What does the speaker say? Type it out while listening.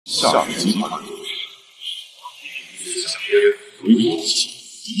下集。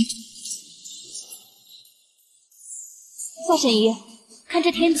夏神医，看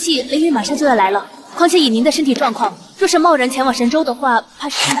这天气，雷雨马上就要来了。况且以您的身体状况，若是贸然前往神州的话，怕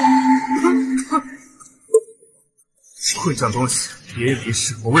是……混账东西！爷爷离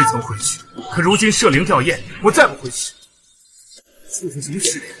世，我未曾回去，可如今摄灵吊唁，我再不回去，出现什么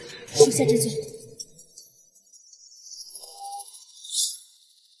事？属下知罪。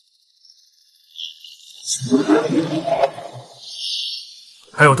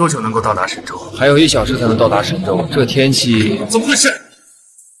还有多久能够到达神州？还有1小时才能到达神州，这天气……怎么回事？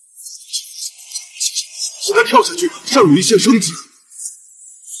现在跳下去，尚有一线生机。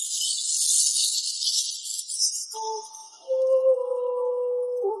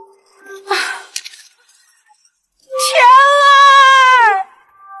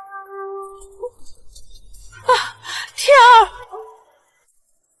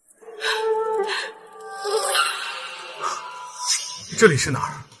这里是哪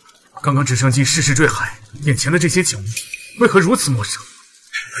儿？刚刚直升机失事坠海，眼前的这些景物为何如此陌生？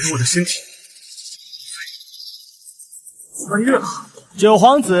而我的身体翻越了。九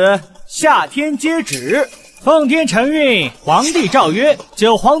皇子夏天接旨，奉天承运，皇帝诏曰：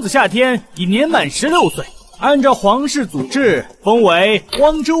九皇子夏天已年满16岁，按照皇室祖制封为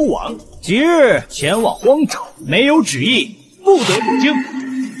荒州王，即日前往荒州，没有旨意不得入京。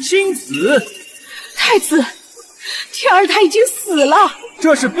钦此。太子。天儿他已经死了，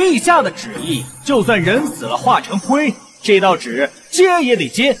这是陛下的旨意，就算人死了化成灰，这道旨接也得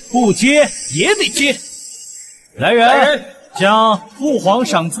接，不接也得接。来人，将父皇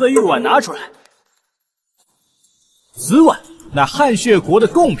赏赐的玉碗拿出来。此碗乃汉血国的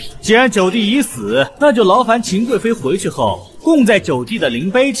贡品，既然九弟已死，那就劳烦秦贵妃回去后供在九弟的灵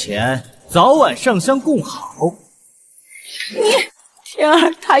碑前，早晚上香供好。天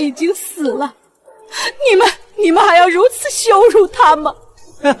儿他已经死了，你们还要如此羞辱他吗？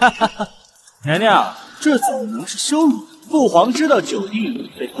哈哈哈哈！娘娘，这怎么能是羞辱？父皇知道九弟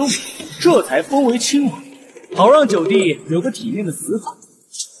已被冻死，这才封为亲王，好让九弟有个体面的死法。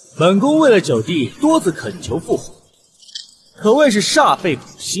本宫为了九弟多次恳求父皇，可谓是煞费苦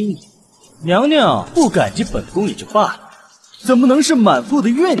心。娘娘不感激本宫也就罢了，怎么能是满腹的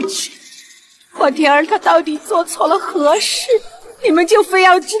怨气？我天儿他到底做错了何事？你们就非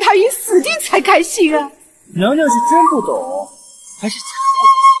要置他于死地才开心啊？娘娘是真不懂，还是假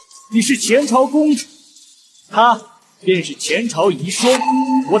的？你是前朝公主，她便是前朝遗孀。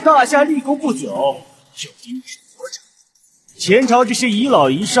我大夏立功不久，就一直活着。前朝这些遗老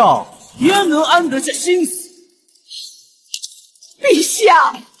遗少，焉能安得下心思？陛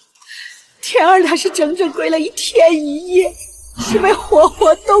下，天儿他是整整跪了1天1夜，是被活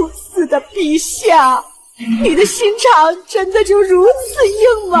活冻死的。陛下，你的心肠真的就如此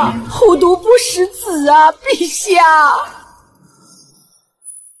硬吗？虎毒不食子啊，陛下！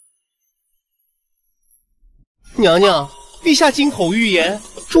娘娘，陛下金口玉言，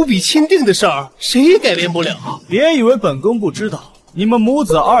朱笔钦定的事儿，谁也改变不了。别以为本宫不知道，你们母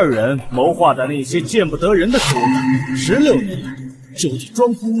子2人谋划的那些见不得人的勾当，16年来，九弟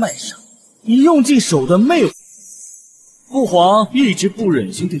装疯卖傻，你用尽手段魅惑。父皇一直不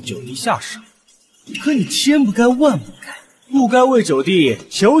忍心对九弟下手。可你千不该万不该，不该为九弟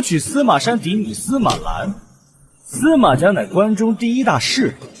求娶司马山嫡女司马兰。司马家乃关中第1大势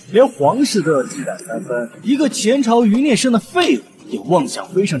力，连皇室都要忌惮3分。一个前朝余孽生的废物，也妄想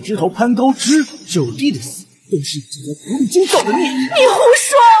飞上枝头攀高枝。九弟的死，都是你这条狐狸精造的孽！你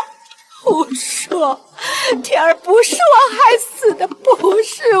胡说！天儿不是我害死的，不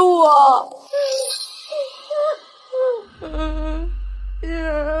是我。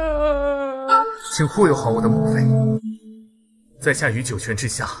请忽悠好我的母妃，在下于九泉之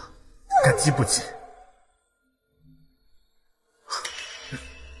下，感激不尽。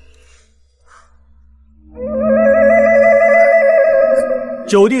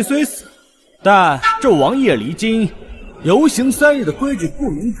九弟虽死，但这王爷离京，游行3日的规矩不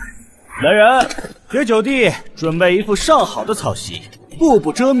能改。来人，给九弟准备一副上好的草席，步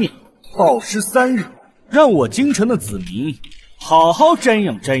步遮面，暴尸3日，让我京城的子民好好瞻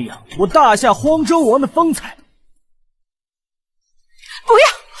仰瞻仰我大夏荒州王的风采。不要，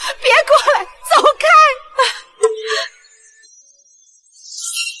别过来，走开！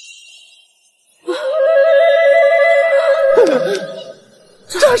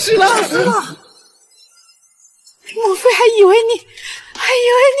诈尸了！母妃还以为你。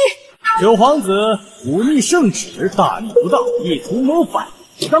九皇子忤逆圣旨，大逆不道，意图谋反，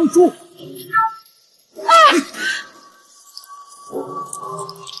当诛！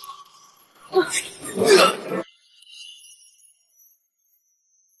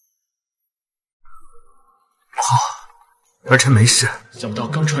儿臣没事。想不到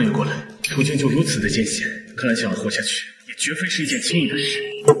刚穿越过来，途径就如此的艰险，看来想要活下去，也绝非是一件轻易的事。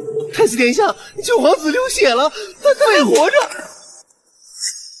太子殿下，九皇子流血了，他还活着。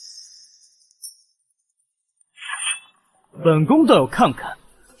本宫倒要看看，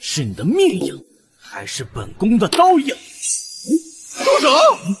是你的命硬，还是本宫的刀硬。住手！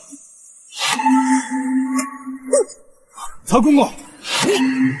曹公公，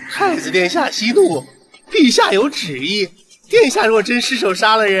太子殿下息怒，陛下有旨意。殿下若真失手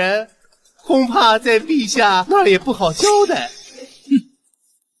杀了人，恐怕在陛下那儿也不好交代。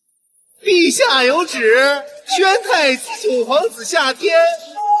陛下有旨，宣太子九皇子下天，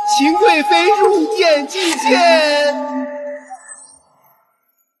秦贵妃入殿觐见。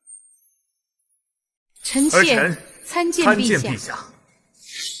臣妾参见陛下。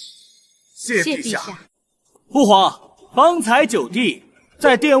谢陛下。父皇，方才九弟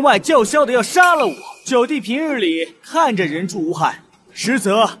在殿外叫嚣的要杀了我。九弟平日里看着人畜无害，实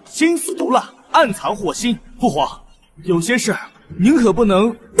则心思毒辣，暗藏祸心。父皇，有些事您可不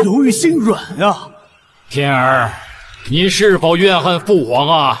能由于心软啊！天儿，你是否怨恨父皇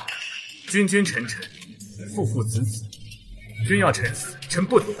啊？君君臣臣，父父子子，君要臣死，臣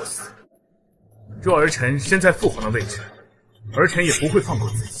不得不死。若儿臣身在父皇的位置，儿臣也不会放过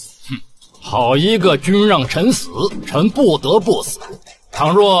自己。哼，好一个君让臣死，臣不得不死。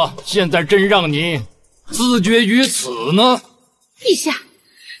倘若现在真让你自绝于此呢？陛下，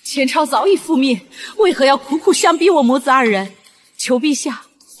前朝早已覆灭，为何要苦苦相逼我母子二人？求陛下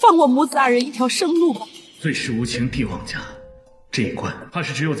放我母子二人一条生路吧。最是无情帝王家，这一关怕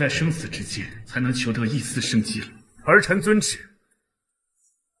是只有在生死之间才能求得一丝生机了。儿臣遵旨。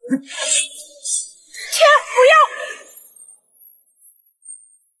天儿不要！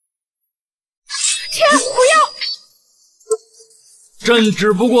天儿不要！朕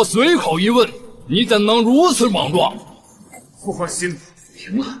只不过随口一问，你怎能如此莽撞？父皇息怒。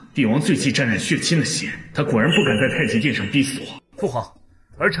停了！帝王最忌沾染血亲的血，他果然不敢在太极殿上逼死我。父皇，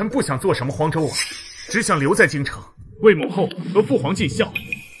儿臣不想做什么黄州王，只想留在京城，为母后和父皇尽孝。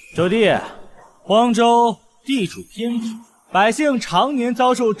九弟，黄州地处偏僻，百姓常年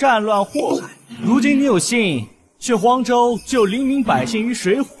遭受战乱祸害。如今你有幸去黄州救黎民百姓于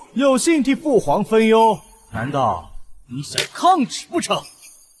水火，有幸替父皇分忧，难道你想抗旨不成？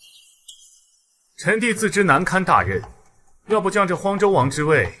臣弟自知难堪大任，要不将这黄州王之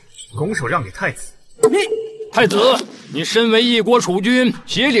位拱手让给太子？太子，你身为一国储君，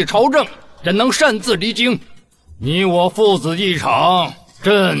协理朝政，怎能擅自离京？你我父子一场，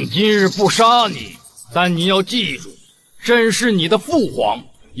朕今日不杀你，但你要记住，朕是你的父皇，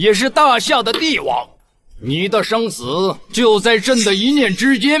也是大夏的帝王，你的生死就在朕的一念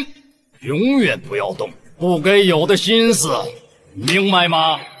之间，永远不要动，不该有的心思，明白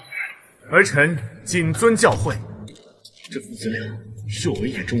吗？儿臣谨遵教诲。这父子俩是我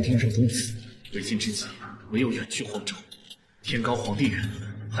眼中钉上钉子，为今之计，唯有远去黄州。天高皇帝远，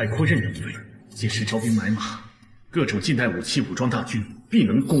海阔任人飞。届时招兵买马，各种近代武器武装大军，必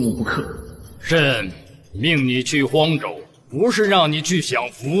能攻无不克。朕命你去黄州，不是让你去享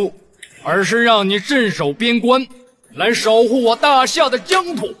福，而是让你镇守边关，来守护我大夏的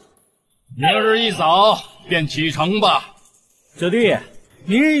疆土。明日一早便启程吧。九弟，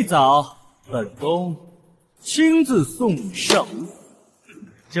明日一早，本宫亲自送你上路。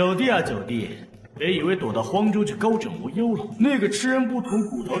九弟啊，九弟，别以为躲到荒州就高枕无忧了。那个吃人不吐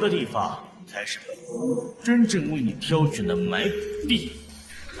骨头的地方，才是本宫真正为你挑选的埋骨地。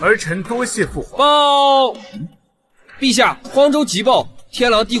儿臣多谢父皇。报，陛下，荒州急报，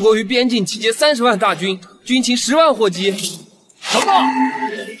天狼帝国于边境集结30万大军，军情10万火急。什么？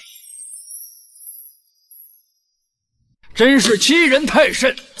真是欺人太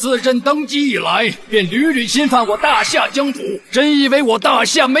甚！自朕登基以来，便屡屡侵犯我大夏疆土，真以为我大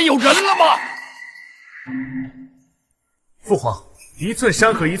夏没有人了吗？父皇，一寸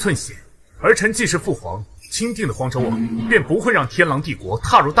山河一寸血，儿臣既是父皇钦定的黄州王，便不会让天狼帝国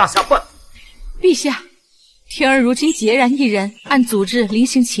踏入大夏半步。陛下，天儿如今孑然一人，按祖制临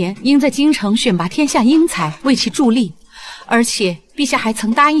行前应在京城选拔天下英才为其助力，而且陛下还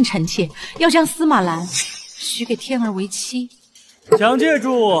曾答应臣妾要将司马兰许给天儿为妻。想借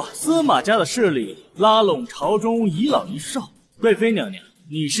助司马家的势力拉拢朝中遗老遗少。贵妃娘娘，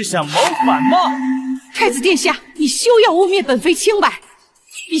你是想谋反吗？太子殿下，你休要污蔑本妃清白。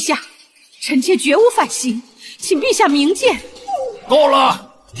陛下，臣妾绝无反心，请陛下明鉴。够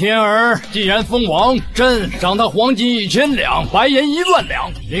了！天儿既然封王，朕赏他黄金1000两，白银1万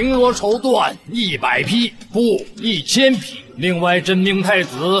两，绫罗绸缎100匹，布1000匹。另外，朕命太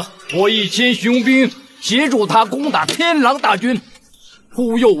子拨1000雄兵协助他攻打天狼大军，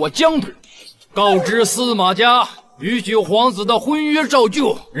护佑我疆土。告知司马家，与九皇子的婚约照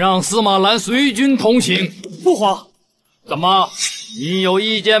旧，让司马兰随军同行。父皇，怎么？你有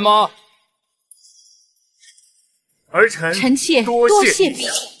意见吗？儿臣臣妾多谢陛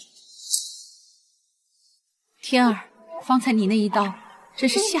下。天儿，方才你那一刀真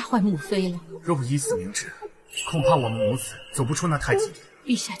是吓坏母妃了。若不以死明志，恐怕我们母子走不出那太极殿。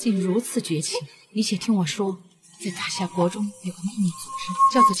陛下竟如此绝情，你且听我说，在大夏国中有个秘密组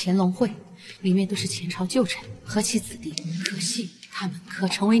织，叫做乾隆会，里面都是前朝旧臣和其子弟，可信他们可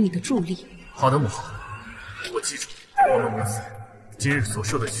成为你的助力。好的，母后，我记住，我们母子今日所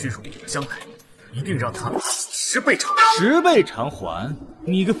受的屈辱，将来一定让他们10倍偿还。10倍偿还？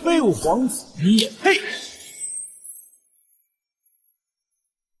你个废物皇子，你也配？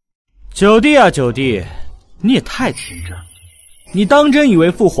九弟啊，九弟，你也太天真了！你当真以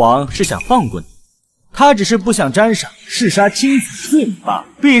为父皇是想放过你？他只是不想沾上弑杀亲子罪名罢了。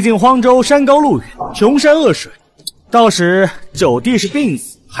毕竟荒州山高路远，穷山恶水，到时九弟是病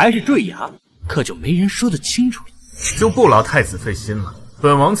死还是坠崖，可就没人说得清楚了。就不劳太子费心了。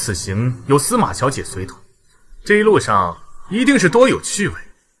本王此行有司马小姐随同，这一路上一定是多有趣味。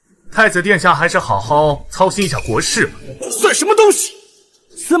太子殿下还是好好操心一下国事吧。算什么东西？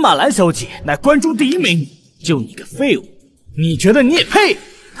司马兰小姐乃关中第一美女，就你个废物，你觉得你也配？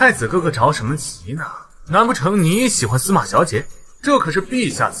太子哥哥着什么急呢？难不成你也喜欢司马小姐？这可是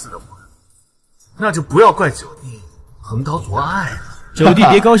陛下赐的婚，那就不要怪九弟横刀夺爱了。九弟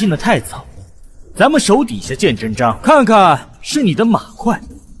别高兴得太早，咱们手底下见真章，看看是你的马快，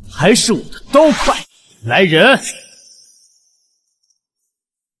还是我的刀快。来人！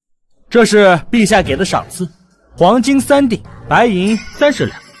这是陛下给的赏赐，黄金3锭，白银30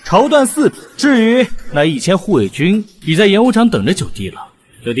两，绸缎4匹。至于那1000护卫军，已在演武场等着九弟了。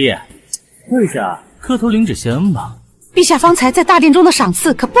九弟，跪下磕头领旨谢恩吧。陛下方才在大殿中的赏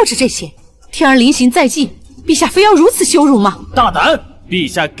赐可不止这些，天儿临行在即，陛下非要如此羞辱吗？大胆！陛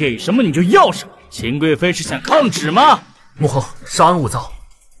下给什么你就要什么。秦贵妃是想抗旨吗？母后，稍安勿躁。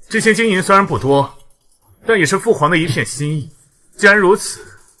这些金银虽然不多，但也是父皇的一片心意。既然如此，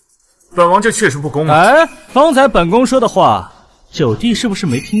本王就确实不公了。哎，方才本宫说的话，九弟是不是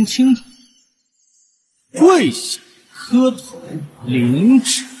没听清楚？跪下磕头领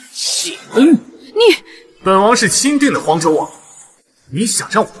旨谢恩。你，本王是钦定的黄州王，你想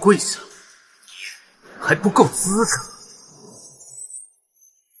让我跪下，还不够资格。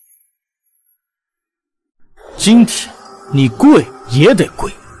今天你跪也得跪，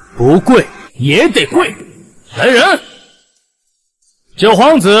不跪也得跪。来人！九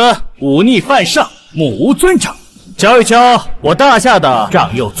皇子忤逆犯上，目无尊长，敲一敲我大夏的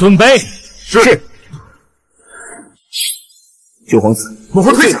长幼尊卑。是。九皇子，母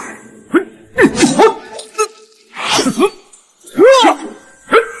后退下。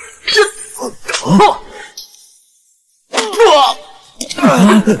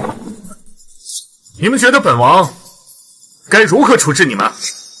你们觉得本王该如何处置你们？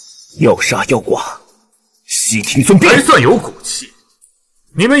要杀要剐，悉听尊便。还算有骨气。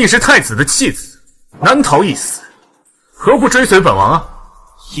你们已是太子的弃子，难逃一死，何不追随本王啊？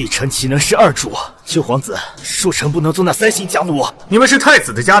一臣岂能是二主？九皇子，恕臣不能做那3姓家奴。你们是太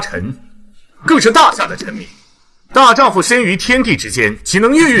子的家臣，更是大夏的臣民。大丈夫身于天地之间，岂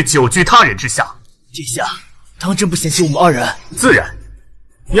能郁郁久居他人之下？殿下，当真不嫌弃我们2人？自然。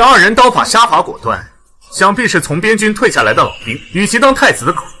你2人刀法杀伐果断，想必是从边军退下来的老兵。与其当太子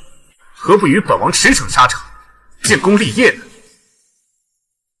的狗，何不与本王驰骋沙场，建功立业呢？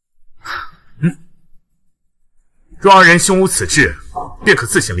若2人胸无此志，便可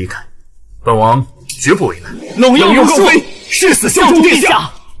自行离开，本王绝不为难。弄用若非，誓死效忠殿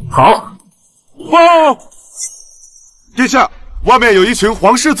下。好。殿下，外面有一群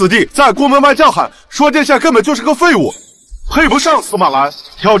皇室子弟在宫门外叫喊，说殿下根本就是个废物，配不上司马兰，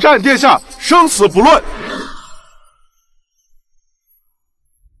挑战殿下生死不论。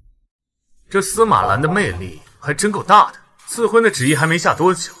这司马兰的魅力还真够大的，赐婚的旨意还没下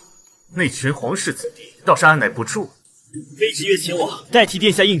多久，那群皇室子弟倒是按耐不住。卑职愿前往代替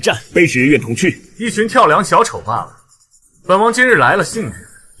殿下应战，卑职愿同去。一群跳梁小丑罢了。本王今日来了兴致，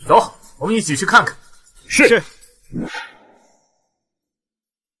走，我们一起去看看。是。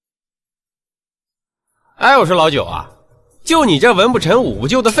哎，我说老九啊，就你这文不成武不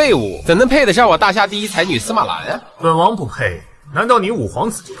就的废物，怎能配得上我大夏第一才女司马兰啊？本王不配，难道你五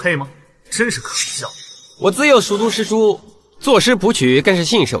皇子就配吗？真是可笑。我自幼熟读诗书，作诗谱曲更是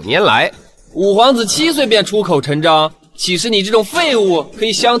信手拈来。五皇子7岁便出口成章，岂是你这种废物可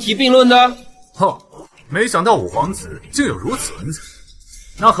以相提并论的？没想到五皇子竟有如此文采，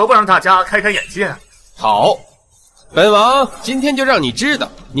那何不让大家开开眼界啊？好，本王今天就让你知道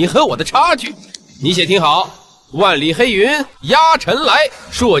你和我的差距。你且听好，万里黑云压尘来，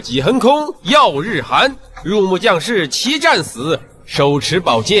朔脊横空耀日寒。入目将士齐战死，手持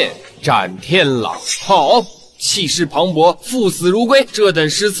宝剑斩天狼。好，气势磅礴，赴死如归，这等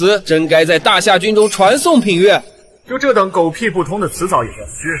诗词真该在大夏军中传颂品阅。就这等狗屁不通的词藻演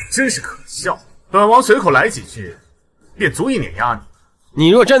诗，真是可笑。本王随口来几句，便足以碾压你。你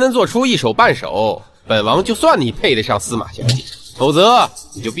若真能做出一手半手，本王就算你配得上司马小姐，否则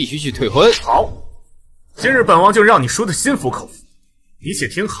你就必须去退婚。好，今日本王就让你输得心服口服。你且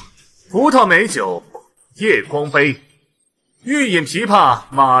听好：葡萄美酒夜光杯，欲饮琵琶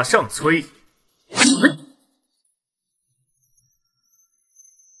马上催。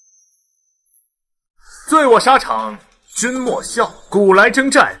醉卧沙场君莫笑，古来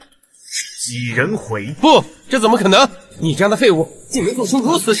征战几人回。不，这怎么可能？你这样的废物竟能做出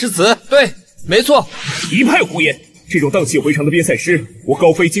如此诗词？对，没错，一派胡言！这种荡气回肠的边塞诗，我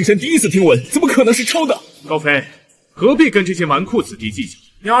高飞今生第一次听闻，怎么可能是抄的？高飞，何必跟这些纨绔子弟计较？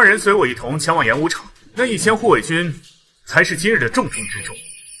你二人随我一同前往演武场，那1000护卫军才是今日的重中之重。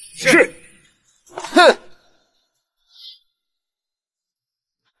是。哼。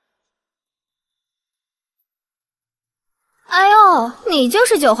哎呦，你就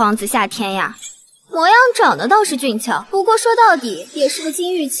是九皇子夏天呀！模样长得倒是俊俏，不过说到底也是个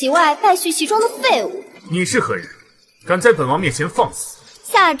金玉其外败絮其中的废物。你是何人？敢在本王面前放肆？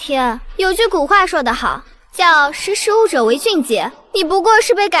夏天有句古话说得好，叫识时务者为俊杰。你不过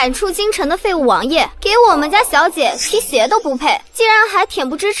是被赶出京城的废物王爷，给我们家小姐提鞋都不配，竟然还恬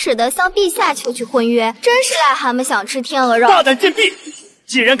不知耻的向陛下求取婚约，真是癞蛤蟆想吃天鹅肉！大胆贱婢，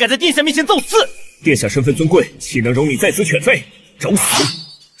竟然敢在殿下面前造次！殿下身份尊贵，岂能容你在此犬吠？找死！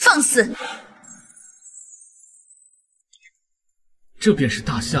放肆！这便是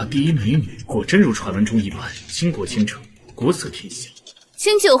大夏第一美女，果真如传闻中一般，倾国倾城，国色天香。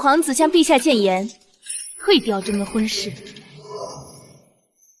请九皇子向陛下谏言，退掉这门婚事。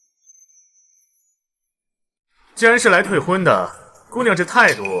既然是来退婚的，姑娘这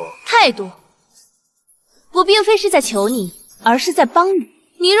态度……我并非是在求你，而是在帮你。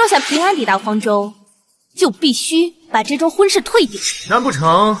你若想平安抵达黄州，就必须把这桩婚事退掉。难不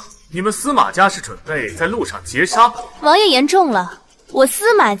成你们司马家是准备在路上劫杀？王爷言重了，我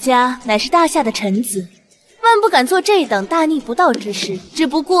司马家乃是大夏的臣子，万不敢做这等大逆不道之事。只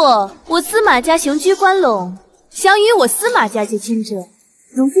不过我司马家雄居关陇，想与我司马家结亲者，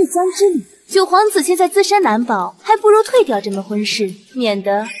如越江之鲤。九皇子现在自身难保，还不如退掉这门婚事，免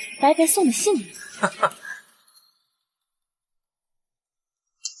得白白送了性命。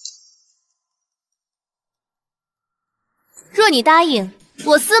若你答应，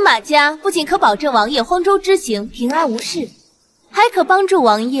我司马家不仅可保证王爷荒州之行平安无事，还可帮助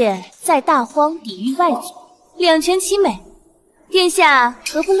王爷在大荒抵御外族，两全其美。殿下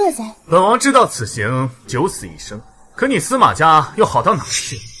何不乐哉？本王知道此行九死一生，可你司马家又好到哪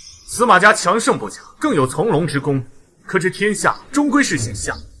去？司马家强盛不假，更有从龙之功。可这天下终归是形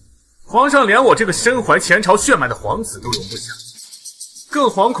象，皇上连我这个身怀前朝血脉的皇子都容不下，更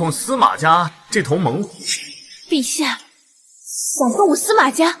惶恐司马家这头猛虎。陛下想动我司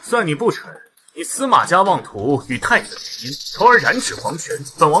马家？算你不蠢，你司马家妄图与太子联姻，从而染指皇权。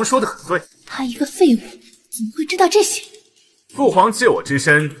本王说的很对。他一个废物，怎么会知道这些？父皇借我之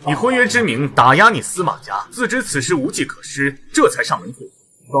身，以婚约之名打压你司马家，自知此事无计可施，这才上门退婚。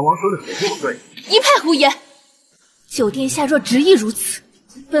本王说的绝不对。一派胡言！九殿下若执意如此，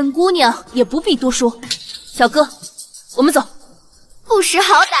本姑娘也不必多说。小哥，我们走。不识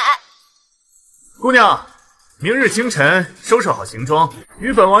好歹！姑娘，明日清晨收拾好行装，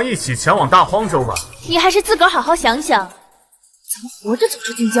与本王一起前往大荒州吧。你还是自个儿好好想想，怎么活着走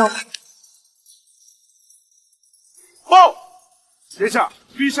出京郊吧。报，殿下，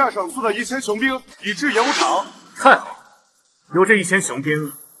陛下赏赐的1000雄兵已至演武场。太好，有这1000雄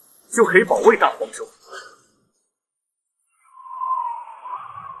兵，就可以保卫大荒州。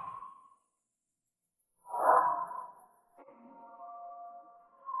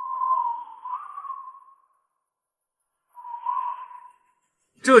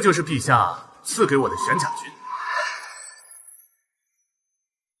这就是陛下赐给我的玄甲军。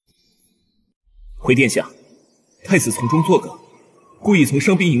回殿下，太子从中作梗，故意从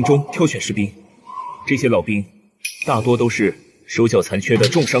伤兵营中挑选士兵。这些老兵大多都是手脚残缺的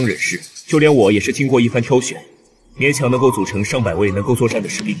重伤人士，就连我也是经过一番挑选，勉强能够组成上百位能够作战的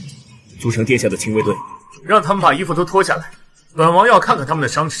士兵，组成殿下的亲卫队。让他们把衣服都脱下来，本王要看看他们的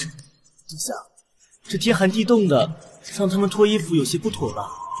伤势。陛下，这天寒地冻的，让他们脱衣服有些不妥吧？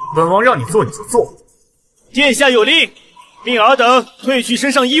本王让你做你就做。殿下有令，命尔等褪去身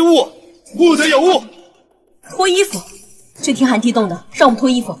上衣物，不得有误。脱衣服？这天寒地冻的，让我们脱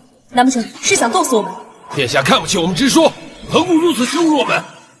衣服，难不成是想冻死我们？殿下看不起我们直说，何故如此羞辱我们？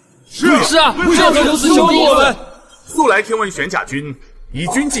是啊，为什么如此羞辱我们？素来听闻玄甲军以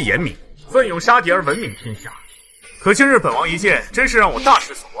军纪严明，奋勇杀敌而闻名天下。可今日本王一见，真是让我大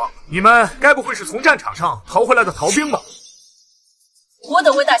失所望。你们该不会是从战场上逃回来的逃兵吧？我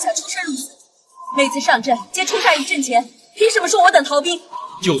等为大夏出生入死，每次上阵皆出战于阵前，凭什么说我等逃兵？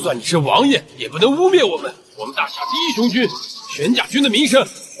就算你是王爷，也不能污蔑我们。我们大夏第一雄军，玄甲军的名声，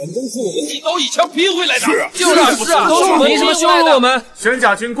全都是我们一刀一枪拼回来的。是啊，都是凭什么羞辱我们？玄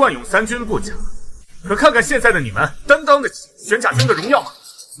甲军惯用三军不假，可看看现在的你们，担当得起玄甲军的荣耀吗？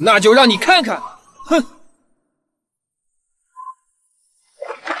那就让你看看，哼！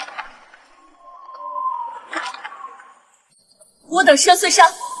我等10岁伤，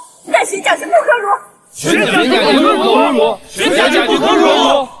但玄甲军不可辱。玄甲军不可辱！玄甲军不可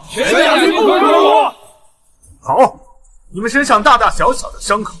辱！玄甲军不可辱！好，你们身上大大小小的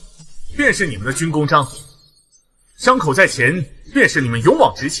伤口，便是你们的军功章。伤口在前，便是你们勇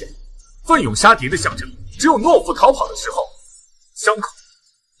往直前、奋勇杀敌的象征。只有懦夫逃跑的时候，伤口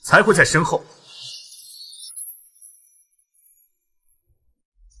才会在身后。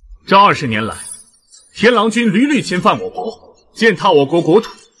这20年来，天狼军屡屡侵犯我国，践踏我国国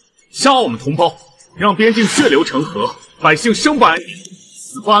土，杀我们同胞，让边境血流成河，百姓生不安宁，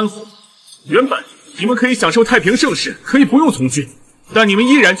死不安活。原本你们可以享受太平盛世，可以不用从军，但你们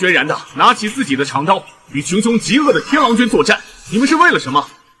毅然决然地拿起自己的长刀，与穷凶极恶的天狼军作战。你们是为了什么？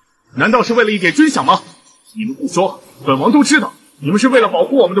难道是为了一点军饷吗？你们不说，本王都知道。你们是为了保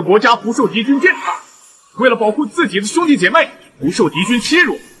护我们的国家不受敌军践踏，为了保护自己的兄弟姐妹不受敌军欺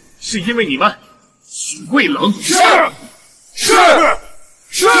辱，是因为你们血未冷。是，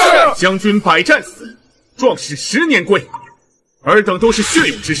将军百战死，壮士10年归，尔等都是血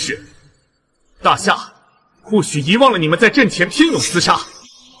勇之士。大夏或许遗忘了你们在阵前拼勇厮杀，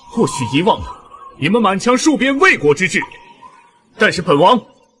或许遗忘了你们满腔戍边为国之志，但是本王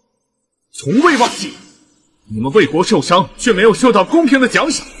从未忘记。你们为国受伤，却没有受到公平的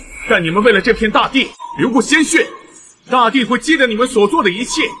奖赏，但你们为了这片大地流过鲜血，大地会记得你们所做的一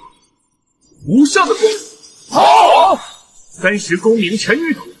切。无上的功，好！30功名尘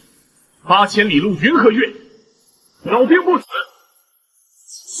与土，8000里路云和月，老兵不死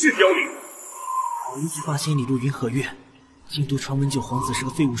是凋零。好一句8000里路云和月，京都传闻九皇子是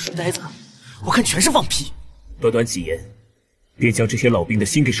个废物书呆子，我看全是放屁。短短几言，便将这些老兵的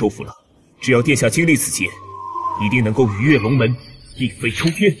心给收服了。只要殿下经历此劫，一定能够鱼跃龙门，一飞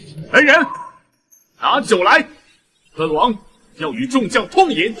冲天。来人，拿酒来，本王要与众将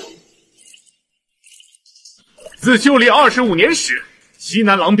痛饮。自修炼25年始，西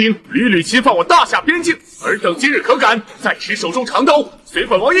南狼兵屡屡侵犯我大夏边境，尔等今日可敢再持手中长刀，随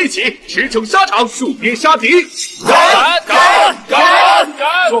本王一起驰骋沙场，戍边杀敌？敢！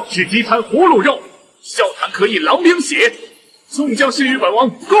壮士饥贪胡虏肉，笑谈可饮狼兵血。众将士与本王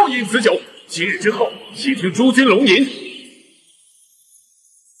共饮此酒，今日之后，且听诸军龙吟。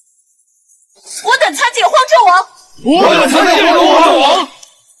我等参见荒纣王！我等参见荒纣王！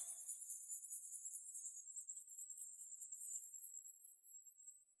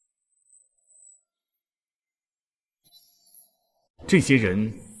这些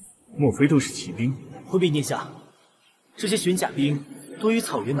人，莫非都是骑兵？回禀殿下，这些玄甲兵多于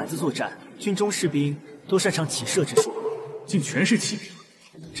草原蛮子作战，军中士兵都擅长骑射之术，竟全是骑兵。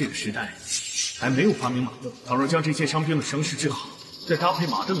这个时代还没有发明马镫，倘若将这些伤兵的伤势治好，再搭配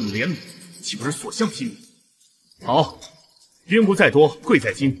马镫的连弩，岂不是所向披靡？好，兵不在多，贵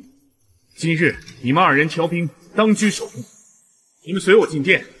在精。今日你们2人调兵，当居守护。你们随我进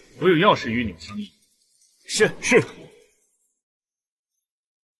殿，我有要事与你们商议。是。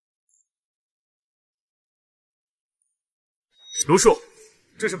卢树，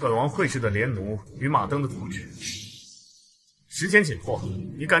这是本王绘制的连弩与马镫的图纸。时间紧迫，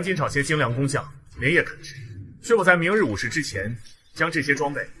你赶紧找些精良工匠，连夜砍制，确保在明日午时之前，将这些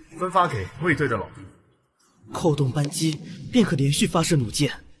装备分发给卫队的老兵。扣动扳机便可连续发射弩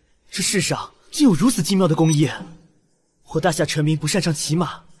箭，这世上竟有如此精妙的工艺。我大夏臣民不擅长骑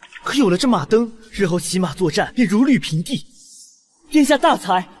马，可有了这马镫，日后骑马作战便如履平地。殿下大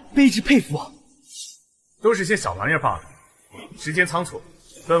才，卑职佩服。都是些小玩意儿罢了。时间仓促，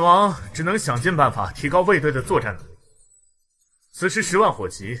本王只能想尽办法提高卫队的作战能力。此时10万火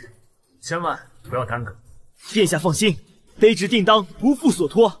急，千万不要耽搁。殿下放心，卑职定当不负所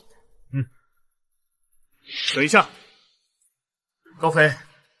托。等一下，高飞，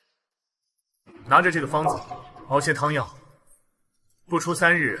拿着这个方子，熬些汤药，不出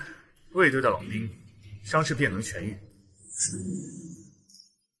3日，卫队的老兵伤势便能痊愈。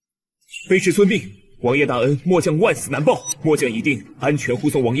卑职遵命。王爷大恩，末将万死难报，末将一定安全护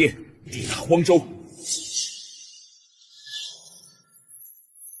送王爷抵达荒州。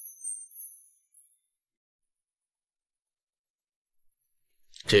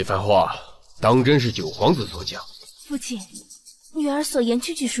这番话当真是九皇子所讲？父亲，女儿所言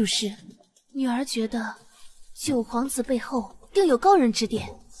句句属实。女儿觉得九皇子背后定有高人指点。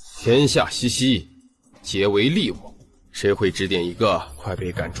天下熙熙，皆为利我，谁会指点一个快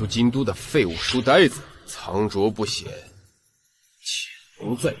被赶出京都的废物书呆子？藏拙不显，潜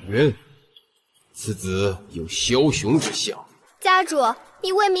龙在渊，此子有枭雄之相。家主，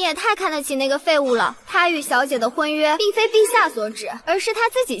你未免也太看得起那个废物了。他与小姐的婚约并非陛下所指，而是他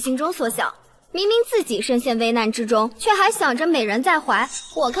自己心中所想。明明自己身陷危难之中，却还想着美人在怀。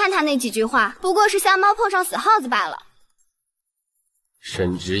我看他那几句话，不过是瞎猫碰上死耗子罢了。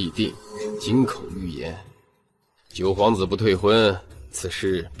申职已定，金口玉言，九皇子不退婚，此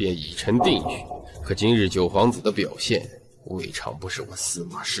事便已成定局。可今日九皇子的表现，未尝不是我司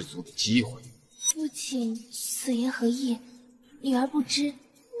马氏族的机会。父亲此言何意？女儿不知，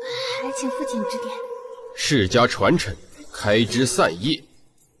还请父亲指点。世家传承，开枝散叶，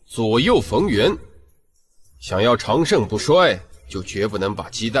左右逢源。想要长盛不衰，就绝不能把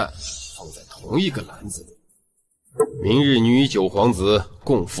鸡蛋放在同一个篮子里。明日你与九皇子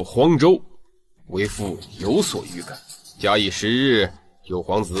共赴荒州，为父有所预感。假以时日，九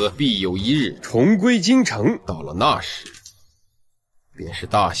皇子必有一日重归京城。到了那时，便是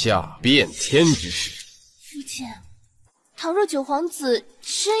大夏变天之时。父亲，倘若九皇子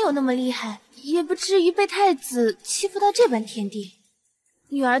真有那么厉害，也不至于被太子欺负到这般田地。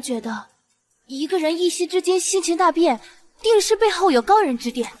女儿觉得，一个人一夕之间性情大变，定是背后有高人指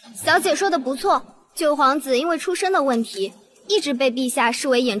点。小姐说的不错，九皇子因为出身的问题，一直被陛下视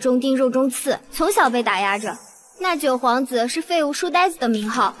为眼中钉、肉中刺，从小被打压着。那九皇子是废物书呆子的名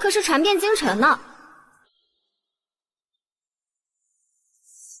号，可是传遍京城呢。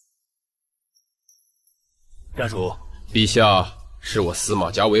家主，陛下视我司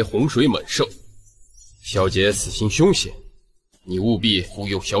马家为洪水猛兽，小姐死心凶险，你务必护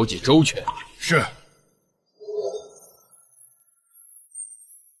佑小姐周全。是。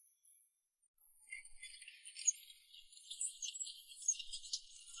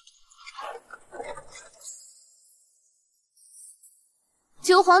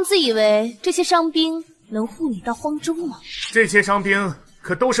九皇子以为这些伤兵能护你到荒州吗？这些伤兵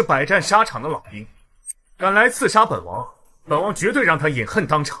可都是百战沙场的老兵，敢来刺杀本王，本王绝对让他饮恨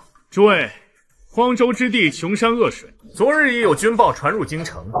当场。诸位，荒州之地穷山恶水，昨日也有军报传入京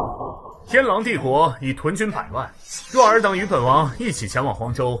城，天狼帝国已屯军100万。若尔等与本王一起前往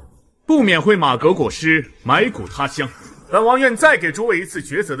荒州，不免会马革裹尸，埋骨他乡。本王愿再给诸位一次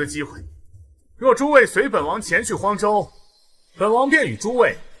抉择的机会。若诸位随本王前去荒州，本王便与诸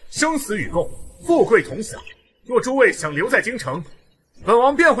位生死与共，富贵同享。若诸位想留在京城，本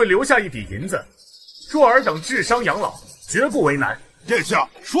王便会留下一笔银子，若尔等治伤养老，绝不为难。殿下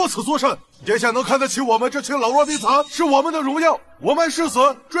说此作甚？殿下能看得起我们这群老弱病残，是我们的荣耀。我们誓死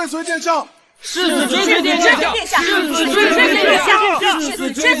追随殿下。誓死追随殿下！誓死追随殿下！誓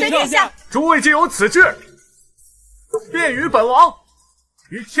死追随殿下！诸位既有此志，便与本王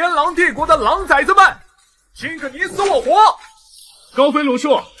与天狼帝国的狼崽子们拼个你死我活。高飞、鲁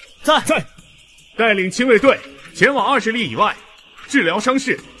硕在，带领亲卫队前往20里以外，治疗伤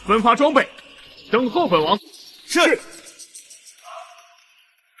势，分发装备，等候本王。是。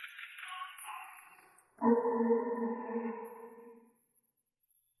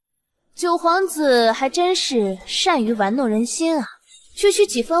九皇子还真是善于玩弄人心啊！区区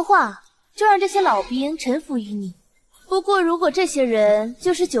几分话，就让这些老兵臣服于你。不过，如果这些人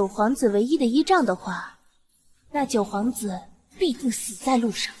就是九皇子唯一的依仗的话，那九皇子必定死在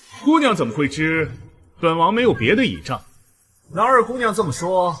路上。姑娘怎么会知本王没有别的倚仗？那二姑娘这么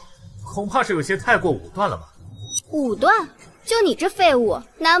说，恐怕是有些太过武断了吧？武断？就你这废物，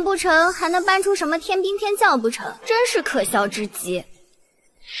难不成还能搬出什么天兵天将不成？真是可笑之极。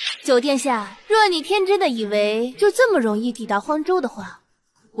九殿下，若你天真的以为就这么容易抵达荒州的话，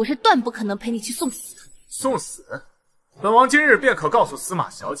我是断不可能陪你去送死的。送死？本王今日便可告诉司马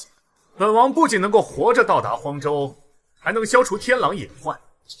小姐，本王不仅能够活着到达荒州，还能消除天狼隐患，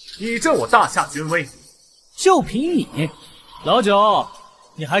以振我大夏军威。就凭你，老九，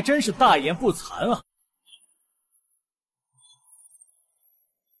你还真是大言不惭啊！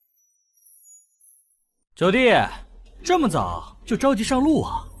九弟，这么早就着急上路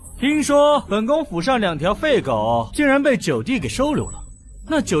啊？听说本宫府上2条废狗竟然被九弟给收留了，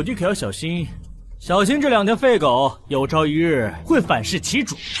那九弟可要小心，小心这2条废狗有朝一日会反噬其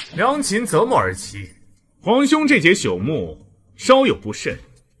主。良禽择木而栖，皇兄这节朽木稍有不慎，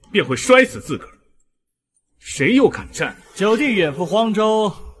便会摔死自个儿。谁又敢战？九弟远赴荒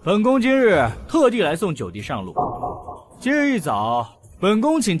州，本宫今日特地来送九弟上路。今日一早，本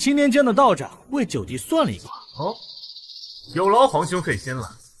宫请青年江的道长为九弟算了一卦。哦，有劳皇兄费心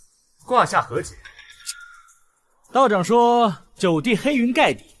了。挂下和解。道长说九弟黑云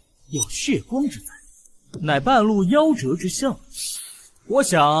盖地，有血光之灾，乃半路夭折之象。我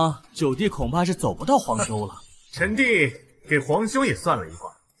想九弟恐怕是走不到黄州了。臣弟给皇兄也算了一卦，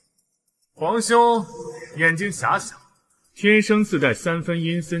皇兄眼睛狭小，天生自带3分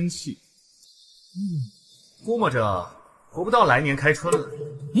阴森气，估摸着活不到来年开春了。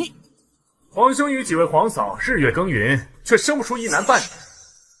你，皇兄与几位皇嫂日月耕耘，却生不出一男半女，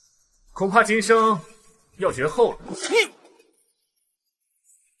恐怕今生要绝后了。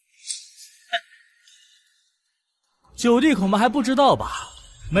九弟恐怕还不知道吧？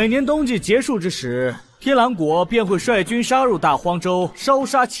每年冬季结束之时，天狼国便会率军杀入大荒州，烧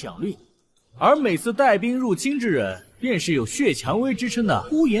杀抢掠。而每次带兵入侵之人，便是有血蔷薇之称的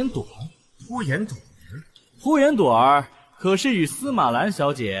呼延朵儿。呼延朵儿，呼延朵儿可是与司马兰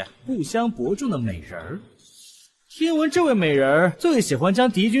小姐不相伯仲的美人儿。听闻这位美人儿最喜欢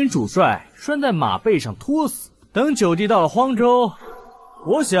将敌军主帅拴在马背上拖死。等九弟到了荒州，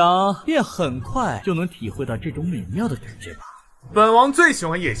我想便很快就能体会到这种美妙的感觉吧。本王最喜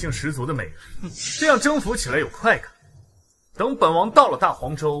欢野性十足的美人，这样征服起来有快感。等本王到了大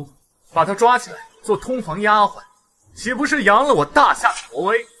黄州，把她抓起来做通房丫鬟，岂不是扬了我大夏的国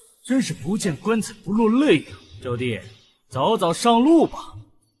威？真是不见棺材不落泪呀！九弟，早早上路吧。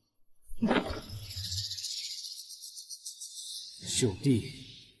九弟，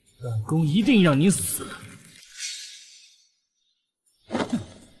本宫一定让你死！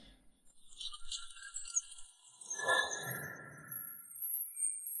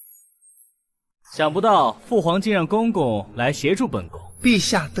想不到父皇竟让公公来协助本宫。陛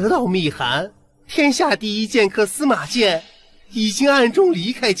下得到密函，天下第一剑客司马剑已经暗中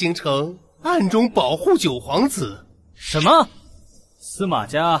离开京城，暗中保护九皇子。什么？司马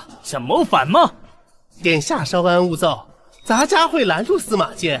家想谋反吗？殿下稍安勿躁，咱家会拦住司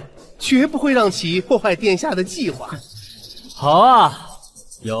马剑，绝不会让其破坏殿下的计划。好啊，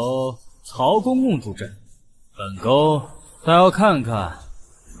有曹公公助阵，本宫倒要看看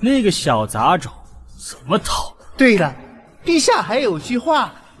那个小杂种怎么逃。对了，陛下还有句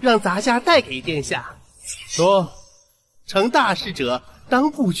话让咱家带给殿下。说，成大事者当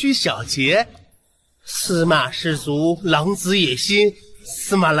不拘小节，司马氏族狼子野心，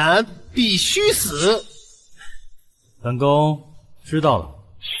司马兰必须死。本宫知道了。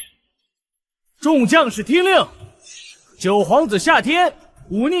众将士听令，九皇子夏天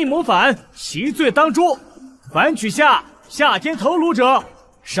忤逆谋反，其罪当诛。凡取下夏天头颅者，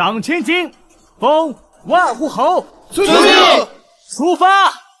赏千金，封万户侯。遵命。出发。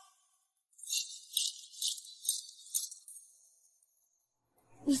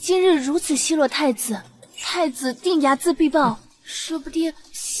你今日如此奚落太子，太子定睚眦必报，说不定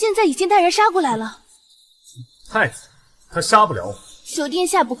现在已经带人杀过来了。太子，他杀不了我。九殿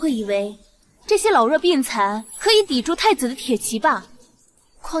下不会以为这些老弱病残可以抵住太子的铁骑吧？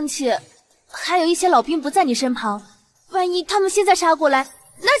况且还有一些老兵不在你身旁，万一他们现在杀过来，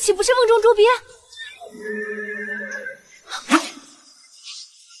那岂不是瓮中捉鳖？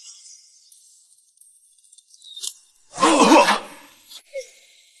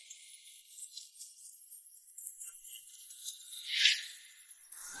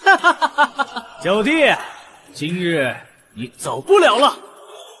哈哈哈哈！九弟，今日你走不了了。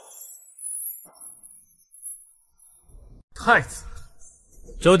太子，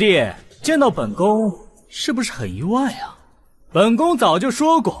九弟见到本宫是不是很意外啊？本宫早就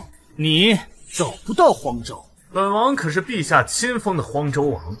说过，你走不到荒州。本王可是陛下亲封的荒州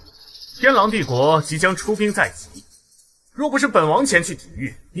王，天狼帝国即将出兵在即，若不是本王前去抵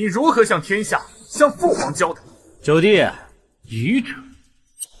御，你如何向天下、向父皇交代？九弟，愚者！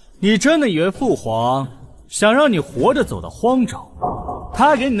你真的以为父皇想让你活着走到荒州？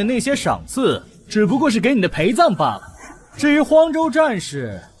他给你的那些赏赐，只不过是给你的陪葬罢了。至于荒州战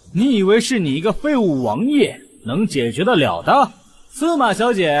事，你以为是你一个废物王爷能解决得了的？司马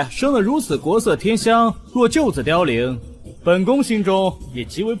小姐生得如此国色天香，若就此凋零，本宫心中也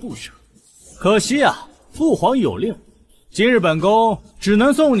极为不舍。可惜啊，父皇有令，今日本宫只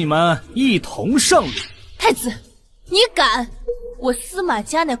能送你们一同上路。太子，你敢！我司马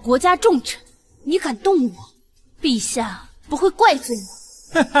家乃国家重臣，你敢动我，陛下不会怪罪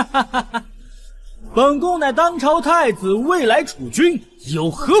我。哈哈哈哈！本宫乃当朝太子，未来储君，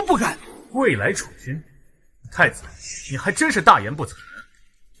有何不敢？未来储君，太子，你还真是大言不惭。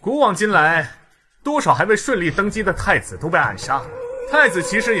古往今来，多少还未顺利登基的太子都被暗杀。太子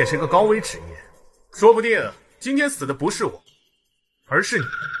其实也是个高危职业，说不定今天死的不是我，而是你。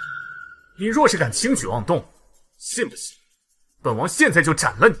你若是敢轻举妄动，信不信本王现在就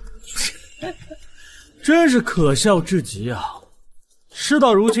斩了你？真是可笑至极啊！事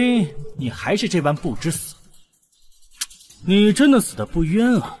到如今，你还是这般不知死。你真的死得不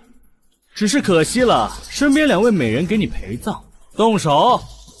冤啊，只是可惜了，身边2位美人给你陪葬。动手，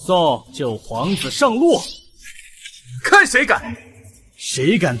送九皇子上路。看谁敢！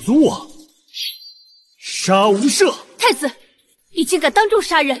谁敢阻我？杀无赦！太子，你竟敢当众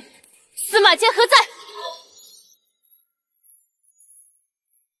杀人，司马监何在？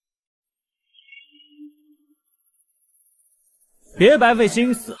别白费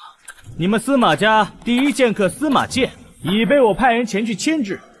心思了，你们司马家第一剑客司马剑已被我派人前去牵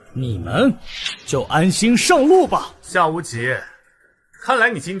制，你们就安心上路吧。夏无极，看来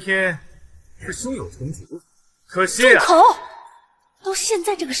你今天是胸有成竹，可惜住口！都现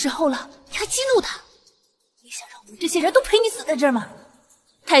在这个时候了，你还激怒他？你想让我们这些人都陪你死在这儿吗？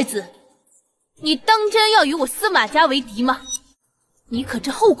太子，你当真要与我司马家为敌吗？你可知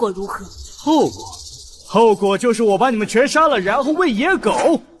后果如何？后果就是我把你们全杀了，然后喂野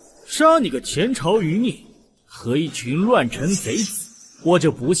狗，杀你个前朝余孽和一群乱臣贼子，我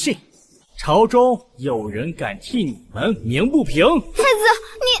就不信朝中有人敢替你们鸣不平。太子，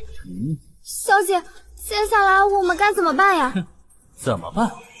你，小姐，接下来我们该怎么办呀？怎么办？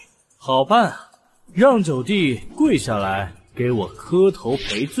好办啊，让九弟跪下来给我磕头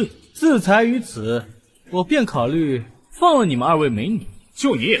赔罪，自裁于此，我便考虑放了你们2位美女。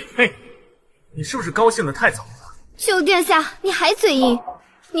就你也配？你是不是高兴得太早了？九殿下，你还嘴硬？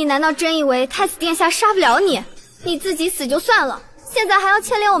你难道真以为太子殿下杀不了你？你自己死就算了，现在还要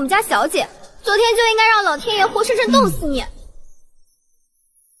牵连我们家小姐，昨天就应该让老天爷活生生冻死你。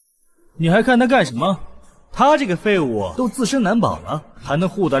你还看他干什么？他这个废物都自身难保了，还能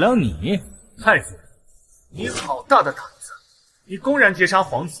护得了你？太子，你好大的胆子！你公然劫杀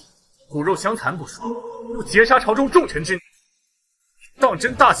皇子，骨肉相残不说，又劫杀朝中重臣之女，当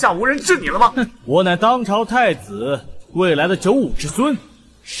真大夏无人治你了吗？我乃当朝太子，未来的95至尊，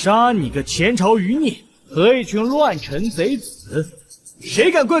杀你个前朝余孽和一群乱臣贼子，谁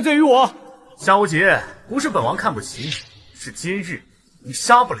敢怪罪于我？夏无极，不是本王看不起你，是今日你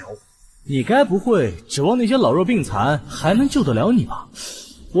杀不了我。你该不会指望那些老弱病残还能救得了你吧？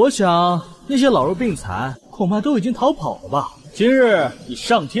我想那些老弱病残恐怕都已经逃跑了吧。今日你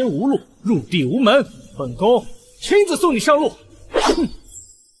上天无路，入地无门，本宫亲自送你上路。哼！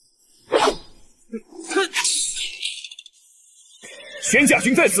宣驾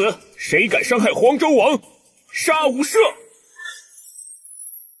军在此，谁敢伤害黄州王，杀无赦！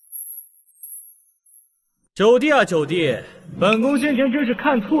九弟啊，九弟，本宫先前真是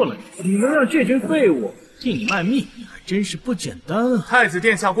看错了你，你能让这群废物替你卖命，还真是不简单啊！太子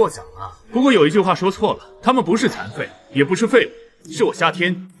殿下过奖了。不过有一句话说错了，他们不是残废，也不是废物，是我夏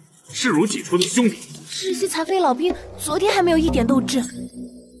天视如己出的兄弟。这些残废老兵昨天还没有一点斗志，怎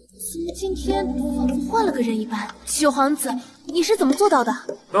么今天仿佛换了个人一般？九皇子，你是怎么做到的？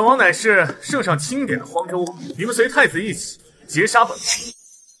本王乃是圣上钦点的荒州王，你们随太子一起劫杀本王，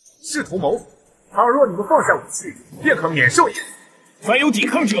试图谋反。倘若你们放下武器，便可免受严罚。凡有抵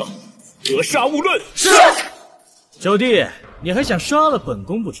抗者，格杀勿论。是。九弟，你还想杀了本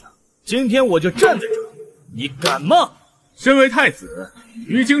宫不成？今天我就站在这儿，你敢吗？身为太子，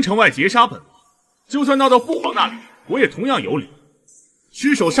于京城外劫杀本王，就算闹到父皇那里，我也同样有理。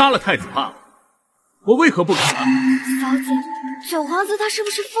失手杀了太子罢了，我为何不敢呢？小姐，九皇子他是不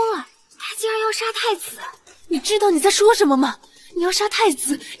是疯了？他竟然要杀太子！你知道你在说什么吗？你要杀太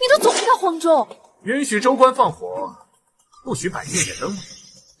子，你都走不掉黄州。允许州官放火，不许百姓点灯，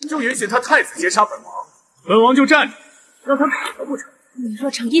就允许他太子劫杀本王，本王就站着，让他死了不成？你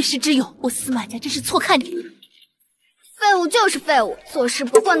若逞一时之勇，我司马家真是错看你了。废物就是废物，做事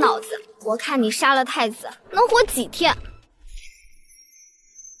不过脑子。我看你杀了太子能活几天？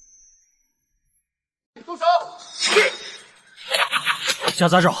住手！小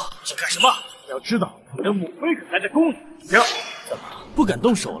杂种，你干什么？要知道，你的母妃可还在宫里。行，怎么不敢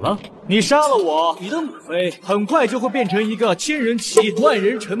动手了？你杀了我，你的母妃很快就会变成一个千人骑、万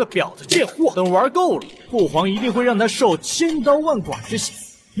人乘的婊子贱货。等玩够了，父皇一定会让他受千刀万剐之刑，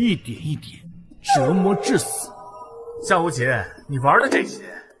一点一点折磨致死。夏无极，你玩的这些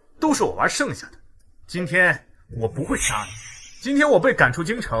都是我玩剩下的。今天我不会杀你，今天我被赶出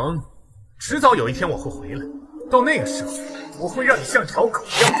京城，迟早有一天我会回来。到那个时候，我会让你像条狗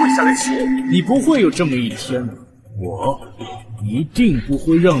一样跪下来求我。你不会有这么一天的，我一定不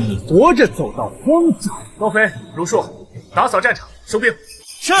会让你活着走到荒岛。高飞、如树，打扫战场，收兵。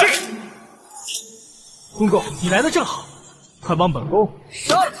是。公公，你来的正好，快帮本宫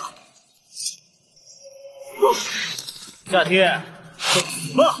杀了他。夏天，送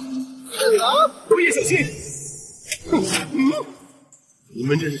死吧！刘烨小心！你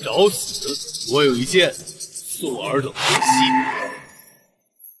们这是找死！我有一件做儿的好戏。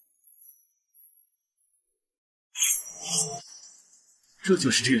这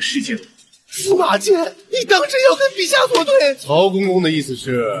就是这个世界的。司马迁，你当真要跟陛下作对？曹公公的意思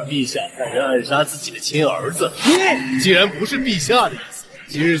是，陛下派人暗杀自己的亲儿子。既然不是陛下的意思，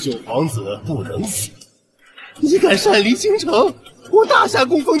今日九皇子不能死。你敢擅离京城，我大夏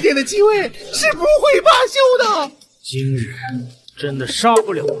供奉殿的继位是不会罢休的。今日真的杀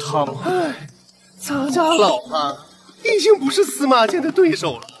不了他吗？唉，咱家老了，已经不是司马迁的对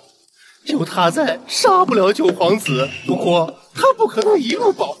手了。有他在，杀不了九皇子。不过他不可能一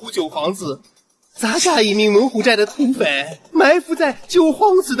路保护九皇子。咱家一名猛虎寨的土匪埋伏在九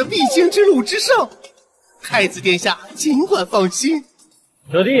皇子的必经之路之上。太子殿下尽管放心。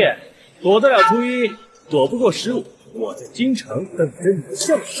小弟，躲得了初一，躲不过15。我在京城等着你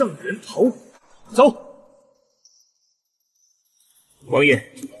向上人头。走。王爷，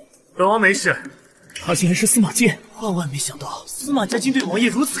本王没事。他竟然是司马迁，万万没想到司马家竟对王爷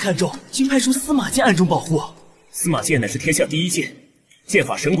如此看重，竟派出司马迁暗中保护。司马迁乃是天下第一剑，剑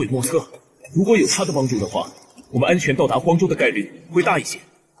法神鬼莫测。如果有他的帮助的话，我们安全到达黄州的概率会大一些。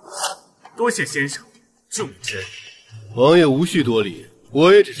多谢先生重真。王爷无需多礼，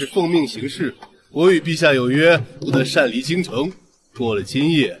我也只是奉命行事。我与陛下有约，不得擅离京城。过了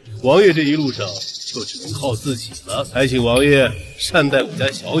今夜，王爷这一路上就只能靠自己了。还请王爷善待我家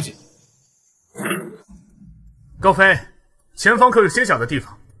小姐。高飞，前方可有歇脚的地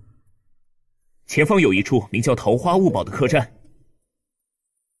方？前方有一处名叫桃花物堡的客栈。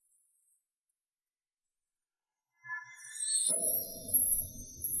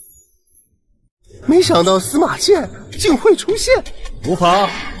没想到司马迁竟会出现。无妨，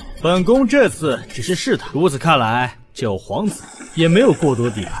本宫这次只是试探。如此看来，九皇子也没有过多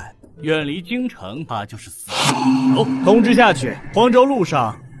地盘，远离京城，他就是死。走，通知下去，黄州路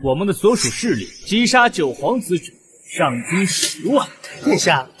上我们的所属势力击杀九皇子者，赏金10万。殿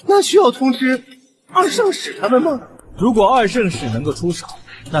下，那需要通知二圣使他们吗？如果二圣使能够出手，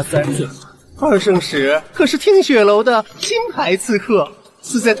那自然最好。二圣使可是听雪楼的金牌刺客，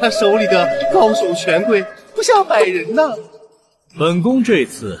死在他手里的高手权贵不下100人呢。本宫这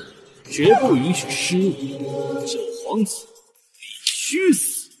次绝不允许失误，九皇子必须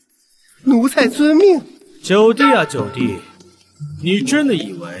死。奴才遵命。九弟啊，九弟，你真的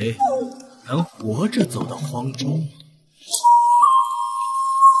以为能活着走到黄州吗？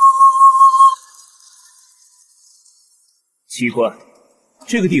奇怪，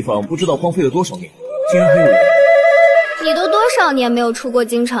这个地方不知道荒废了多少年，竟然还有人。你都多少年没有出过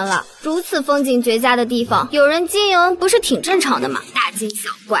京城了？如此风景绝佳的地方，有人经营不是挺正常的吗？大惊小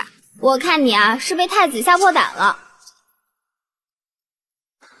怪。我看你啊，是被太子吓破胆了。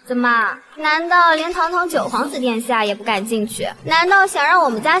怎么？难道连堂堂九皇子殿下也不敢进去？难道想让我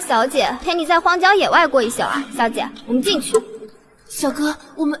们家小姐陪你在荒郊野外过一宿啊？小姐，我们进去。小哥，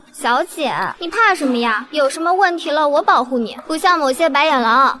我们小姐，你怕什么呀？有什么问题了，我保护你，不像某些白眼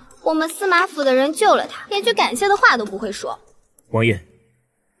狼。我们司马府的人救了他，连句感谢的话都不会说。王爷，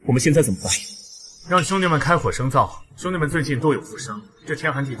我们现在怎么办？让兄弟们开火生灶。兄弟们最近多有负伤，这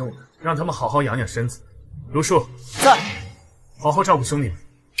天寒地冻的，让他们好好养养身子。卢树在，好好照顾兄弟们，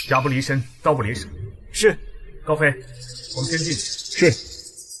甲不离身，刀不离手。是。高飞，我们先进去。是。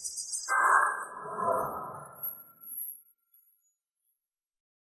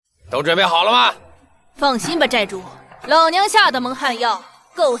都准备好了吗？放心吧，寨主，老娘下的蒙汗药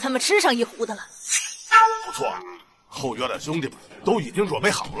够他们吃上一壶的了。不错，后院的兄弟们都已经准备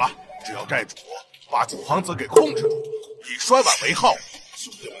好了，只要寨主把九皇子给控制住，以摔碗为号，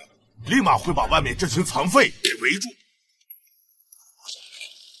兄弟们立马会把外面这群残废给围住。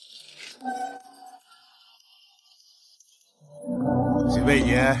几位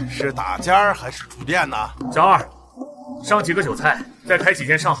爷是打尖还是住店呢？小二，上几个酒菜，再开几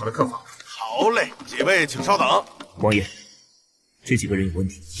间上好的客房。好嘞，几位请稍等。王爷，这几个人有问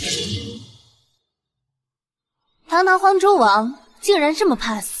题。堂堂荒州王竟然这么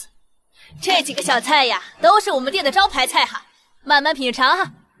怕死，这几个小菜呀，都是我们店的招牌菜哈，慢慢品尝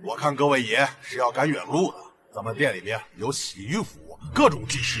哈。我看各位爷是要赶远路的，咱们店里面有洗浴服，各种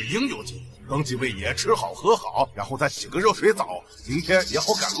技师应有尽有，等几位爷吃好喝好，然后再洗个热水澡，明天也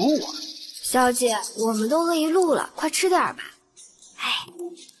好赶路啊。小姐，我们都饿一路了，快吃点吧。哎，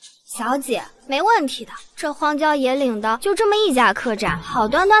小姐，没问题的，这荒郊野岭的就这么一家客栈，好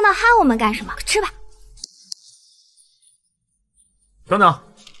端端的喊我们干什么？吃吧。等等，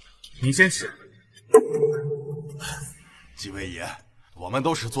你先吃。几位爷，我们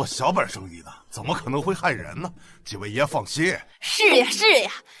都是做小本生意的，怎么可能会害人呢？几位爷放心。是呀是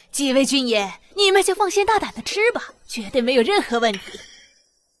呀，几位军爷，你们就放心大胆的吃吧，绝对没有任何问题。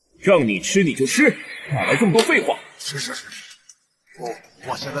让你吃你就吃，哪来这么多废话？是。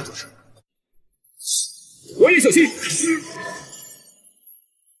我现在就吃。王爷小心！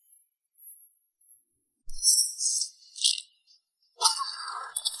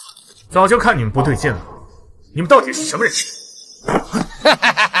早就看你们不对劲了，你们到底是什么人？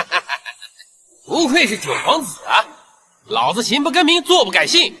不愧是九皇子啊！老子行不更名，坐不改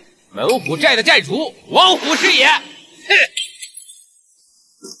姓，猛虎寨的寨主王虎是也。哼！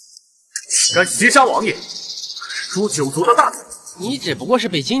敢袭杀王爷，诛九族的大罪！你只不过是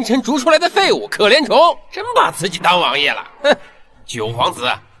被京城逐出来的废物，可怜虫，真把自己当王爷了。哼！九皇子，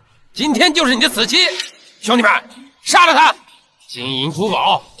今天就是你的死期！兄弟们，杀了他！金银珠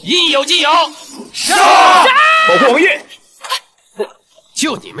宝应有尽有！杀！保护王爷！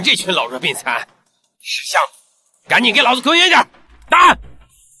就你们这群老弱病残，识相的，赶紧给老子滚远点！打！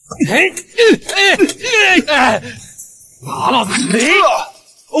打老子！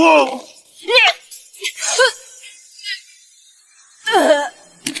哦！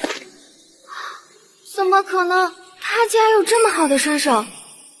怎么可能？他竟然有这么好的身手！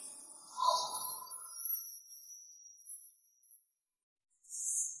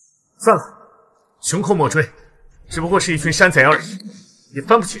算了，穷寇莫追，只不过是一群山贼而已，也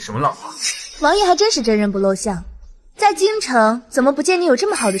翻不起什么浪花。王爷还真是真人不露相，在京城怎么不见你有这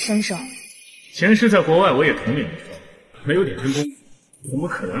么好的身手？前世在国外我也统领一方，没有点真功夫，怎么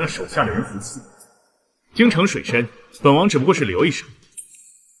可能让手下的人服气？京城水深，本王只不过是留一手。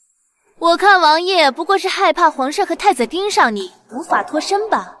我看王爷不过是害怕皇上和太子盯上你，无法脱身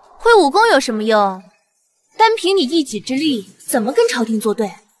吧？会武功有什么用？单凭你一己之力，怎么跟朝廷作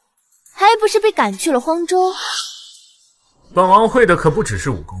对？还不是被赶去了荒州？本王会的可不只是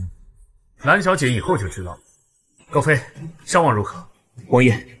武功，蓝小姐以后就知道了。高飞，伤亡如何？王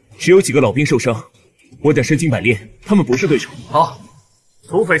爷，只有几个老兵受伤，我等身经百炼，他们不是对手。好，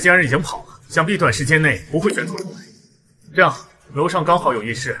土匪既然已经跑了，想必短时间内不会卷土重来。这样，楼上刚好有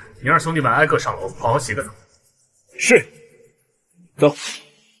议事，你让兄弟们挨个上楼，好好洗个澡。是。走。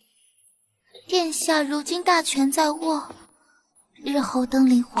殿下如今大权在握，日后登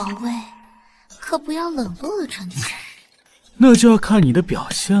临皇位，可不要冷落了臣妾。那就要看你的表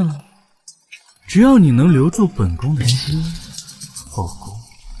现了。只要你能留住本宫的心，后宫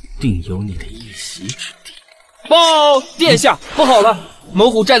定有你的一席之地。报殿下，不好了！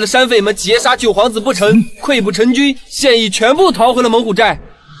猛虎寨的山匪们劫杀九皇子不成，溃不成军，现已全部逃回了猛虎寨。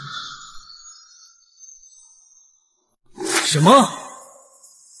什么？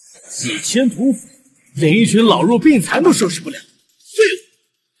几千土匪，连一群老弱病残都收拾不了，废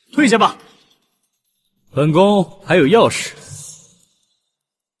物！退下吧。本宫还有要事。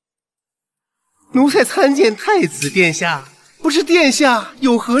奴才参见太子殿下，不知殿下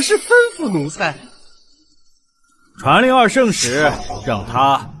有何事吩咐奴才？传令二圣使，让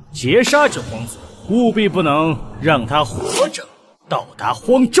他劫杀九皇子，务必不能让他活着到达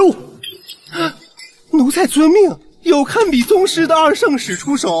荒州。奴才遵命，有堪比宗师的二圣使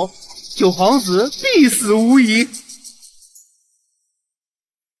出手，九皇子必死无疑。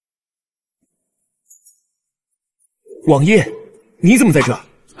王爷，你怎么在这儿？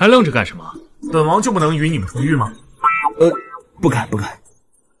还愣着干什么？本王就不能与你们同浴吗？不敢不敢。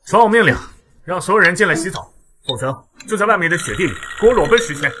传我命令，让所有人进来洗澡，否则就在外面的雪地里给我裸奔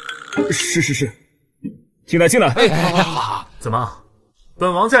10圈。是。进来。怎么？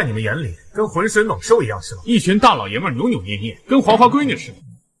本王在你们眼里跟浑水猛兽一样是吗？一群大老爷们扭扭捏捏，跟花花闺女似的。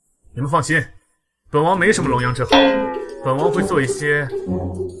你们放心，本王没什么龙阳之好，本王会做一些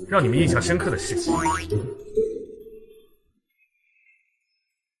让你们印象深刻的事情。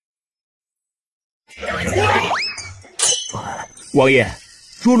王爷，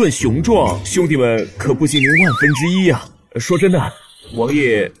若论雄壮，兄弟们可不及您1/1000呀。说真的，王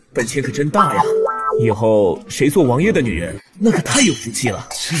爷本钱可真大呀，以后谁做王爷的女人，那可太有福气了，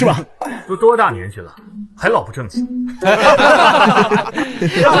是吧？都多大年纪了，还老不正经。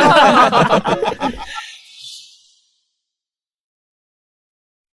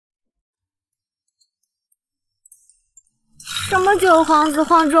什么九皇子、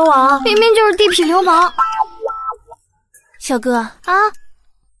荒州王，明明就是地痞流氓！小哥啊，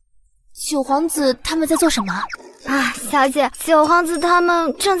九皇子他们在做什么？啊，小姐，九皇子他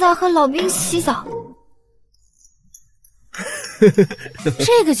们正在和老兵洗澡。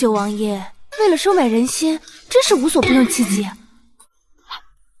这个九王爷为了收买人心，真是无所不用其极。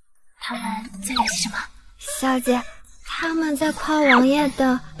他们在练习什么？小姐，他们在夸王爷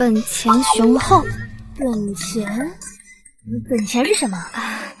的本钱雄厚。本钱是什么？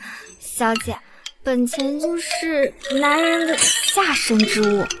小姐，本钱就是男人的下身之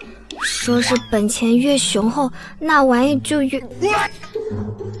物，说是本钱越雄厚，那玩意就越……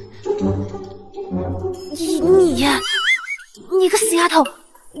你个死丫头！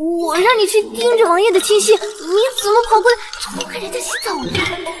我让你去盯着王爷的亲戚，你怎么跑过来偷看人家洗澡呢？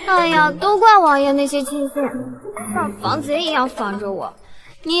哎呀，都怪王爷那些亲戚，像防贼一样防着我。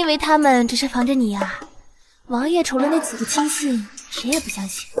你以为他们只是防着你啊？王爷除了那几个亲信，谁也不相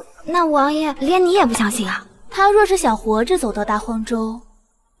信。那王爷连你也不相信啊？他若是想活着走到大荒州，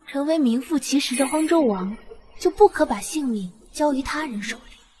成为名副其实的荒州王，就不可把性命交于他人手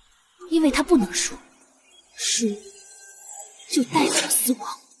里，因为他不能输，输就代表死亡。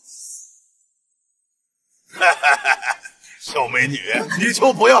小美女，你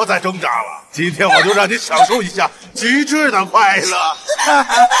就不要再挣扎了，今天我就让你享受一下极致的快乐。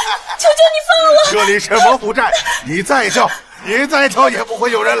求求你放我！这里是猛虎寨，你再叫也不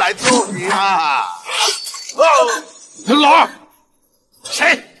会有人来救你啊！老二，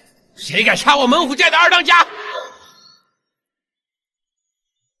谁敢杀我猛虎寨的二当家？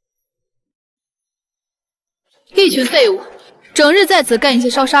一群废物，整日在此干一些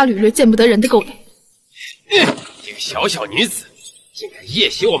烧杀掳掠、见不得人的勾当。这个小小女子竟敢夜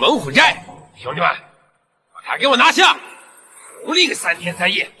袭我猛虎寨！兄弟们，把她给我拿下，奴隶个3天3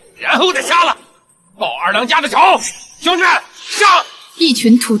夜，然后再杀了，报二当家的仇！兄弟们，上！一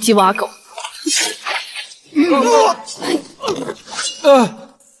群土鸡瓦狗！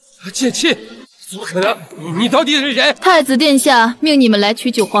剑气，怎么可能？你到底是谁？太子殿下命你们来取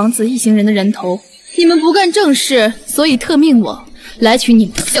九皇子一行人的人头，你们不干正事，所以特命我来取你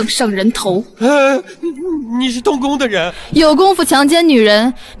们的项上人头。你是东宫的人，有功夫强奸女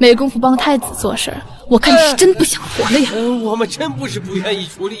人，没功夫帮太子做事，我看你是真不想活了呀！我们真不是不愿意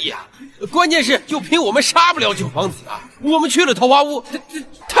出力呀，关键是就凭我们杀不了九皇子啊！我们去了桃花坞，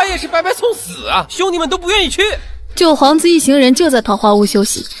他也是白白送死啊！兄弟们都不愿意去。九皇子一行人就在桃花坞休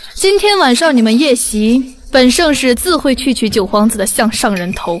息，今天晚上你们夜袭，本圣使自会去取九皇子的项上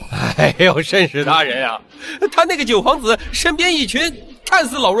人头。哎呦，圣使大人啊，他那个九皇子身边一群看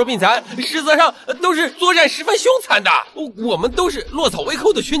似老弱病残，实则上都是作战十分凶残的。我们都是落草为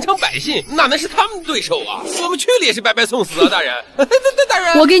寇的寻常百姓，哪能是他们的对手啊？我们去了也是白白送死啊！大人，大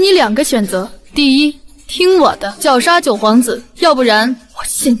人，我给你2个选择：第一，听我的，绞杀九皇子；要不然，我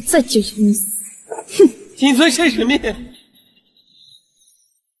现在就由你死。哼，谨遵圣使命。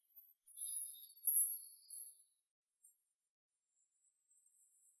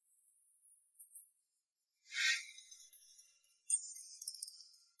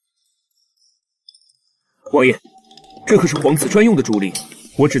王爷，这可是皇子专用的竹林，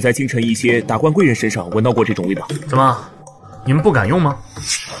我只在京城一些达官贵人身上闻到过这种味道。怎么，你们不敢用吗？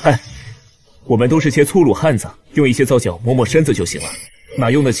哎，我们都是些粗鲁汉子，用一些皂角抹抹身子就行了，哪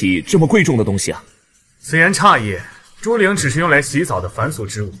用得起这么贵重的东西啊？此言差矣，竹林只是用来洗澡的凡俗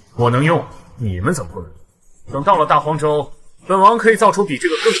之物，我能用，你们怎么不能用？等到了大荒州，本王可以造出比这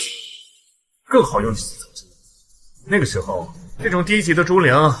个更好用的洗澡之物。那个时候，这种低级的猪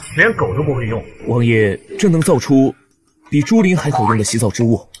灵连狗都不会用。王爷真能造出比猪灵还好用的洗澡之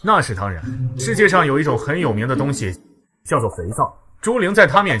物？那是当然。世界上有一种很有名的东西，叫做肥皂。猪灵在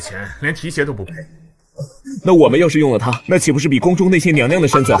它面前连提鞋都不配。那我们要是用了它，那岂不是比宫中那些娘娘的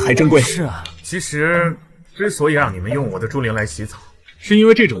身子还珍贵？是啊，其实之所以让你们用我的猪灵来洗澡，是因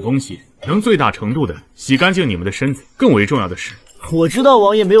为这种东西能最大程度的洗干净你们的身子。更为重要的是，我知道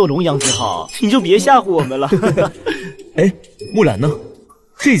王爷没有龙阳之好，你就别吓唬我们了。哎，木兰呢？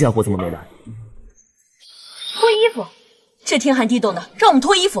这家伙怎么没来？脱衣服，这天寒地冻的，让我们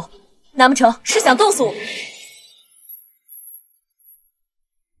脱衣服，难不成是想冻死我们？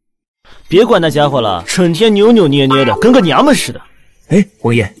别管那家伙了，整天扭扭捏捏的，跟个娘们似的。哎，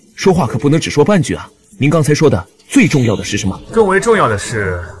王爷，说话可不能只说半句啊！您刚才说的最重要的是什么？更为重要的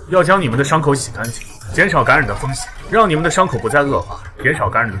是要将你们的伤口洗干净，减少感染的风险，让你们的伤口不再恶化，减少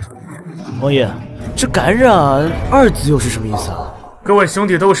感染的程度。王爷，这感染2字又是什么意思啊？各位兄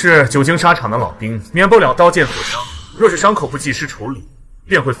弟都是久经沙场的老兵，免不了刀剑所伤。若是伤口不及时处理，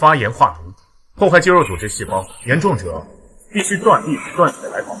便会发炎化脓，破坏肌肉组织细胞，严重者必须断臂断腿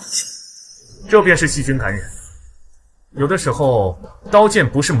来保持。这便是细菌感染。有的时候，刀剑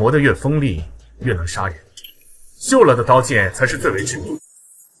不是磨得越锋利越能杀人，锈了的刀剑才是最为致命。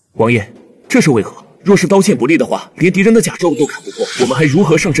王爷，这是为何？若是刀剑不利的话，连敌人的甲胄都砍不破，我们还如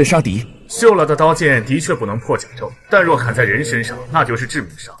何上阵杀敌？锈了的刀剑的确不能破甲胄，但若砍在人身上，那就是致命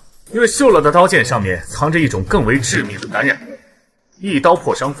伤。因为锈了的刀剑上面藏着一种更为致命的感染源，一刀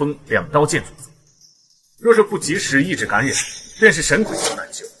破伤风，2刀剑足。若是不及时抑制感染，便是神鬼都难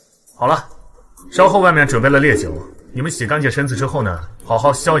救。好了，稍后外面准备了烈酒，你们洗干净身子之后呢，好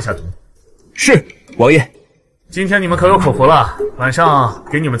好消一下毒。是，王爷。今天你们可有口福了，晚上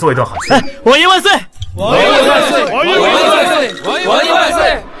给你们做一顿好吃。王爷万岁！王爷万岁！王爷万岁！王爷万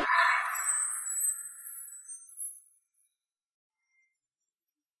岁！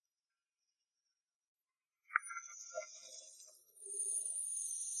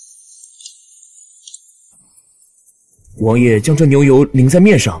王爷将这牛油淋在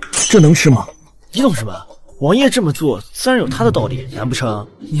面上，这能吃吗？你懂什么？王爷这么做自然有他的道理，难不成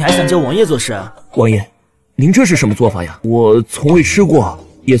你还想教王爷做事啊？王爷，您这是什么做法呀？我从未吃过，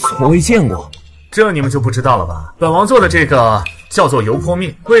也从未见过。这你们就不知道了吧？本王做的这个叫做油泼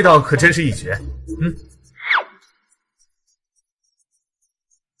面，味道可真是一绝。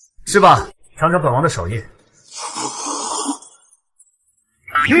吃吧，尝尝本王的手艺。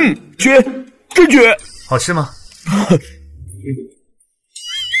绝，真绝！好吃吗？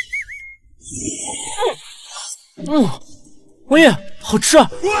王爷，好吃啊！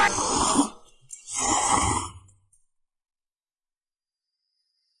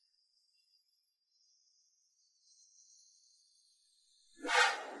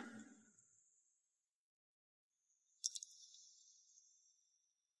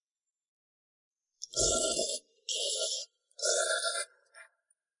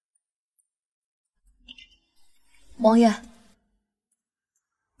王爷，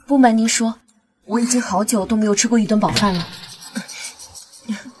不瞒您说，我已经好久都没有吃过一顿饱饭了。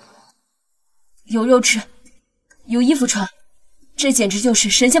有肉吃，有衣服穿，这简直就是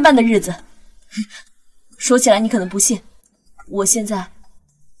神仙般的日子。说起来你可能不信，我现在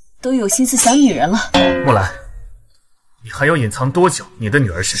都有心思想女人了。木兰，你还要隐藏多久你的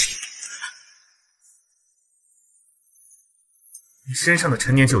女儿身体？你身上的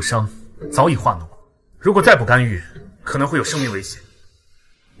陈年旧伤早已化脓，如果再不干预，可能会有生命危险。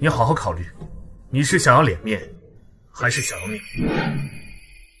你好好考虑，你是想要脸面，还是想要命？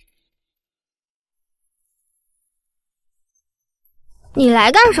你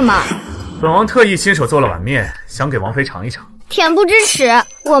来干什么？本王特意亲手做了碗面，想给王妃尝一尝。恬不知耻！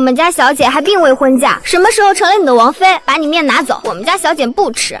我们家小姐还并未婚嫁，什么时候成了你的王妃？把你面拿走，我们家小姐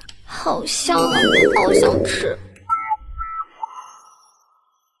不吃。好香啊，好想吃。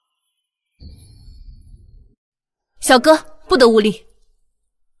小哥不得无礼。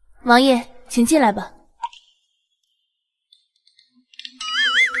王爷，请进来吧。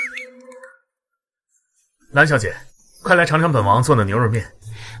兰小姐，快来尝尝本王做的牛肉面。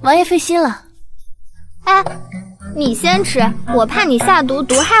王爷费心了。哎，你先吃，我怕你下毒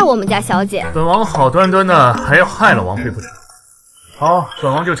毒害我们家小姐。本王好端端的还要害了王妃不成？好，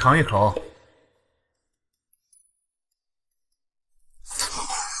本王就尝一口。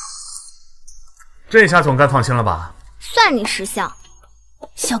这下总该放心了吧？算你识相。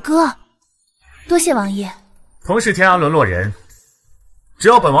小哥，多谢王爷。同是天涯沦落人，只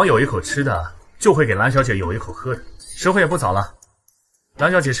要本王有一口吃的，就会给兰小姐有一口喝的。时候也不早了，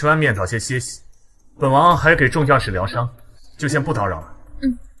兰小姐吃完面早些歇息，本王还给众将士疗伤，就先不打扰了。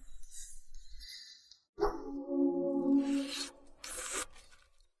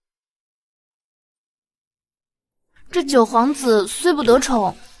这九皇子虽不得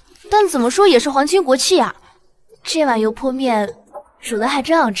宠，但怎么说也是皇亲国戚啊。这碗油泼面煮的还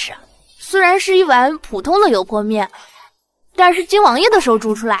真好吃，虽然是一碗普通的油泼面，但是经王爷的手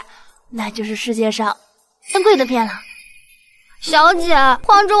煮出来，那就是世界上珍贵的面了。小姐，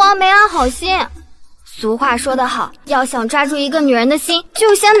皇之王没安好心。俗话说得好，要想抓住一个女人的心，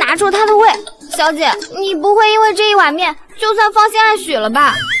就先拿住她的胃。小姐，你不会因为这一碗面就算芳心暗许了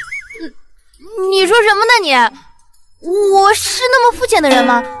吧？你说什么呢你？我是那么肤浅的人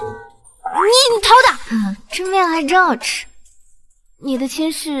吗？你逃打！这面还真好吃。你的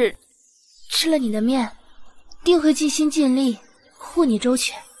亲事吃了你的面，定会尽心尽力护你周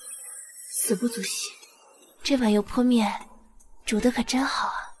全。死不足惜，这碗油泼面煮的可真好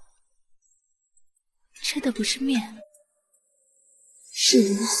啊！吃的不是面，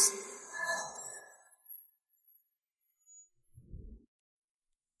是如此。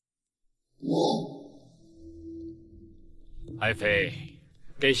爱妃，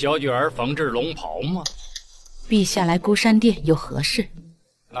给小女儿缝制龙袍吗？陛下来孤山殿有何事？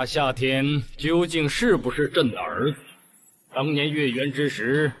那夏天究竟是不是朕的儿子？当年月圆之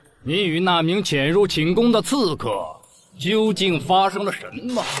时，你与那名潜入寝宫的刺客究竟发生了什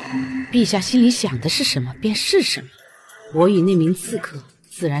么？陛下心里想的是什么便是什么。我与那名刺客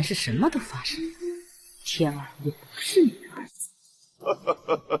自然是什么都发生。天儿也不是你的儿子。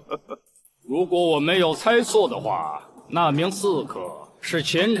如果我没有猜错的话，那名刺客是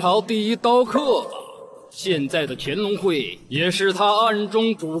前朝第一刀客吧？现在的乾隆会也是他暗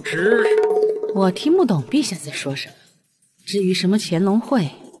中主持。我听不懂陛下在说什么。至于什么乾隆会，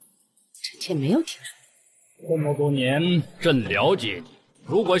臣妾没有听说。这么多年，朕了解你。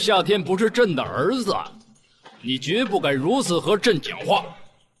如果夏天不是朕的儿子，你绝不敢如此和朕讲话。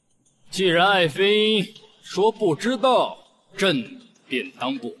既然爱妃说不知道，朕便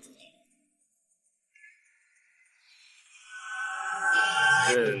当不知道。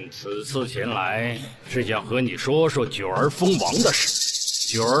朕此次前来是想和你说说九儿封王的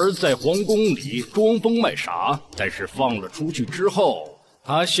事。九儿在皇宫里装疯卖傻，但是放了出去之后，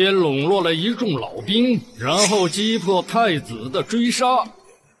他先笼络了一众老兵，然后击破太子的追杀，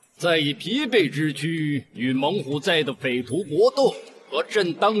再以疲惫之躯与猛虎在的匪徒搏斗，和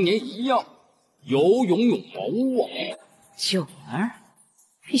朕当年一样，有勇有谋啊！九儿，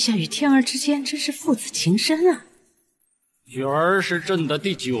陛下与天儿之间真是父子情深啊！九儿是朕的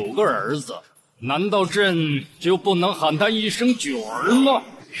第9个儿子，难道朕就不能喊他一声九儿吗？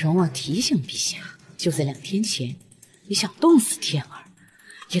容我提醒陛下，就在2天前，你想冻死天儿，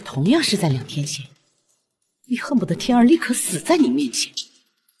也同样是在2天前，你恨不得天儿立刻死在你面前。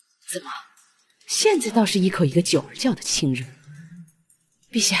怎么，现在倒是一口一个九儿叫的亲热？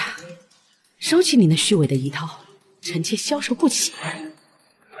陛下，收起你那虚伪的一套，臣妾消受不起。太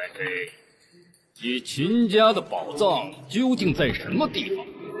妃，你秦家的宝藏究竟在什么地方？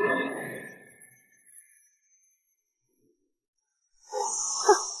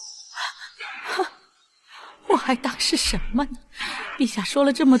我还当是什么呢？陛下说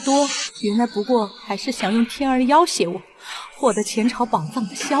了这么多，原来不过还是想用天儿要挟我，获得前朝宝藏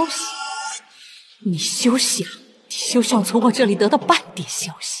的消息。你休想，你休想从我这里得到半点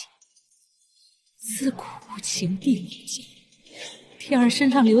消息。自古无情必有尽，天儿身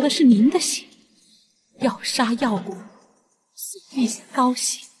上流的是您的血，要杀要剐，随陛下高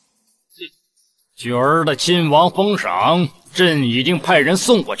兴。九儿的亲王封赏，朕已经派人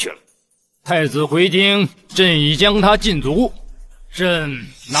送过去了。太子回京，朕已将他禁足。朕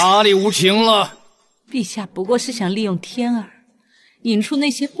哪里无情了？陛下不过是想利用天儿，引出那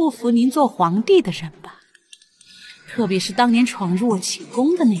些不服您做皇帝的人吧。特别是当年闯入我寝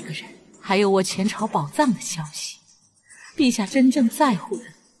宫的那个人，还有我前朝宝藏的消息。陛下真正在乎的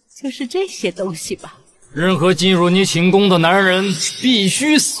就是这些东西吧？任何进入你寝宫的男人必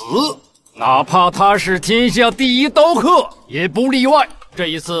须死，哪怕他是天下第一刀客，也不例外。这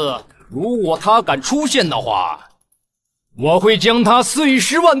一次，如果他敢出现的话，我会将他碎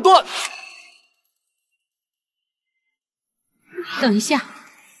尸万段。等一下，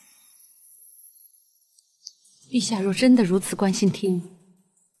陛下若真的如此关心天儿，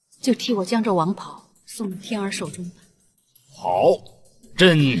就替我将这王袍送到天儿手中吧。好，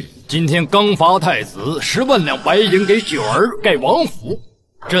朕今天刚罚太子10万两白银给九儿盖王府，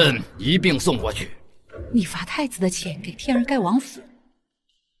朕一并送过去。你罚太子的钱给天儿盖王府，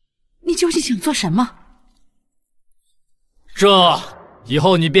你究竟想做什么？这以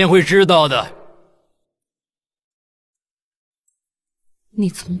后你便会知道的。你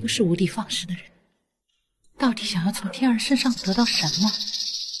从不是无的放矢的人，到底想要从天儿身上得到什么？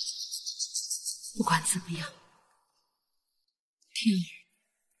不管怎么样，天儿，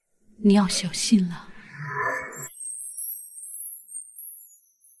你要小心了。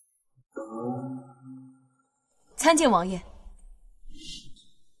参见王爷。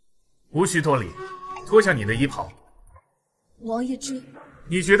无需多礼，脱下你的衣袍。王爷这……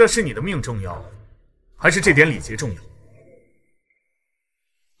你觉得是你的命重要，还是这点礼节重要？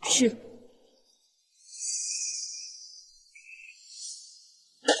是。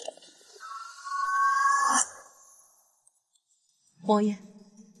王爷，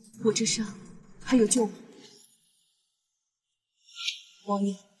我这伤还有救吗？王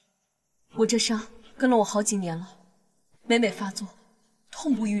爷，我这伤跟了我好几年了，每每发作，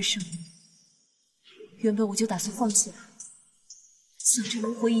痛不欲生。原本我就打算放弃了，想着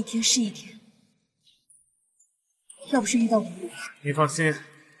能活一天是一天。要不是遇到我，你放心，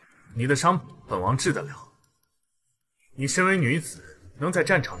你的伤本王治得了。你身为女子，能在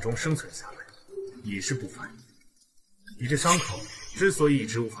战场中生存下来，已是不凡。你这伤口之所以一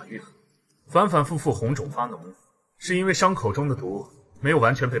直无法愈合，反反复复红肿发脓，是因为伤口中的毒没有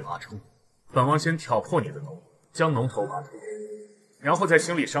完全被拔出。本王先挑破你的脓，将脓头拔出，然后再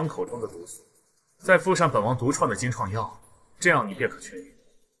清理伤口中的毒素，再敷上本王独创的金创药，这样你便可痊愈。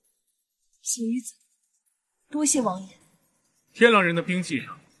小女子，多谢王爷。天狼人的兵器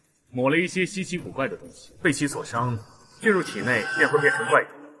上抹了一些稀奇古怪的东西，被其所伤，进入体内便会变成怪毒。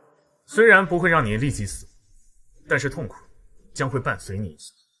虽然不会让你立即死，但是痛苦将会伴随你一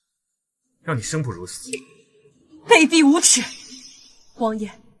生，让你生不如死。卑鄙无耻！王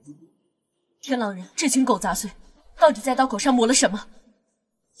爷，天狼人这群狗杂碎，到底在刀口上抹了什么？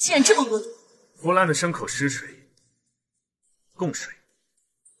竟然这么恶毒！腐烂的牲口尸水、贡水、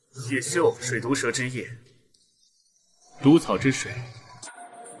血锈水毒蛇之液、毒草之水，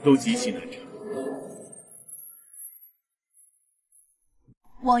都极其难查。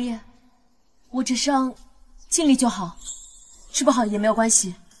王爷，我这伤尽力就好，治不好也没有关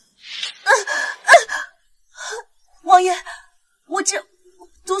系。王爷，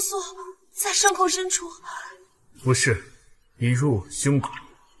毒素在伤口深处。不是，已入胸骨。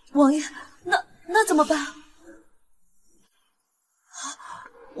王爷，那怎么办？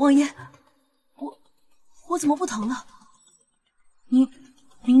王爷，我怎么不疼了？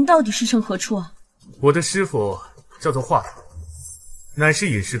您到底是生何处啊？我的师傅叫做华佗，乃是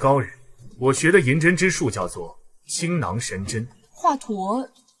隐士高人。我学的银针之术叫做青囊神针。华佗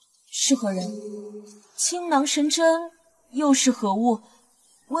是何人？青囊神针又是何物？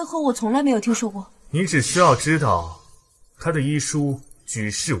为何我从来没有听说过？你只需要知道，他的医书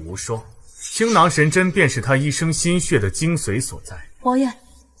举世无双，青囊神针便是他一生心血的精髓所在。王爷，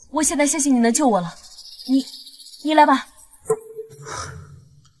我现在相信你能救我了。你来吧。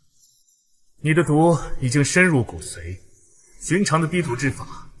你的毒已经深入骨髓，寻常的逼毒之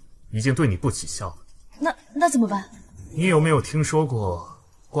法已经对你不起效了。那怎么办？你有没有听说过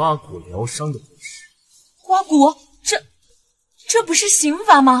刮骨疗伤的故事？刮骨？这不是刑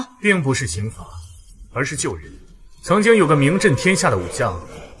法吗？并不是刑法，而是救人。曾经有个名震天下的武将，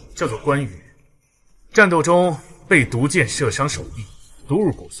叫做关羽，战斗中被毒箭射伤手臂，毒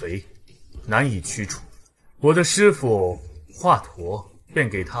入骨髓，难以驱除。我的师傅华佗便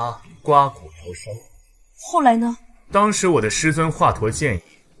给他刮骨疗伤。后来呢？当时我的师尊华佗建议，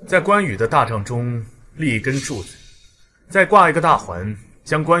在关羽的大帐中立一根柱子，再挂一个大环，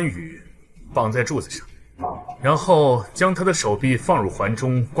将关羽绑在柱子上，然后将他的手臂放入环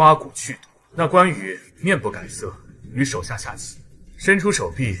中刮骨去毒。那关羽面不改色，与手下下棋，伸出手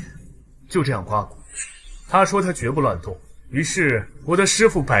臂，就这样刮骨。他说他绝不乱动，于是我的师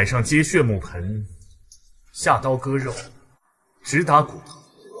傅摆上接血木盆，下刀割肉，直打骨头。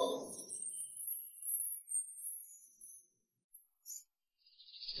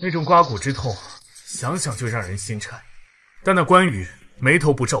那种刮骨之痛，想想就让人心颤。但那关羽眉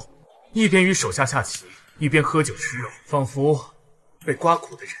头不皱，一边与手下下棋，一边喝酒吃肉，仿佛被刮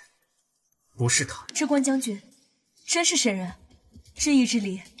骨的人不是他。这关将军真是神人，知义之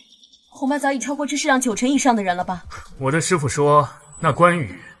理，恐怕早已超过这世上90%以上的人了吧？我的师傅说，那关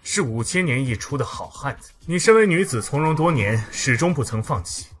羽是5000年一出的好汉子。你身为女子，从容多年，始终不曾放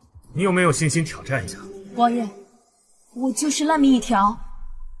弃，你有没有信心挑战一下？王爷，我就是烂命一条，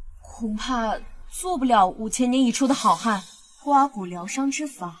恐怕做不了5000年一出的好汉。刮骨疗伤之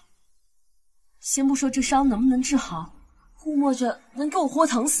法，先不说这伤能不能治好，估摸着能给我活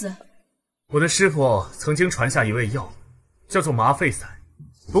疼死。我的师傅曾经传下一味药，叫做麻沸散，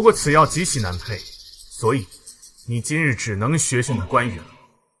不过此药极其难配，所以你今日只能学学那关羽了。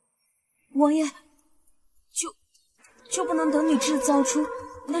王爷，就不能等你制造出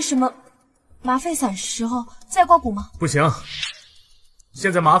那什么麻沸散时候再刮骨吗？不行，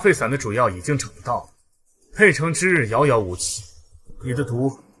现在麻沸散的主药已经找不到了，配成之日遥遥无期。你的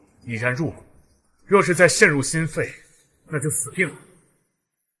毒已然入骨，若是再渗入心肺，那就死定了。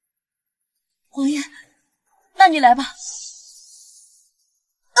王爷，那你来吧。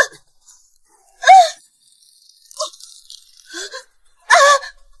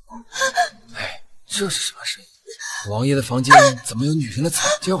哎，这是什么声音？王爷的房间怎么有女人的惨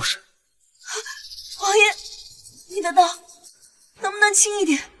叫声？王爷，你的刀能不能轻一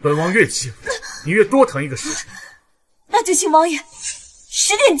点？本王越轻，你越多疼一个时辰。那就请王爷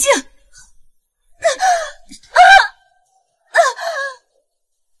使点劲。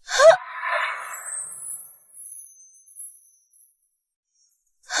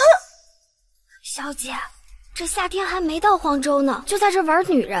小姐，这夏天还没到黄州呢，就在这玩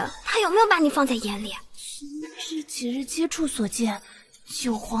女人，他有没有把你放在眼里？这几日接触所见，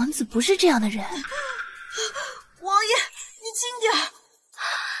九皇子不是这样的人。王爷，你轻点！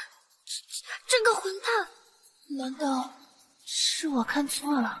这个混蛋，难道是我看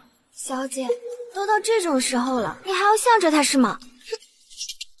错了？小姐，都到这种时候了，你还要向着他是吗？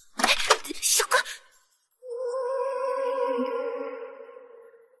小哥，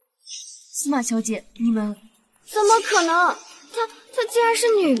司马小姐，你们怎么可能？她竟然是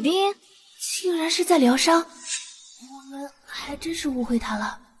女兵，竟然是在疗伤，我们还真是误会她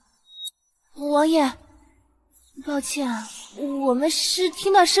了。王爷，抱歉，我们是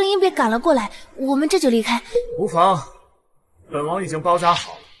听到声音被赶了过来，我们这就离开。无妨，本王已经包扎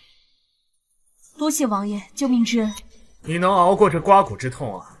好了。多谢王爷救命之恩。你能熬过这刮骨之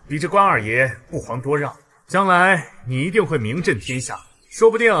痛啊，比这关二爷不遑多让。将来你一定会名震天下，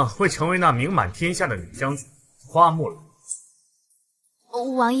说不定会成为那名满天下的女将军花木兰。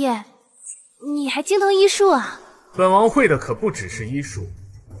王爷，你还精通医术啊？本王会的可不只是医术，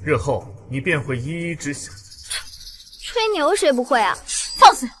日后你便会一一知晓。吹牛谁不会啊？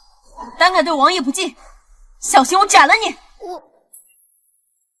放肆！胆敢对王爷不敬，小心我斩了你！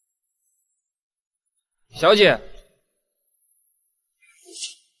小姐，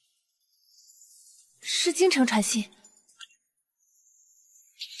是京城传信。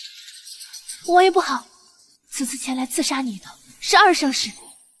王爷不好，此次前来刺杀你的是二圣使。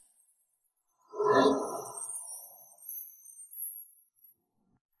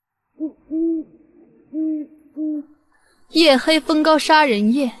夜黑风高杀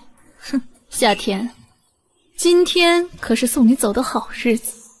人夜，哼，夏天，今天可是送你走的好日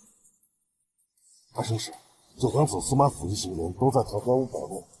子。二圣使，九皇子、司马府一行人都在桃花坞保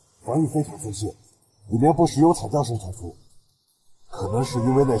卫，防御非常松懈，里面不时有惨叫声传出，可能是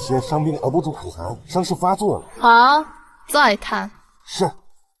因为那些伤兵熬不住苦寒，伤势发作了。好，再谈。是。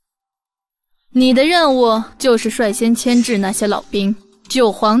你的任务就是率先牵制那些老兵，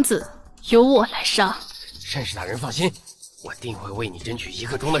九皇子由我来杀。圣使大人放心，我定会为你争取1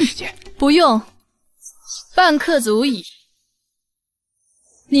刻钟的时间。不用，半刻足矣。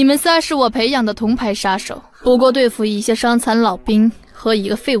你们仨是我培养的铜牌杀手，不过对付一些伤残老兵和一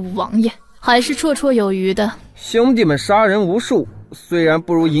个废物王爷，还是绰绰有余的。兄弟们杀人无数，虽然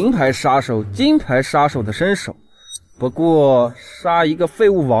不如银牌杀手、金牌杀手的身手，不过杀一个废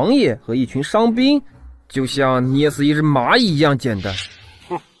物王爷和一群伤兵，就像捏死一只蚂蚁一样简单。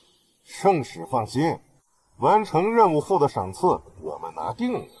哼，圣使放心，完成任务后的赏赐我们拿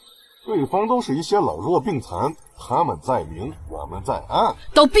定了。对方都是一些老弱病残，他们在明，我们在暗。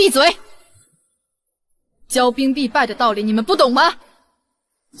都闭嘴！骄兵必败的道理你们不懂吗？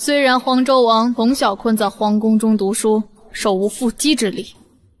虽然黄州王从小困在皇宫中读书，手无缚鸡之力，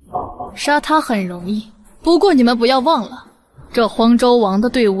杀他很容易。不过你们不要忘了，这黄州王的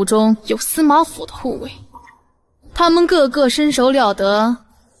队伍中有司马府的护卫，他们个个身手了得，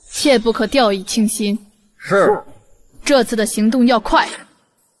切不可掉以轻心。是。这次的行动要快，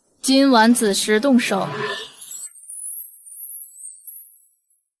今晚子时动手。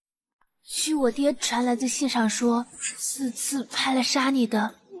据我爹传来的信上说，此次派来杀你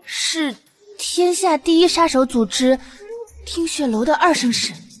的是天下第一杀手组织听雪楼的二圣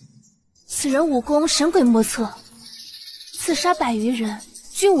使，此人武功神鬼莫测，刺杀100余人，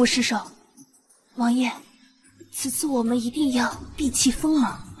均无失手。王爷，此次我们一定要避其锋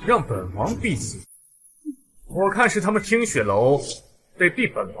芒，让本王避其。我看是他们听雪楼得避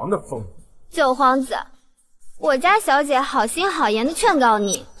本王的锋。九皇子，我家小姐好心好言的劝告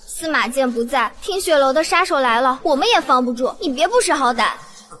你，司马剑不在，听雪楼的杀手来了，我们也防不住，你别不识好歹。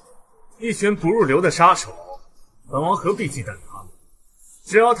一群不入流的杀手，本王何必忌惮他们？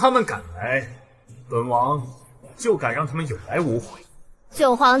只要他们敢来，本王就敢让他们有来无回。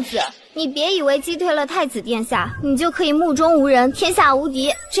九皇子，你别以为击退了太子殿下，你就可以目中无人，天下无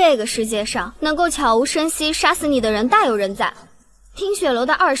敌。这个世界上能够悄无声息杀死你的人大有人在。听雪楼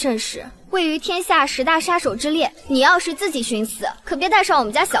的二圣使位于天下10大杀手之列，你要是自己寻死，可别带上我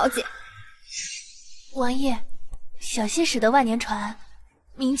们家小姐。王爷，小心驶得万年船，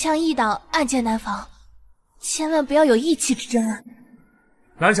明枪易挡，暗箭难防，千万不要有义气之争啊！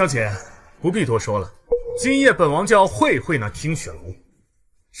蓝小姐，不必多说了，今夜本王就要会会那听雪楼，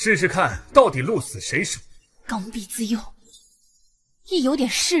试试看到底鹿死谁手。刚愎自用，一有点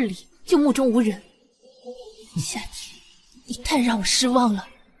势力就目中无人。夏天，你太让我失望了。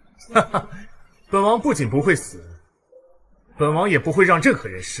哈哈，本王不仅不会死，本王也不会让任何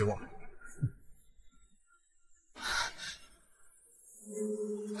人失望。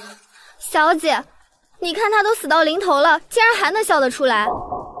小姐，你看他都死到临头了，竟然还能笑得出来。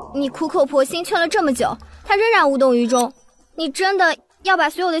你苦口婆心劝了这么久，他仍然无动于衷。你真的要把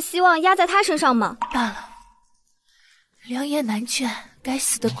所有的希望压在他身上吗？罢了，良言难劝，该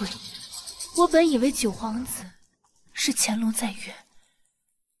死的鬼！我本以为九皇子是潜龙在跃，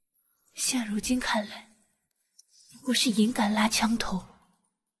现如今看来，不过是银杆拉枪头。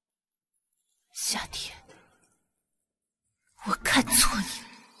夏天，我看错你了。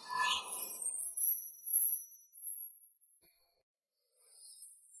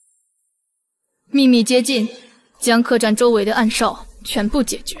秘密接近，将客栈周围的暗哨全部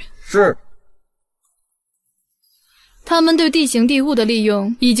解决。是。他们对地形地物的利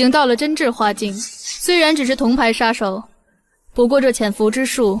用已经到了真挚花境，虽然只是铜牌杀手，不过这潜伏之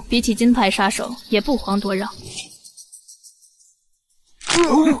术比起金牌杀手也不遑多让。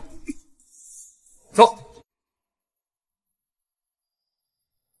走。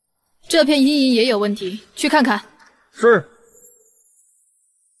这片阴影也有问题，去看看。是。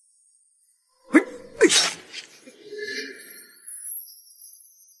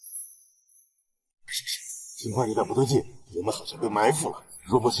情况有点不对劲，我们好像被埋伏了。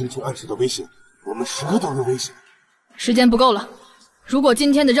若不清楚暗示的危险，我们时刻都有危险。时间不够了，如果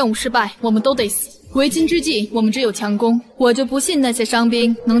今天的任务失败，我们都得死。为今之计，我们只有强攻。我就不信那些伤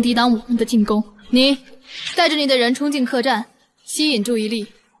兵能抵挡我们的进攻。你带着你的人冲进客栈，吸引注意力。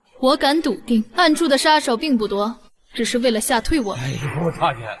我敢笃定，暗处的杀手并不多，只是为了吓退我们。哎呦，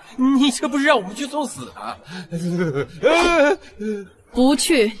大人，你这不是让我们去送死啊？不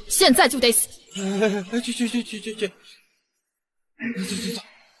去，现在就得死！去！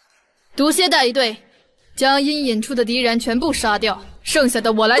毒蝎带一队，将阴引出的敌人全部杀掉，剩下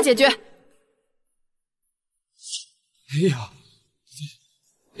的我来解决。哎呀，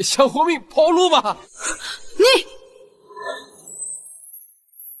想活命跑路吧！你。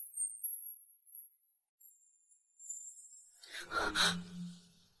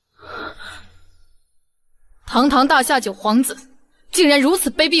堂堂大夏九皇子，竟然如此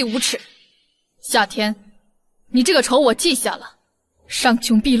卑鄙无耻！夏天，你这个仇我记下了，上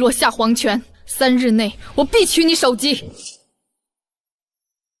穷碧落下黄泉，3日内我必取你首级。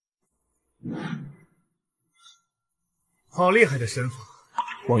好厉害的身法，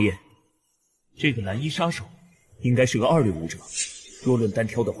王爷，这个蓝衣杀手应该是个2流武者，若论单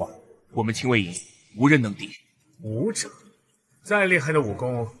挑的话，我们亲卫营无人能敌。武者，再厉害的武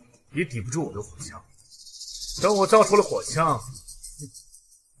功也抵不住我的火枪。等我造出了火枪，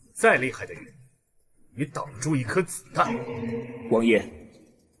再厉害的人也挡不住一颗子弹。王爷，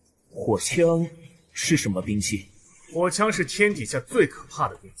火枪是什么兵器？火枪是天底下最可怕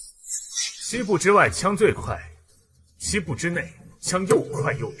的兵器，7步之外枪最快，7步之内枪又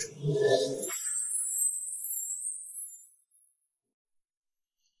快又准。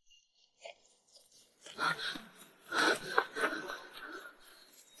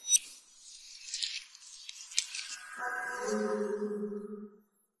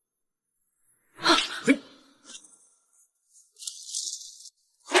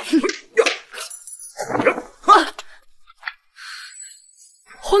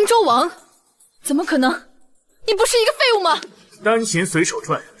黄州王，怎么可能？你不是一个废物吗？单琴随手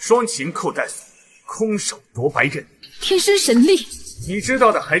转，双琴扣带锁，空手夺白刃，天生神力，你知道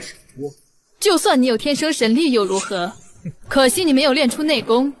的还挺多。就算你有天生神力又如何？可惜你没有练出内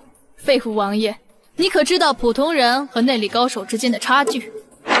功。废物王爷，你可知道普通人和内力高手之间的差距？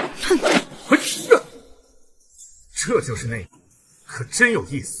哼！这就是内功，可真有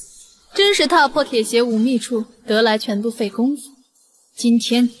意思。真是踏破铁鞋无觅处，得来全不费功夫。今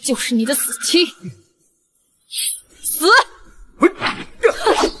天就是你的死期！死！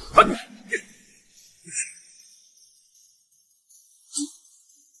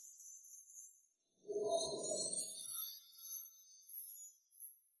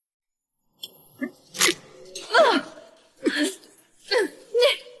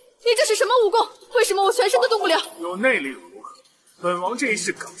你这是什么武功？为什么我全身都动不了？有内力又如何？本王这一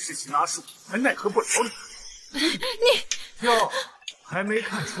世港式擒拿术，还奈何不了你。你哟，还没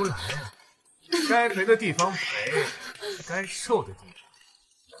看出来啊？该赔的地方赔，该受的地方。你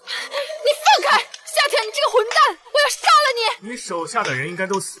放开！夏天，你这个混蛋！我要杀了你！你手下的人应该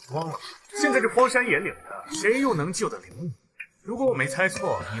都死光了，现在这荒山野岭的，谁又能救得了你？如果我没猜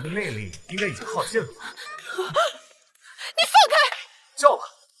错，你的内力应该已经耗尽了吧？你放开！叫吧，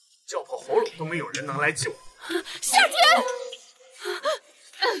叫破喉咙都没有人能来救我。夏天！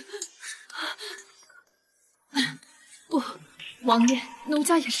不，王爷，奴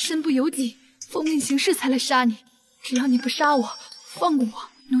家也是身不由己，奉命行事才来杀你。只要你不杀我，放过我，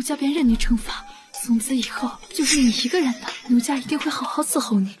奴家便任你惩罚。从此以后就是你一个人的，奴家一定会好好伺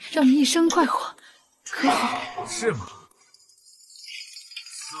候你，让你一生快活，可好？是吗？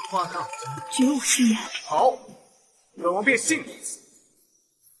此话当真？绝无戏言。好，本王便信你一次。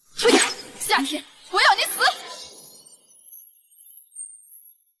退开！夏天，我要你死！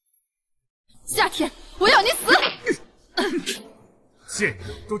夏天，我要你死！贱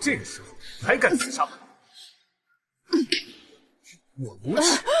人，都这个时候还敢刺杀本王？我无耻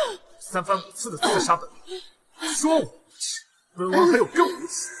，3番5次的刺杀本王，说我无耻，本王还有更无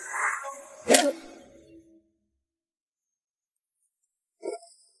耻。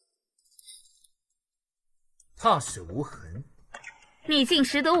踏雪无痕，你竟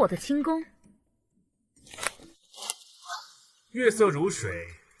识得我的轻功。月色如水，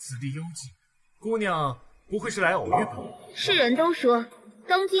此地幽静。姑娘不会是来偶遇吧？世人都说，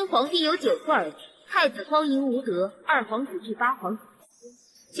当今皇帝有9个儿子，太子荒淫无德，2皇子至8皇子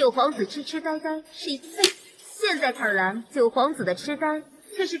，9皇子痴痴呆呆是一个废物。现在看来，9皇子的痴呆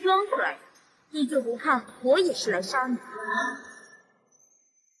却是装出来的。你就不怕我也是来杀你？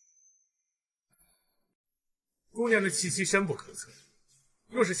姑娘的气息深不可测，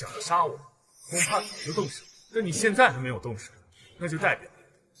若是想要杀我，恐怕早就动手。但你现在还没有动手，那就代表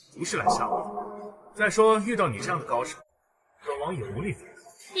不是来杀我。再说，遇到你这样的高手，本王也无力反抗。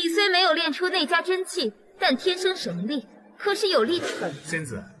你虽没有练出内家真气，但天生神力，可是有力的很。仙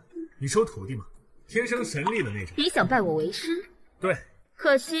子，你收徒弟吗？天生神力的那种。你想拜我为师？对。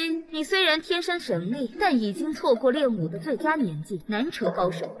可惜你虽然天生神力，但已经错过练武的最佳年纪，难成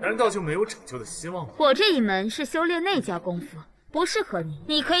高手。难道就没有拯救的希望吗？我这一门是修炼内家功夫，不适合你。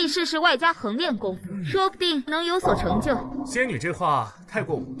你可以试试外加横练功夫，说不定能有所成就。仙女这话太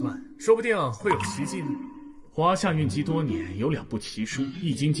过武断，说不定会有奇迹呢。华夏运机多年，有2部奇书《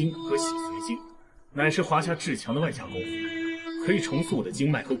易筋经》和《洗髓经》，乃是华夏至强的外家功夫，可以重塑我的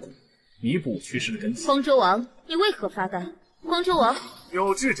经脉和骨，弥补缺失的根基。荒州王，你为何发呆？荒州王，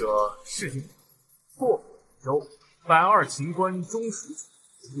有志者事竟，过周102秦关中属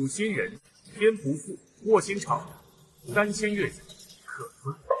主，属新人，天不负，卧薪尝3000月子，可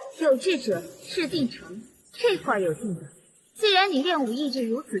吞。有志者事竟成，这话有劲的。既然你练武意志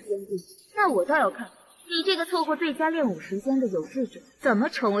如此坚定，那我倒要看你这个错过最佳练武时间的有志者怎么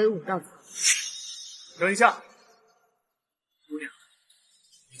成为武道祖。等一下，姑娘，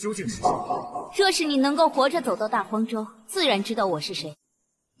你究竟是谁？若是你能够活着走到大荒州，自然知道我是谁。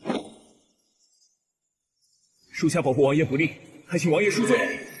属下保护王爷不力，还请王爷恕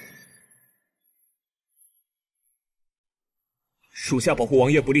罪。属下保护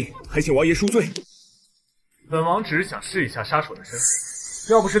王爷不力，还请王爷恕罪。本王只是想试一下杀手的身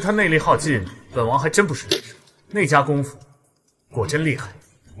份，要不是他内力耗尽，本王还真不是对手。那家功夫果真厉害。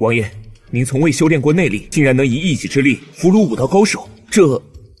王爷，您从未修炼过内力，竟然能以一己之力俘虏武道高手，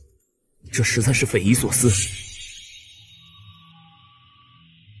这实在是匪夷所思。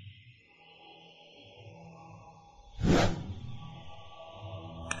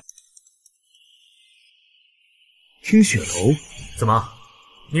听雪楼，怎么？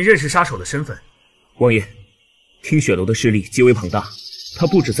你认识杀手的身份？王爷，听雪楼的势力极为庞大，它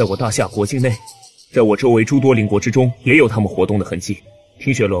不止在我大夏国境内，在我周围诸多邻国之中也有他们活动的痕迹。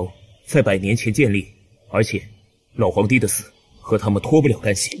听雪楼在100年前建立，而且老皇帝的死和他们脱不了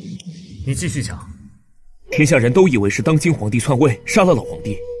干系。你继续讲。天下人都以为是当今皇帝篡位杀了老皇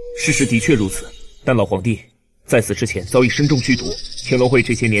帝，事实的确如此，但老皇帝在死之前早已身中剧毒。乾隆会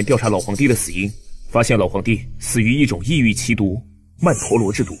这些年调查老皇帝的死因，发现老皇帝死于一种异域奇毒曼陀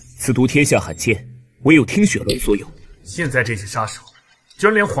罗之毒，此毒天下罕见，唯有听雪楼所有。现在这些杀手居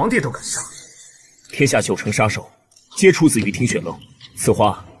然连皇帝都敢杀，天下9成杀手皆出自于听雪楼。此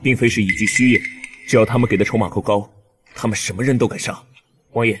话并非是一句虚言，只要他们给的筹码够高，他们什么人都敢杀。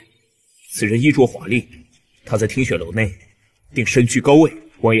王爷，此人衣着华丽，他在听雪楼内定身居高位。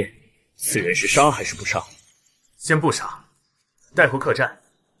王爷，此人是杀还是不杀？先不杀，待会客栈，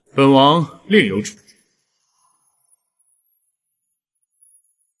本王另有主。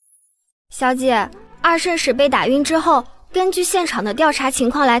小姐，2圣使被打晕之后，根据现场的调查情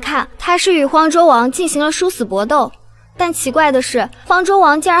况来看，他是与荒州王进行了殊死搏斗。但奇怪的是，荒州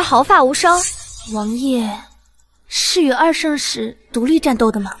王竟然毫发无伤。王爷是与2圣使独立战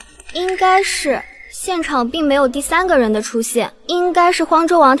斗的吗？应该是，现场并没有第3个人的出现，应该是荒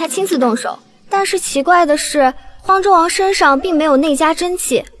州王他亲自动手。但是奇怪的是，荒州王身上并没有内家真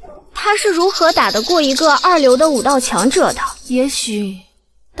气，他是如何打得过一个2流的武道强者的？也许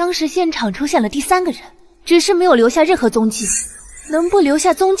当时现场出现了第3个人，只是没有留下任何踪迹。能不留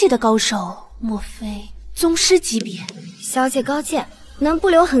下踪迹的高手，莫非宗师级别？小姐高见，能不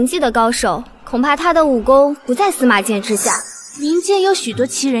留痕迹的高手，恐怕他的武功不在司马剑之下。民间有许多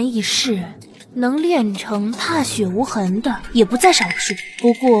奇人异士，能练成踏雪无痕的也不在少数。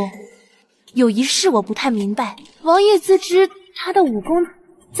不过有一事我不太明白，王爷自知他的武功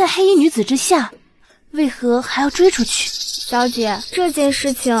在黑衣女子之下，为何还要追出去？小姐，这件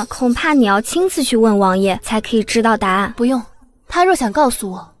事情恐怕你要亲自去问王爷才可以知道答案。不用，他若想告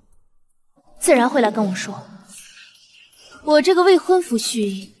诉我，自然会来跟我说。我这个未婚夫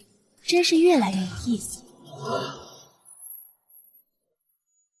婿真是越来越有意思。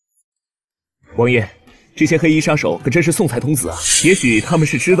王爷，这些黑衣杀手可真是送财童子啊！也许他们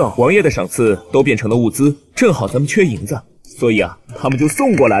是知道王爷的赏赐都变成了物资，正好咱们缺银子，所以啊，他们就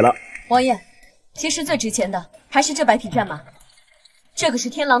送过来了。王爷，其实最值钱的还是这100匹战马，这可是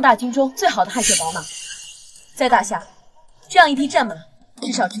天狼大军中最好的汗血宝马，在大夏，这样一匹战马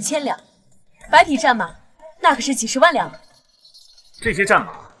至少值1000两，100匹战马那可是几10万两。这些战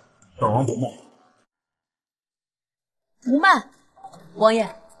马，本王不卖。不卖？王爷，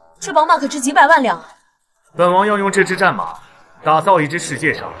这宝马可值几百万两啊！本王要用这支战马打造一支世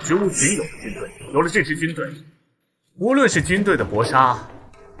界上绝无仅有的军队。有了这支军队，无论是军队的搏杀，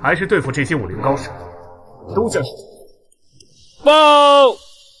还是对付这些武林高手，都将是报！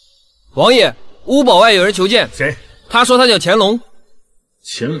王爷，乌堡外有人求见。谁？他说他叫乾隆。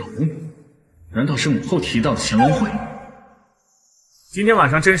乾隆？难道是母后提到的乾隆会？今天晚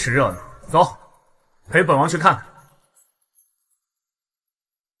上真是热闹，走，陪本王去看看。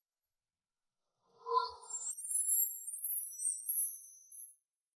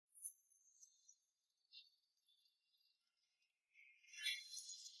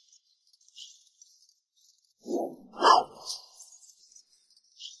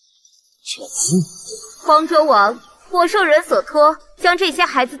黄州王，我受人所托，将这些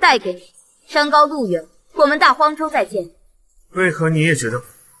孩子带给你。山高路远，我们大荒州再见。为何你也觉得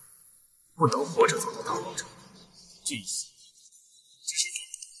不能活着走到大荒州？这些只是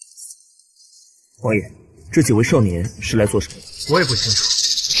王爷，这几位少年是来做什么？我也不清楚。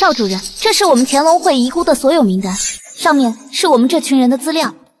少主人，这是我们乾隆会遗孤的所有名单，上面是我们这群人的资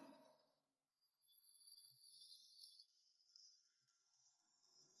料。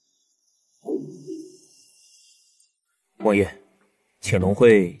王爷，乾隆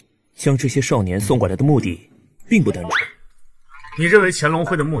会将这些少年送过来的目的并不单纯。你认为乾隆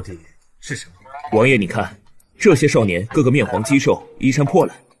会的目的是什么？王爷，你看，这些少年个个面黄肌瘦，衣衫破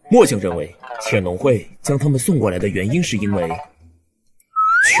烂，末将认为乾隆会将他们送过来的原因是因为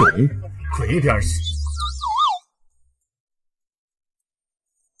穷。滚一边去！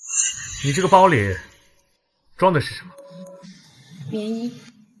你这个包里装的是什么？棉衣。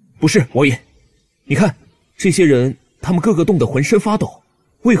不是，王爷，你看这些人，他们个个冻得浑身发抖，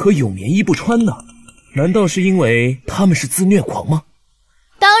为何有棉衣不穿呢？难道是因为他们是自虐狂吗？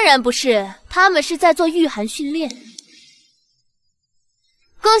当然不是，他们是在做御寒训练。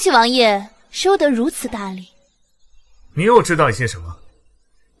恭喜王爷收得如此大礼。你又知道一些什么？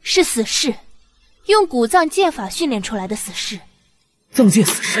是死士，用古藏剑法训练出来的死士。藏剑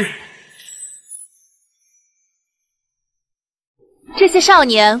死士。这些少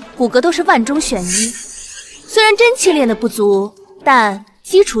年骨骼都是万中选一，虽然真气练得不足，但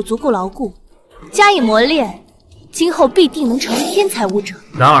基础足够牢固，加以磨练，今后必定能成为天才武者。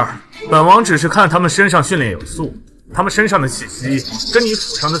然而，本王只是看他们身上训练有素，他们身上的气息跟你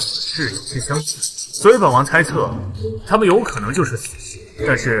府上的死士有些相似，所以本王猜测，他们有可能就是死士。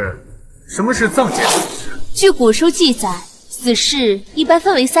但是，什么是藏剑死士？据古书记载，死士一般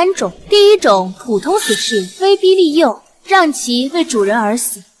分为3种。第一种，普通死士，威逼利诱，让其为主人而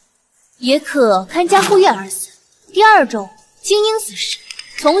死，也可看家护院而死。第二种，精英死士，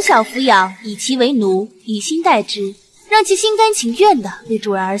从小抚养，以其为奴，以心待之，让其心甘情愿的为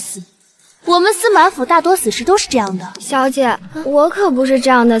主人而死。我们司马府大多死士都是这样的。小姐，我可不是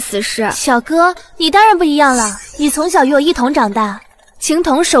这样的死士。小哥，你当然不一样了，你从小与我一同长大，情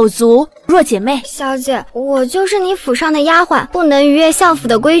同手足，若姐妹。小姐，我就是你府上的丫鬟，不能逾越相府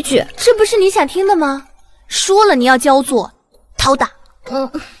的规矩。这不是你想听的吗？输了你要焦作，讨打。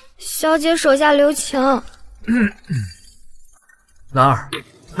小姐手下留情。男儿，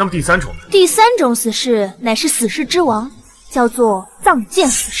那么第3种呢？第3种死士乃是死士之王，叫做藏剑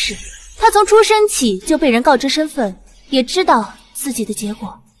死士。他从出生起就被人告知身份，也知道自己的结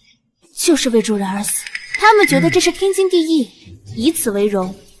果就是为主人而死。他们觉得这是天经地义，以此为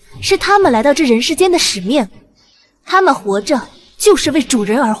荣，是他们来到这人世间的使命。他们活着就是为主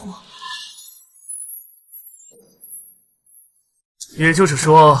人而活。也就是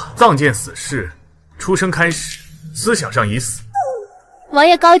说，藏剑死士出生开始，思想上已死。王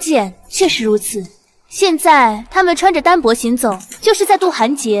爷高见，确实如此。现在他们穿着单薄行走，就是在渡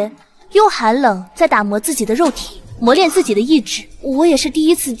寒劫，用寒冷在打磨自己的肉体，磨练自己的意志。我也是第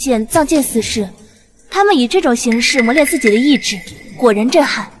一次见藏剑死士，他们以这种形式磨练自己的意志，果然震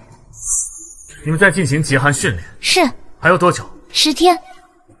撼。你们在进行极寒训练？是。还有多久？10天。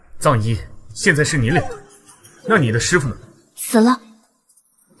藏一，现在是你领队，那你的师傅呢？死了。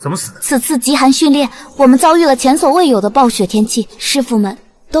怎么死的？此次极寒训练，我们遭遇了前所未有的暴雪天气，师傅们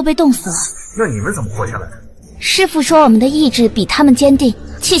都被冻死了。那你们怎么活下来的？师傅说我们的意志比他们坚定，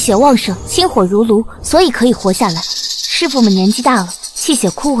气血旺盛，心火如炉，所以可以活下来。师傅们年纪大了，气血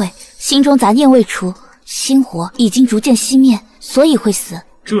枯萎，心中杂念未除，心火已经逐渐熄灭，所以会死。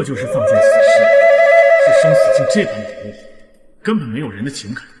这就是藏剑死士，是生死境这般的突兀，根本没有人的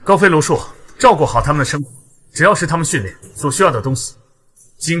情感。高飞、卢树，照顾好他们的生活，只要是他们训练所需要的东西，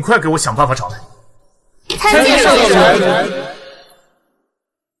尽快给我想办法找来。参见少主人。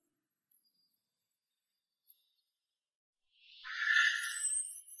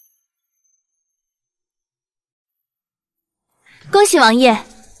恭喜王爷，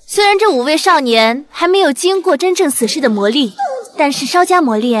虽然这5位少年还没有经过真正死士的磨砺，但是稍加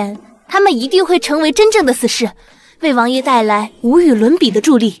磨练，他们一定会成为真正的死士，为王爷带来无与伦比的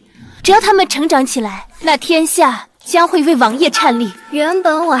助力。只要他们成长起来，那天下将会为王爷颤栗。原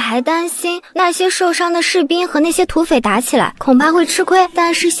本我还担心那些受伤的士兵和那些土匪打起来恐怕会吃亏，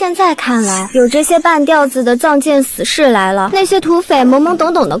但是现在看来，有这些半吊子的藏剑死士来了，那些土匪懵懵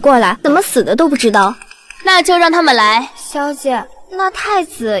懂懂的过来，怎么死的都不知道。那就让他们来。小姐，那太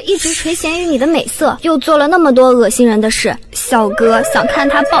子一直垂涎于你的美色，又做了那么多恶心人的事，小哥想看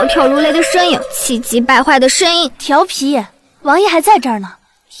他暴跳如雷的身影，气急败坏的声音。调皮，王爷还在这儿呢，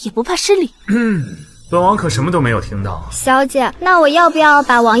也不怕失礼。本王可什么都没有听到。小姐，那我要不要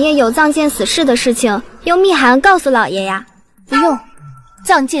把王爷有藏剑死士的事情用密函告诉老爷呀？不用，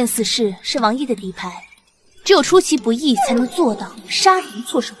藏剑死士是王爷的底牌，只有出其不意才能做到杀人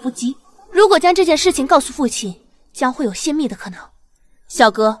措手不及。如果将这件事情告诉父亲，将会有泄密的可能。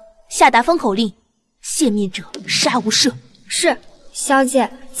小阁下达封口令，泄密者杀无赦。是。小姐，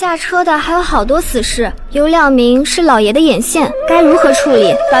驾车的还有好多死士，有2名是老爷的眼线，该如何处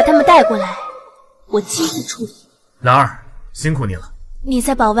理？把他们带过来，我亲自处理。兰儿，辛苦你了。你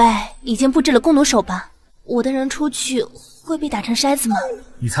在堡外已经布置了弓弩手吧？我的人出去会被打成筛子吗？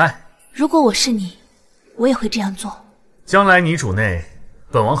你猜？如果我是你，我也会这样做。将来你主内，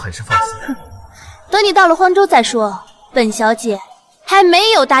本王很是放心。等你到了荒州再说，本小姐还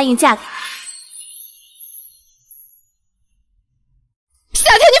没有答应嫁给他。夏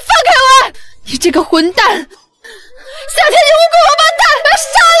天，你放开我！你这个混蛋！夏天，你无辜王八蛋！我要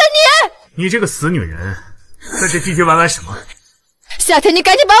杀了你！你这个死女人，在这唧唧歪歪什么？夏天，你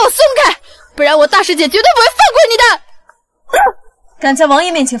赶紧把我松开，不然我大师姐绝对不会放过你的！敢在王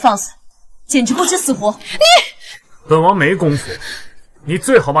爷面前放肆，简直不知死活！本王没功夫，你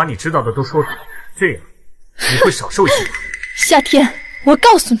最好把你知道的都说出来，这样你会少受一些苦。夏天，我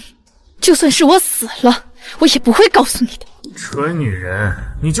告诉你，就算是我死了，我也不会告诉你的。蠢女人，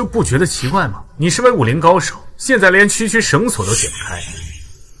你就不觉得奇怪吗？你是位武林高手，现在连区区绳索都解不开，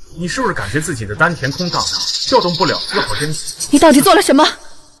你是不是感觉自己的丹田空荡荡，调动不了丝毫真气？你到底做了什么？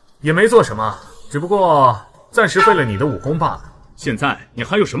也没做什么，只不过暂时废了你的武功罢了。现在你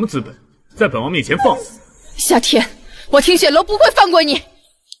还有什么资本在本王面前放肆？夏天，我听雪楼不会放过你，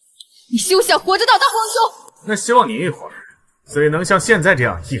你休想活着到达荒州。那希望你一会儿嘴能像现在这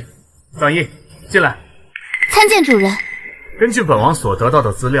样硬。段义，进来。参见主人。根据本王所得到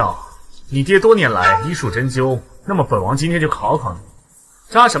的资料，你爹多年来医术针灸，那么本王今天就考考你，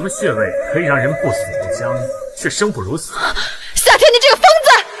扎什么穴位可以让人不死不僵，却生不如死？夏天，你这个疯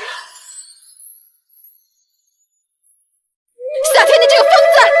子！夏天，你这个疯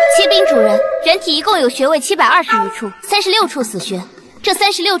子！启禀主人，人体一共有穴位720余处，36处死穴。这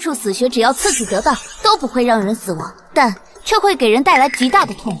36处死穴，只要刺激得当，都不会让人死亡，但却会给人带来极大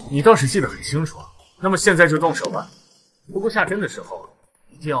的痛苦。你倒是记得很清楚，那么现在就动手吧。不过下针的时候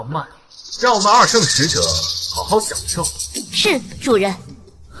一定要慢，让我们2圣使者好好享受。是，主人。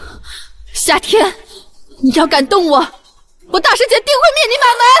夏天，你要敢动我，我大师姐定会灭你满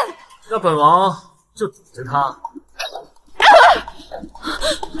门。那本王就堵着他。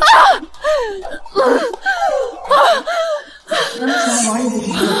能成为王爷的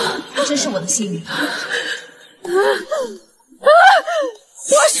女人，真是我的幸运。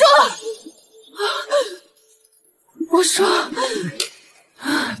我说，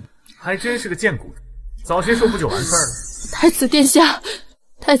还真是个贱骨头，早些说不就完事儿了？太子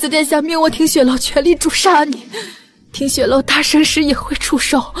殿下命我听雪楼全力诛杀你，听雪楼大圣时也会出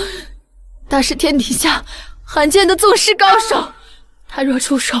手。他是天底下罕见的宗师高手，他若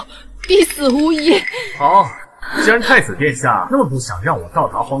出手，必死无疑。好，既然太子殿下那么不想让我到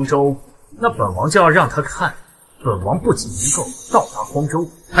达荒州，那本王就要让他看，本王不仅能够到达荒州，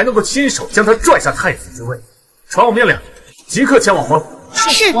还能够亲手将他拽下太子之位。传我命令，即刻前往皇府。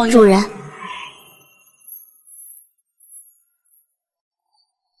是，主人。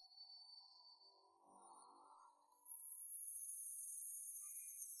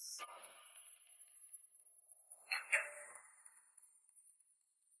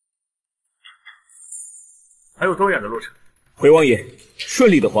还有多远的路程？回王爷，顺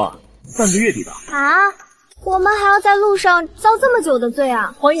利的话，半个月抵达。啊，我们还要在路上遭这么久的罪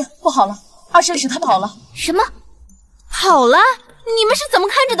啊！王爷，不好了，2圣使他跑了。什么？跑了？你们是怎么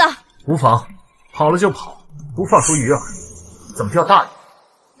看着的？无妨，跑了就跑，不放出鱼饵，怎么钓大鱼？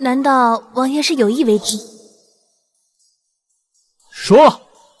难道王爷是有意为之？说，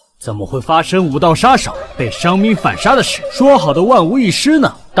怎么会发生武道杀手被伤兵反杀的事？说好的万无一失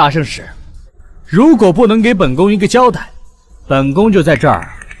呢？大圣使，如果不能给本宫一个交代，本宫就在这儿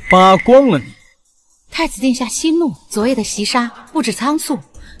扒光了你。太子殿下息怒，昨夜的袭杀布置仓促，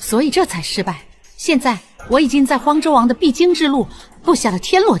所以这才失败。现在我已经在荒州王的必经之路布下了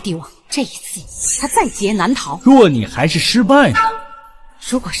天罗地网，这一次他在劫难逃。若你还是失败呢？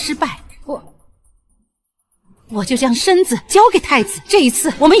如果失败，我就将身子交给太子。这一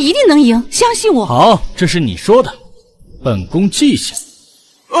次我们一定能赢，相信我。好，这是你说的，本宫记下。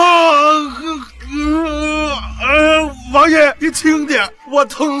王爷，你轻点，我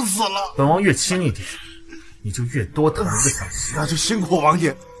疼死了。本王越轻一点，你就越多疼一个小时。那就辛苦王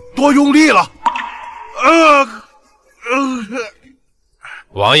爷多用力了。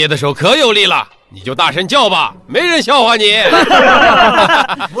王爷的手可有力了，你就大声叫吧，没人笑话你。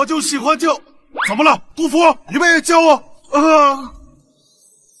我就喜欢叫，怎么了，督府？你们也教我？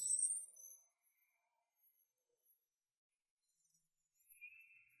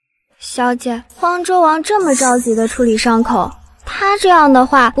小姐，荒州王这么着急的处理伤口，他这样的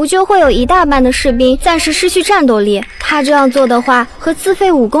话，不就会有一大半的士兵暂时失去战斗力？他这样做的话，和自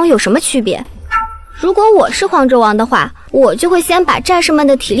废武功有什么区别？如果我是荒州王的话，我就会先把战士们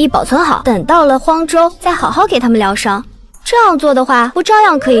的体力保存好，等到了荒州再好好给他们疗伤。这样做的话，不照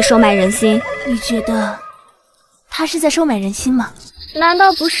样可以收买人心？你觉得他是在收买人心吗？难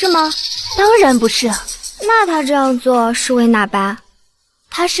道不是吗？当然不是。那他这样做是为哪般？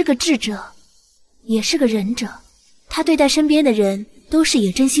他是个智者，也是个仁者。他对待身边的人都是以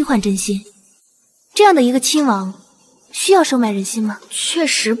真心换真心。这样的一个亲王，需要收买人心吗？确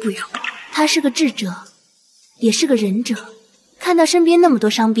实不要。他是个智者，也是个仁者。看到身边那么多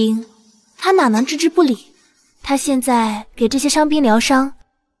伤兵，他哪能置之不理？他现在给这些伤兵疗伤，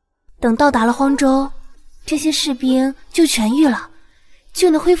等到达了荒州，这些士兵就痊愈了，就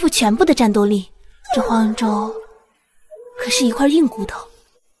能恢复全部的战斗力。这荒州可是一块硬骨头，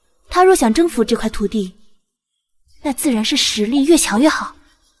他若想征服这块土地，那自然是实力越强越好。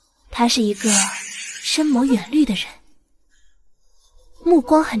他是一个深谋远虑的人，目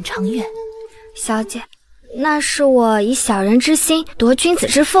光很长远。小姐，那是我以小人之心夺君子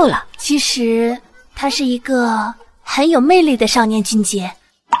之腹了。其实他是一个很有魅力的少年俊杰，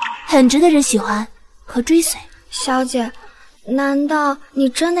很值得人喜欢和追随。小姐，难道你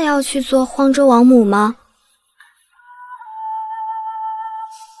真的要去做荒州王母吗？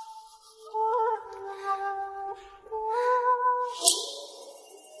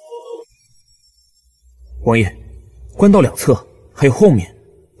王爷，官道两侧还有后面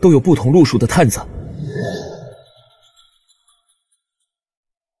都有不同路数的探子。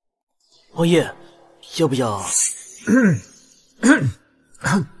王爷，要不要？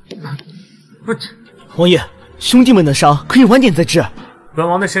王爷，兄弟们的伤可以晚点再治。本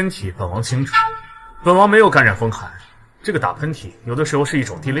王的身体，本王清楚。本王没有感染风寒，这个打喷嚏有的时候是一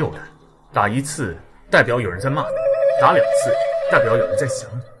种第六感。打一次代表有人在骂你，打两次代表有人在想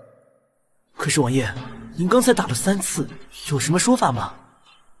你。可是王爷，您刚才打了3次，有什么说法吗？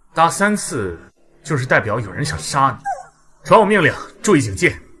打3次就是代表有人想杀你。传我命令，注意警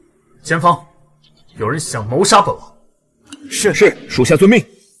戒，前方有人想谋杀本王。是，属下遵命。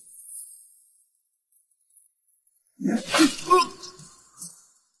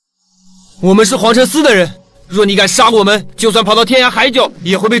我们是皇城司的人，若你敢杀我们，就算跑到天涯海角，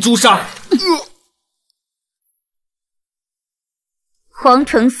也会被诛杀。皇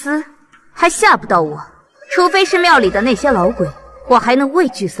城司还吓不到我，除非是庙里的那些老鬼，我还能畏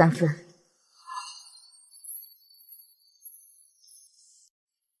惧3分。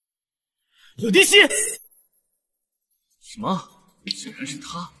有敌袭！什么？竟然是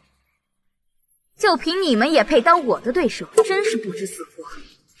他！就凭你们也配当我的对手，真是不知死活。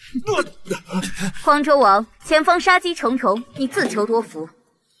荒州王，前方杀机重重，你自求多福。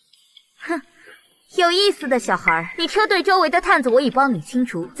哼，有意思的小孩，你车队周围的探子我已帮你清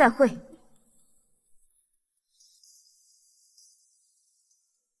除，再会。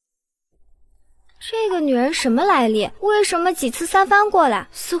这个女人什么来历？为什么几次3番过来，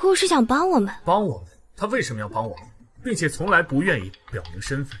似乎是想帮我们？帮我们？她为什么要帮我们？并且从来不愿意表明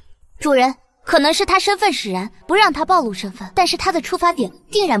身份。主人，可能是他身份使然，不让他暴露身份，但是他的出发点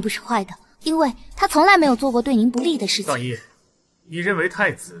定然不是坏的，因为他从来没有做过对您不利的事情。大一，你认为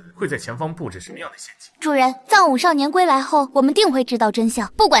太子会在前方布置什么样的陷阱？主人，藏武少年归来后，我们定会知道真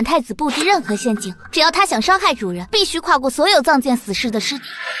相。不管太子布置任何陷阱，只要他想伤害主人，必须跨过所有藏剑死士的尸体。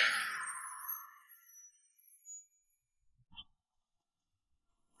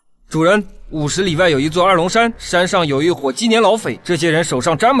主人，50里外有一座2龙山，山上有一伙积年老匪，这些人手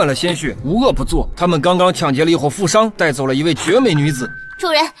上沾满了鲜血，无恶不作。他们刚刚抢劫了一伙富商，带走了一位绝美女子。主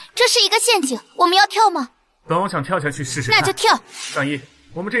人，这是一个陷阱，我们要跳吗？本王想跳下去试试看。那就跳。上一，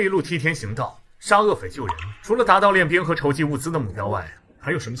我们这一路梯田行道，杀恶匪救人，除了达到练兵和筹集物资的目标外，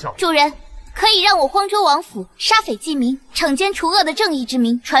还有什么效果？主人，可以让我荒州王府杀匪济民，惩奸除恶的正义之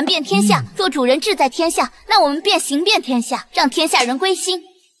名传遍天下。若主人志在天下，那我们便行遍天下，让天下人归心。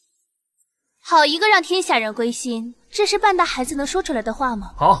好一个让天下人归心，这是半大孩子能说出来的话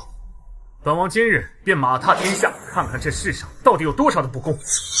吗？好，本王今日便马踏天下，看看这世上到底有多少的不公。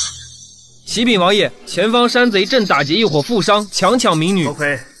启禀王爷，前方山贼正打劫一伙富商，强抢民女。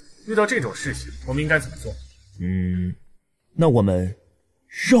OK， 遇到这种事情，我们应该怎么做？那我们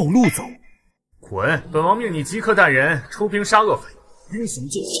绕路走。滚！本王命你即刻带人出兵杀恶匪，英雄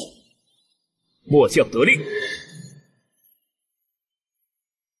就义，末将得令。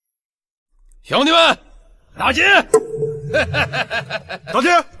兄弟们，打劫！导师，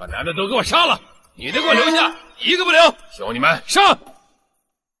把男的都给我杀了，女的给我留下，一个不留。兄弟们，上！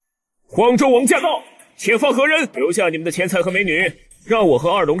黄州王驾到，前方何人？留下你们的钱财和美女，让我和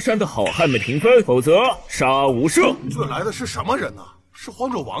二龙山的好汉们平分，否则杀无赦。这来的是什么人呢？是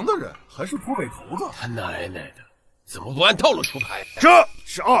黄州王的人，还是土匪徒子？他奶奶的，怎么不按套路出牌？这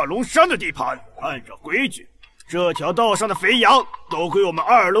是二龙山的地盘，按照规矩，这条道上的肥羊都归我们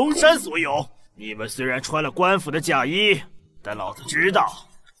二龙山所有。你们虽然穿了官府的假衣，但老子知道，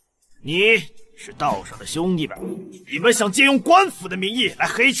你是道上的兄弟们。你们想借用官府的名义来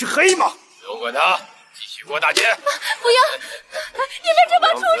黑吃黑吗？不用管他，继续给我打劫！不要！你们这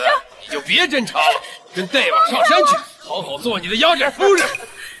帮畜生！你就别侦查了，跟大王上山去，好好做你的丫髯夫人。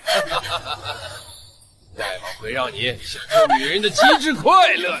大王会让你享受女人的极致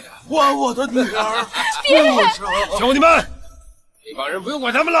快乐的。还我的女儿！别！兄弟们，这帮人不用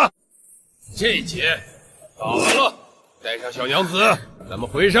管他们了。这劫打完了，带上小娘子，咱们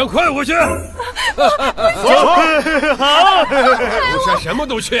回山快活去。走！龙山什么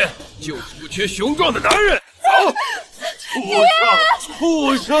都缺，就是不缺雄壮的男人。走！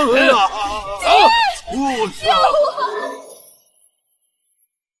畜生啊！走！畜生！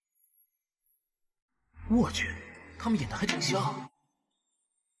我去，他们演的还挺像。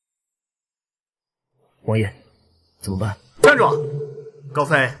王爷，怎么办？站住！高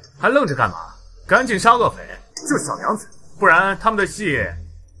飞，还愣着干嘛？赶紧杀恶匪，救小娘子，不然他们的戏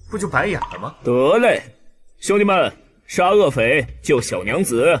不就白演了吗？得嘞，兄弟们，杀恶匪，救小娘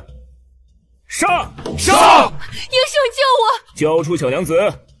子，杀！英雄救我！交出小娘子，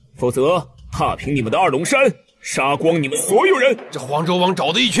否则踏平你们的二龙山，杀光你们所有人！这黄州王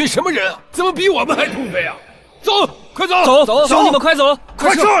找的一群什么人啊？怎么比我们还土匪啊？走，快走！走，兄弟们快走！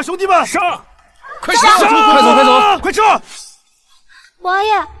快撤，兄弟们！杀！快杀！快走！快撤！王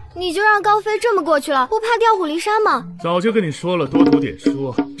爷，你就让高飞这么过去了，不怕调虎离山吗？早就跟你说了，多读点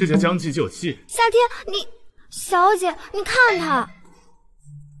书，这叫将计就计。夏天，小姐，你看他。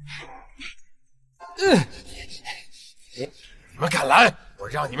你们敢来，我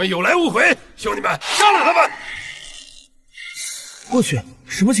让你们有来无回！兄弟们，杀了他们！我去，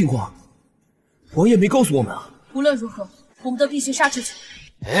什么情况？王爷没告诉我们啊！无论如何，我们都必须杀出去。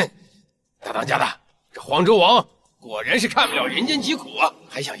大当家的，这黄州王果然是看不了人间疾苦啊，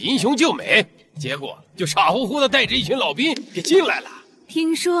还想英雄救美，结果就傻乎乎的带着一群老兵给进来了。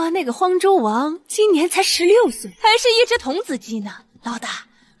听说那个荒州王今年才16岁，还是一只童子鸡呢。老大，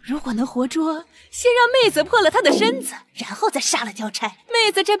如果能活捉，先让妹子破了他的身子，然后再杀了交差。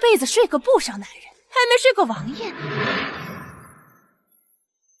妹子这辈子睡过不少男人，还没睡过王爷呢。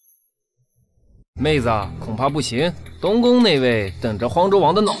妹子恐怕不行，东宫那位等着黄州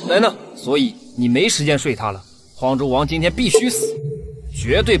王的脑袋呢，所以你没时间睡他了。黄州王今天必须死，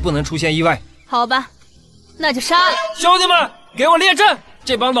绝对不能出现意外。好吧，那就杀了。兄弟们，给我列阵！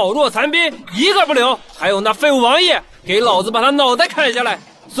这帮老弱残兵一个不留，还有那废物王爷，给老子把他脑袋砍下来，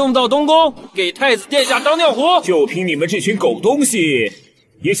送到东宫给太子殿下当尿壶。就凭你们这群狗东西，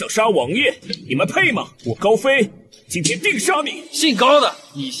也想杀王爷？你们配吗？我高飞今天定杀你！姓高的，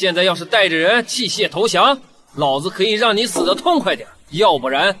你现在要是带着人弃械投降，老子可以让你死得痛快点，要不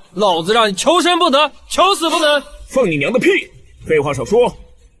然老子让你求生不得，求死不能。放你娘的屁！废话少说，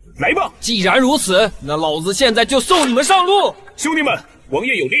来吧！既然如此，那老子现在就送你们上路。兄弟们，王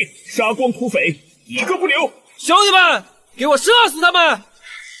爷有令，杀光土匪，一个不留！兄弟们，给我射死他们！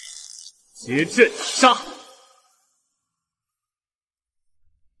结阵杀！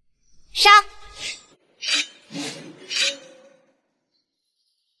杀！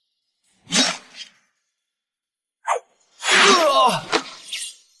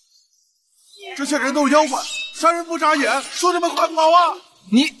这些人都是妖怪，杀人不眨眼，兄弟们快跑啊！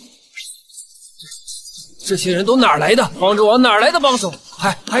这些人都哪儿来的？黄州王哪儿来的帮手？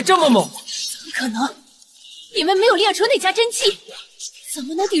还这么猛？怎么可能？你们没有练出那家真气，怎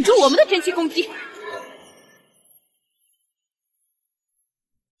么能顶住我们的真气攻击？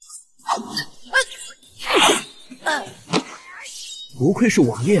不愧是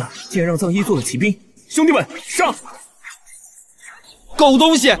王爷啊，竟然让藏医做了骑兵！兄弟们，上！狗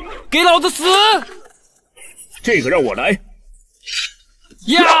东西，给老子死！这个让我来。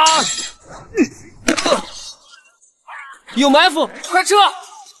呀！有埋伏，快撤！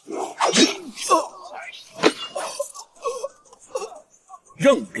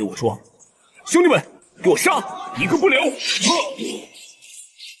让你给我装！兄弟们，给我杀，一个不留！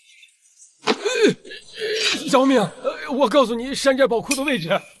饶命！我告诉你山寨宝库的位置。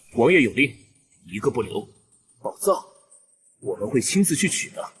王爷有令，一个不留。宝藏，我们会亲自去取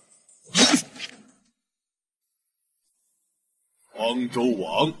的。黄州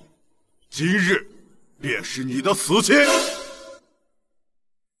王，今日便是你的死期。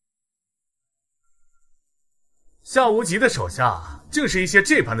夏无极的手下正是一些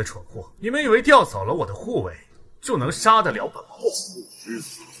这般的蠢货，你们以为调走了我的护卫就能杀得了本王？是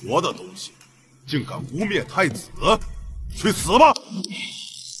死活的东西，竟敢污蔑太子，去死吧！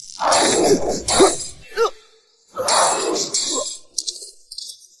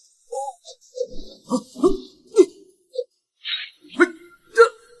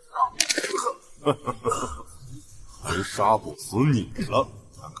还杀不死你了，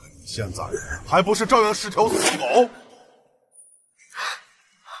看看你现在还不是照样是条死狗？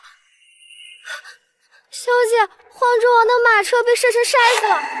小姐，黄州王的马车被射成筛子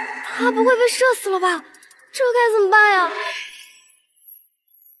了，他不会被射死了吧？这该怎么办呀？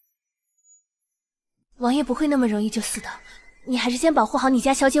王爷不会那么容易就死的，你还是先保护好你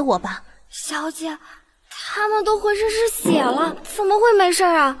家小姐我吧。小姐，他们都浑身是血了，怎么会没事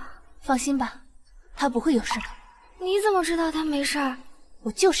啊？放心吧，他不会有事的。你怎么知道他没事？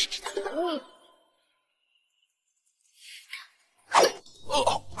我就是知道。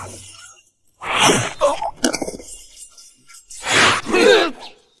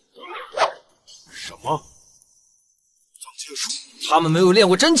什么？藏剑术？他们没有练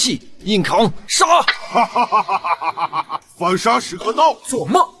过真气，硬扛杀！哈哈哈哈哈哈！反杀时刻到！做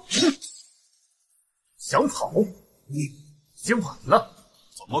梦！想跑？你已经晚了。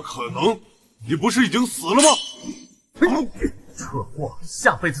怎么可能？你不是已经死了吗？蠢货，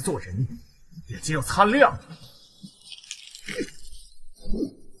下辈子做人眼睛要擦亮。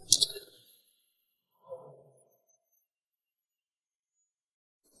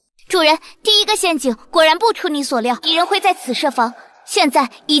主人，第一个陷阱果然不出你所料，敌人会在此设防。现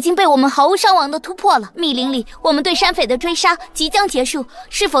在已经被我们毫无伤亡的突破了。密林里，我们对山匪的追杀即将结束，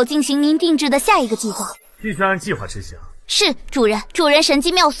是否进行您定制的下一个计划？必须按计划执行。是，主人。主人神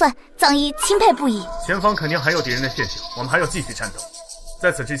机妙算，藏医钦佩不已。前方肯定还有敌人的陷阱，我们还要继续战斗。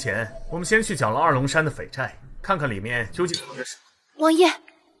在此之前，我们先去缴了二龙山的匪债，看看里面究竟藏着什么。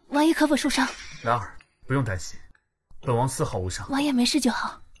王爷可否受伤？兰儿，不用担心，本王丝毫无伤。王爷没事就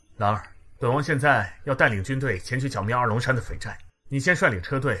好。兰儿，本王现在要带领军队前去剿灭二龙山的匪寨，你先率领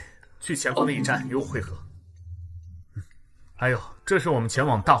车队去前方的驿站与我会合。还有，这是我们前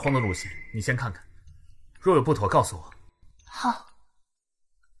往大荒的路线，你先看看，若有不妥告诉我。好，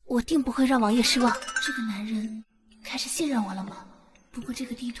我定不会让王爷失望。这个男人开始信任我了吗？不过这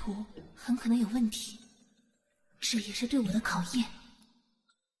个地图很可能有问题，这也是对我的考验。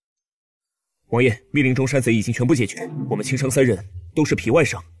王爷，密林中山贼已经全部解决，我们轻伤3人，都是皮外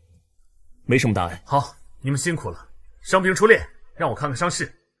伤，没什么大碍。好，你们辛苦了。伤兵出列，让我看看伤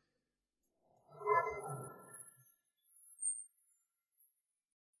势。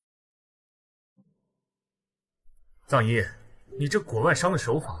藏医，你这裹外伤的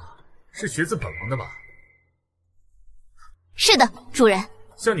手法是学自本王的吧？是的，主人。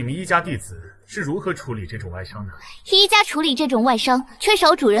像你们一家弟子是如何处理这种外伤的？一家处理这种外伤，缺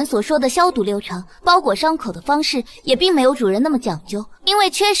少主人所说的消毒流程，包裹伤口的方式也并没有主人那么讲究。因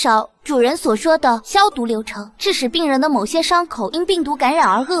为缺少主人所说的消毒流程，致使病人的某些伤口因病毒感染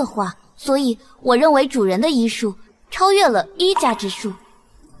而恶化，所以我认为主人的医术超越了医家之术。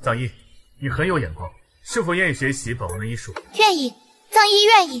藏医，你很有眼光，是否愿意学习本王的医术？愿意，藏医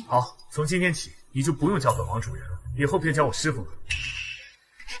愿意。好，从今天起，你就不用叫本王主人了，以后便叫我师傅了。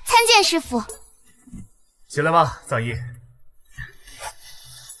参见师傅。起来吧，藏医。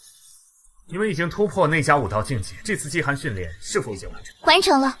你们已经突破内家武道境界，这次饥寒训练是否已经完成？完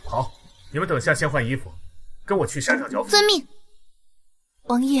成了。好，你们等下先换衣服，跟我去山上交锋。遵命。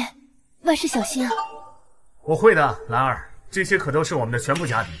王爷，万事小心啊！我会的，兰儿，这些可都是我们的全部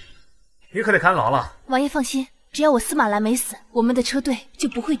家底，你可得看牢了。王爷放心，只要我司马兰没死，我们的车队就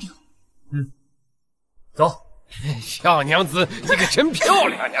不会丢。走。小娘子，你可真漂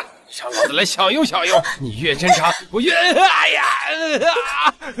亮呀！让老子来享用享用。你越侦查，我越……哎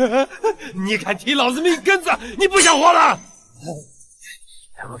呀！你敢提老子命根子，你不想活了？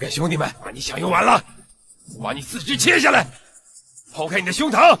我跟兄弟们把你享用完了，我把你四肢切下来，剖开你的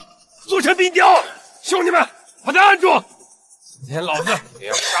胸膛，做成冰雕。兄弟们，把他按住！今天老子也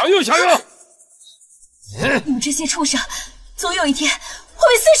要享用享用。你们这些畜生，总有一天会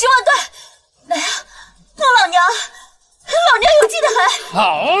被碎尸万段！来啊！弄老娘有劲的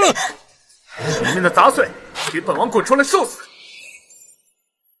好，很！里面的杂碎，给本王滚出来受死！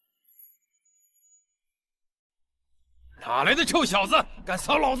哪来的臭小子，敢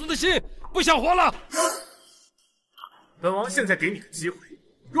扫老子的兴？不想活了！本王现在给你个机会，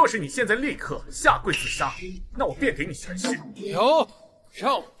若是你现在立刻下跪自杀，那我便给你全尸。哟，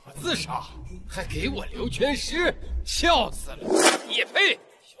让我自杀，还给我留全尸，笑死了！你也配！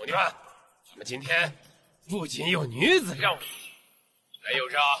兄弟们，咱们今天不仅有女子让路，还有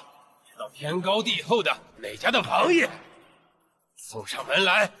着知道天高地厚的哪家的王爷送上门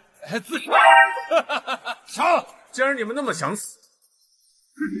来自杀。杀！既然你们那么想死，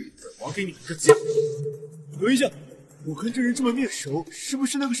本王给你们个教训。等一下，我看这人这么面熟，是不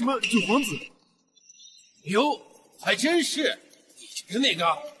是那个什么九皇子？哟，还真是，你就是那个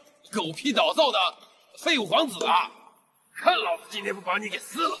狗屁倒灶的废物皇子啊！看老子今天不把你给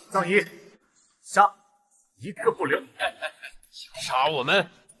撕了！藏一，杀，一个不留。想杀我们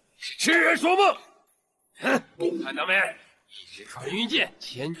是痴人说梦！哼，你看到没？一支穿云箭，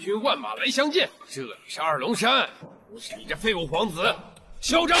千军万马来相见。这里是二龙山，不是你这废物皇子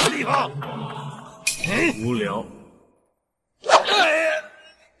嚣张的地方。无聊。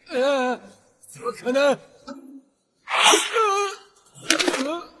怎么可能？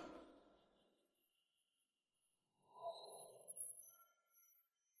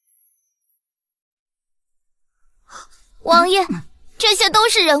王爷，这些都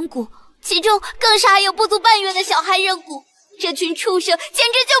是人骨，其中更是还有不足半月的小孩人骨。这群畜生简直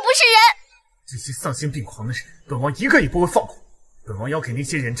就不是人！这些丧心病狂的人，本王一个也不会放过。本王要给那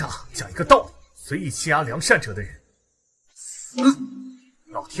些人渣讲一个道理：随意欺压良善者的人，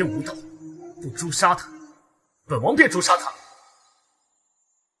老天无道，不诛杀他，本王便诛杀他。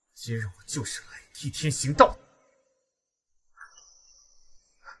今日我就是来替天行道。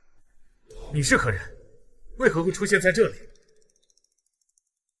你是何人？为何会出现在这里？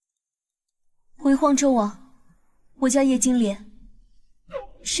回荒州王，我叫叶金莲，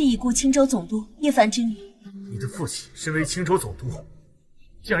是已故青州总督叶凡之女。你的父亲身为青州总督，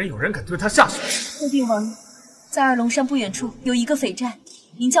竟然有人敢对他下手！后禀王爷，在二龙山不远处有一个匪寨，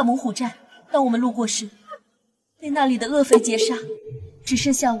名叫猛虎寨。当我们路过时，被那里的恶匪劫杀，只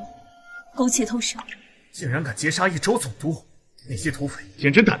剩下我苟且偷生。竟然敢劫杀一州总督，那些土匪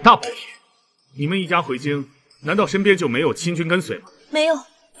简直胆大包天！你们一家回京，难道身边就没有亲军跟随吗？没有，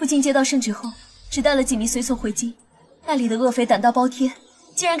父亲接到圣旨后，只带了几名随从回京。那里的恶匪胆大包天，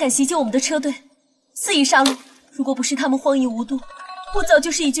竟然敢袭击我们的车队，肆意杀戮。如果不是他们荒淫无度，我早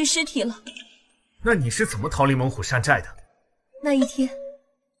就是一具尸体了。那你是怎么逃离猛虎山寨的？那一天，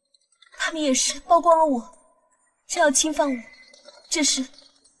他们也是曝光了我，正要侵犯我。这时，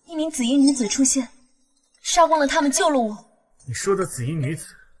一名紫衣女子出现，杀光了他们，救了我。你说的紫衣女子，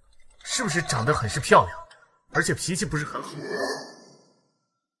是不是长得很是漂亮，而且脾气不是很好？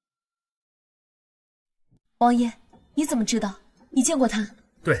王爷，你怎么知道？你见过她？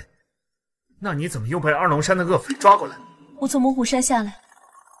对。那你怎么又被二龙山的恶匪抓过来？我从猛虎山下来，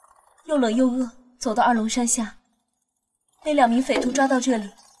又冷又饿，走到二龙山下，被2名匪徒抓到这里。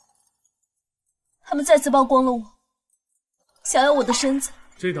他们再次曝光了我，想要我的身子。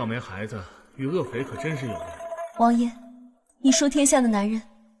这倒霉孩子与恶匪可真是有缘。王爷，你说天下的男人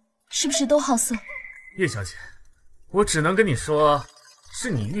是不是都好色？叶小姐，我只能跟你说，是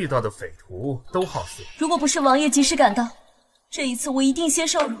你遇到的匪徒都好色。如果不是王爷及时赶到，这一次我一定先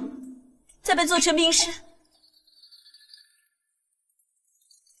受辱，再被做成冰尸。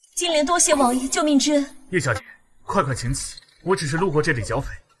金莲多谢王爷救命之恩。叶小姐，快快请起，我只是路过这里剿匪，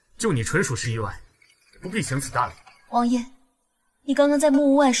救你纯属是意外，不必行此大礼。王爷，你刚刚在木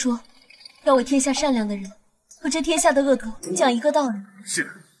屋外说，要为天下善良的人和这天下的恶徒讲一个道理。是的，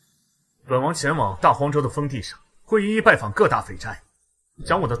本王前往大荒州的封地上，会一一拜访各大匪寨，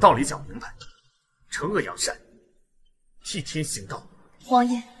将我的道理讲明白，惩恶扬善，替天行道。王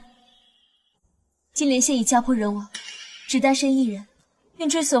爷，金莲现已家破人亡，只单身一人，愿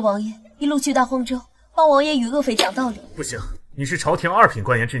追随王爷一路去大荒州，帮王爷与恶匪讲道理。不行，你是朝廷2品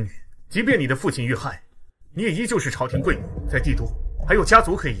官员之女，即便你的父亲遇害，你也依旧是朝廷贵女，在帝都还有家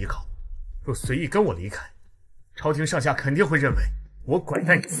族可以依靠。若随意跟我离开，朝廷上下肯定会认为我拐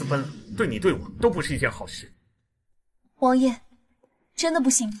带你私奔了，对你对我都不是一件好事。王爷，真的不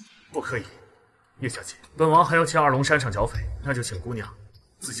行吗？不可以，叶小姐，本王还要去二龙山上剿匪，那就请姑娘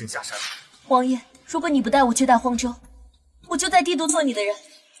自行下山了。王爷，如果你不带我去大荒州，我就在帝都做你的人。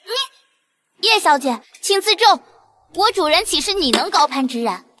叶小姐，请自重，我主人岂是你能高攀之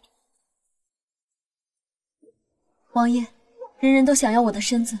人？王爷，人人都想要我的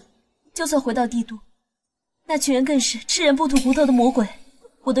身子，就算回到帝都，那群人更是吃人不吐骨头的魔鬼，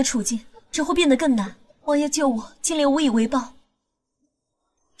我的处境只会变得更难。王爷救我，金莲无以为报，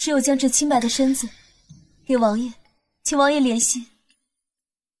只有将这清白的身子给王爷，请王爷怜惜。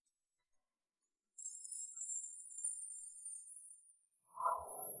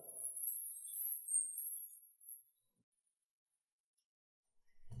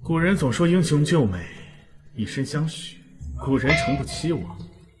古人总说英雄救美，以身相许，古人诚不欺我。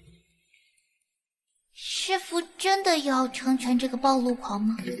师父真的要成全这个暴露狂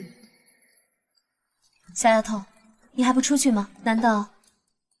吗？小丫头，你还不出去吗？难道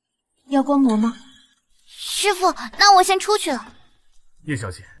要观摩吗？师傅，那我先出去了。叶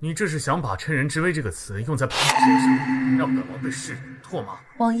小姐，你这是想把趁人之危这个词用在本王身上，让本王被世人唾骂？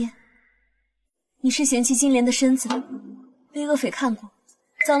王爷，你是嫌弃金莲的身子被恶匪看过，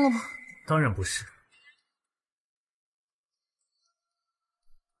脏了吗？当然不是。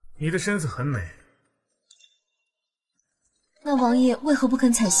你的身子很美。那王爷为何不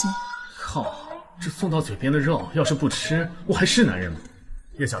肯采撷？靠，这送到嘴边的肉，要是不吃，我还是男人吗？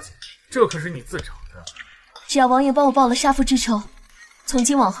叶小姐，这可是你自找的。只要王爷帮我报了杀父之仇，从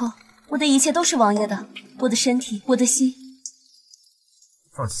今往后，我的一切都是王爷的，我的身体，我的心。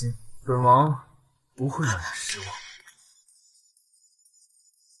放心，本王不会让你失望。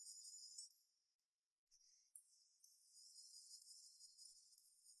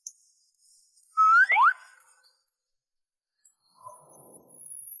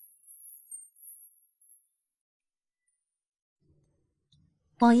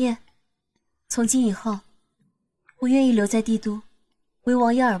王爷，从今以后，我愿意留在帝都，为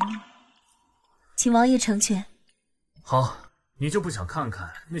王爷耳目，请王爷成全。好，你就不想看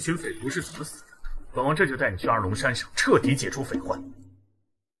看那群匪徒是怎么死的？本王这就带你去二龙山上，彻底解除匪患。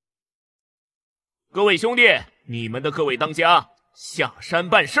各位兄弟，你们的各位当家下山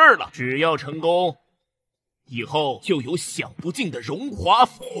办事儿了，只要成功，以后就有享不尽的荣华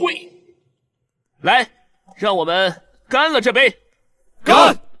富贵。来，让我们干了这杯！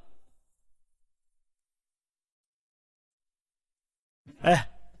干！哎，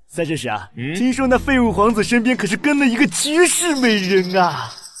在这时啊，听说那废物皇子身边可是跟了一个绝世美人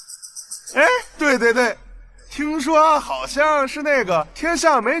啊！哎，对对对，听说好像是那个天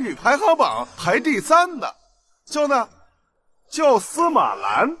下美女排行榜排第3的，叫司马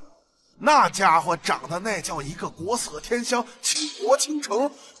兰，那家伙长得那叫一个国色天香，倾国倾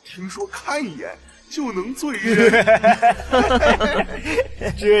城，听说看一眼就能醉人。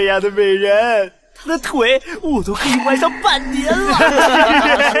这样的美人，她的腿我都可以玩上半年了。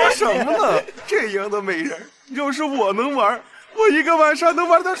说什么呢？这样的美人，要是我能玩，我一个晚上能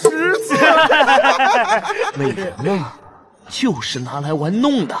玩到10次。美人嘛，就是拿来玩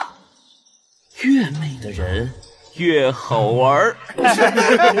弄的，越美的人越好玩。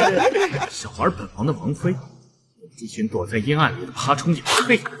想玩本王的王妃，这群躲在阴暗里的爬虫也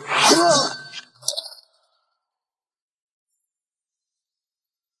配。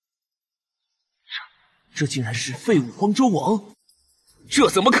这竟然是废物荒州王，这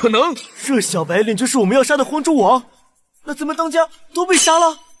怎么可能？这小白脸就是我们要杀的荒州王，那咱们当家都被杀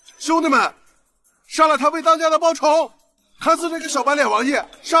了。兄弟们，杀了他为当家的报仇！看似这个小白脸王爷，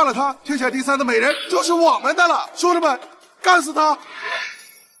杀了他，天下第3的美人就是我们的了。兄弟们，干死他！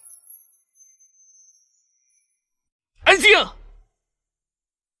安静！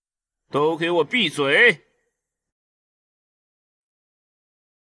都给我闭嘴！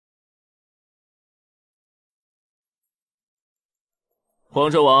黄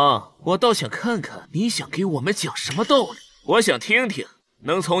州王，我倒想看看你想给我们讲什么道理。我想听听，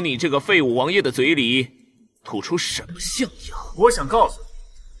能从你这个废物王爷的嘴里吐出什么象牙。我想告诉你，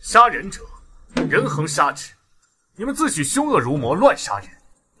杀人者，人恒杀之。你们自诩凶恶如魔，乱杀人，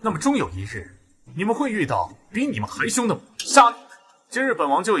那么终有一日，你们会遇到比你们还凶的魔杀你们。今日本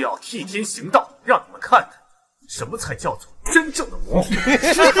王就要替天行道，让你们看看什么才叫做真正的魔。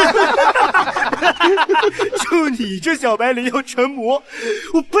就你这小白脸要成魔，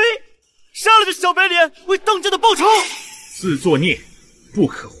我呸！杀了这小白脸，为当家的报仇！自作孽，不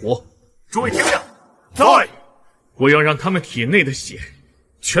可活！诸位听着，在！我要让他们体内的血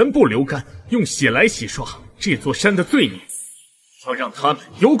全部流干，用血来洗刷这座山的罪孽，要让他们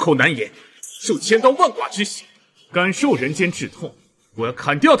有口难言，受千刀万剐之刑，感受人间至痛。我要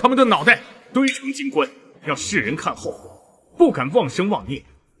砍掉他们的脑袋，堆成金棺，让世人看后不敢妄生妄念，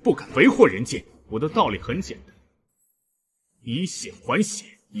不敢为祸人间。我的道理很简单，以血还血，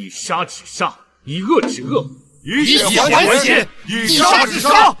以杀止杀，以恶止恶。以血还血，以杀止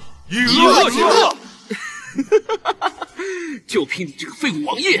杀，以恶止恶。就凭你这个废物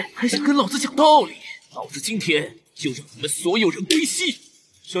王爷，还想跟老子讲道理？老子今天就让你们所有人归西！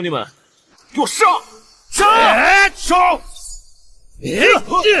兄弟们，给我上！杀！上！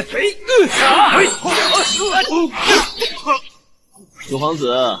九皇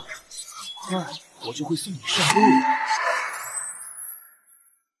子，很快我就会送你上路了。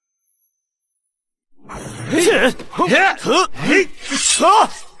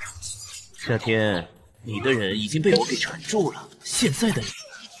夏天，你的人已经被我给缠住了，现在的你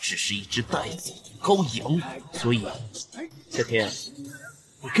只是一只呆子羔羊，所以，夏天，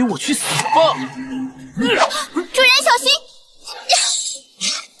你给我去死吧！主人小心！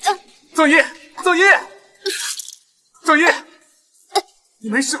赠爷，赠爷！赵一，你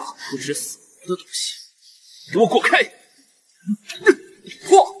没事吧？不知死活的东西，给我滚开！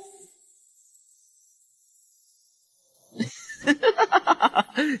破！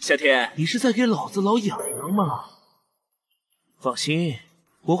夏天，你是在给老子挠痒痒吗？放心，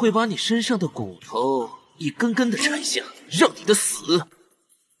我会把你身上的骨头一根根的拆下，让你的死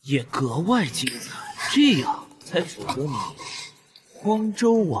也格外精彩，这样才符合你荒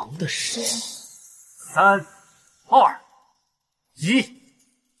州王的身。3、2、1。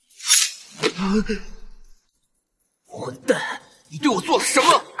混蛋，你对我做了什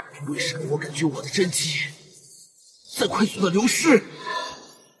么？为什么我感觉我的真气在快速的流失？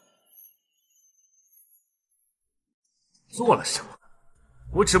做了什么？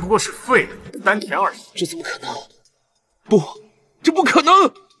我只不过是废了你的丹田而已。这怎么可能？不，这不可能！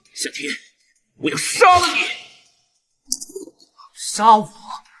夏天，我要杀了你！杀我？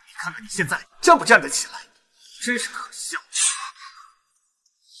你看看你现在站不站得起来，真是可笑。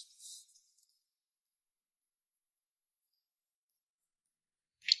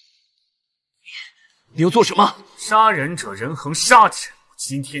你要做什么？杀人者人恒杀之，我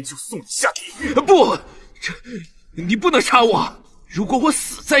今天就送你下地狱！不，你不能杀我！如果我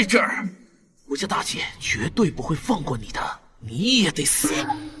死在这儿，我家大姐绝对不会放过你的，你也得死。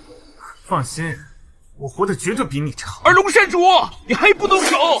放心，我活得绝对比你长。二龙山主，你还不动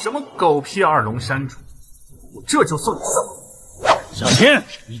手？什么狗屁二龙山主！我这就送你走。小天，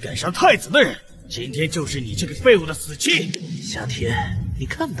你敢杀太子的人，今天就是你这个废物的死期！夏天，你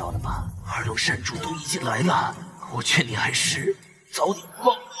看到了吗？二龙山主都已经来了，我劝你还是早点放。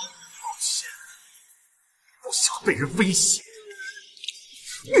抱歉，不想被人威胁。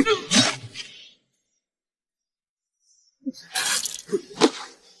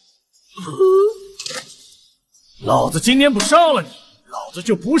老子今天不杀了你，老子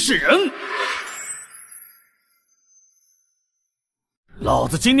就不是人！老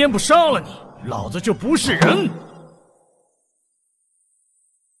子今天不杀了你，老子就不是人！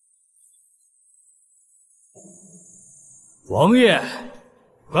王爷，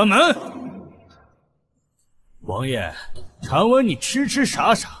关门！王爷，传闻你痴痴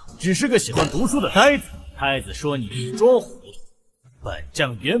傻傻，只是个喜欢读书的呆子。太子说你一装糊涂，本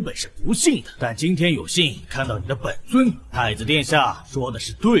将原本是不信的，但今天有幸看到你的本尊。太子殿下说的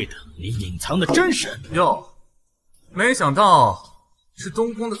是对的，你隐藏的真神。哟，没想到是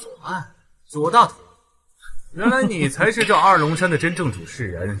东宫的左岸左大腿，原来你才是这二龙山的真正主事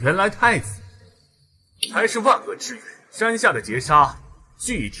人。原来太子才是万恶之源。山下的劫杀、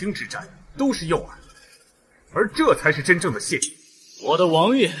聚听之战都是诱饵，而这才是真正的陷阱。我的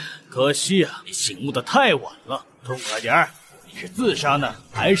王爷，可惜啊，你醒悟的太晚了。痛快点儿，你是自杀呢，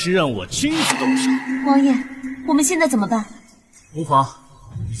还是让我亲自动手？王爷，我们现在怎么办？无妨，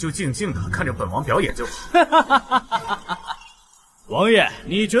你就静静的看着本王表演就好。王爷，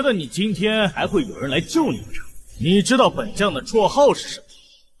你觉得你今天还会有人来救你不成？你知道本将的绰号是什么？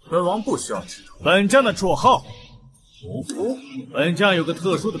本王不需要知道。本将的绰号屠夫。本将有个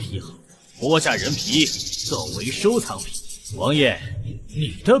特殊的癖好，剥下人皮作为收藏品。王爷，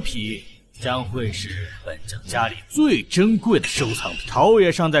你的皮将会是本将家里最珍贵的收藏品。朝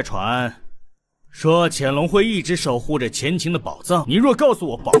野上在传说潜龙会一直守护着前秦的宝藏，你若告诉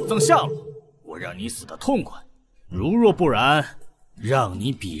我宝藏下落，我让你死得痛快；如若不然，让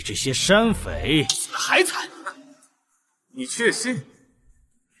你比这些山匪死得还惨。你确信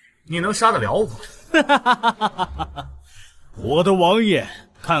你能杀得了我？我的王爷，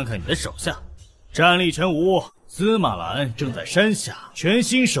看看你的手下，战力全无。司马兰正在山下全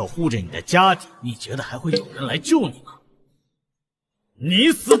心守护着你的家底，你觉得还会有人来救你吗？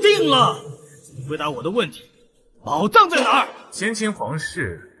你死定了！回答我的问题，宝藏在哪儿？前秦皇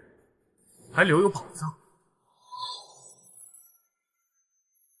室还留有宝藏。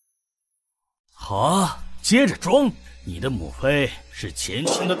好啊，接着装。你的母妃是前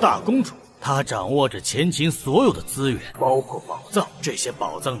秦的大公主，她掌握着前秦所有的资源，包括宝藏。这些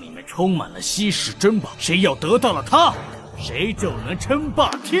宝藏里面充满了稀世珍宝，谁要得到了它，谁就能称霸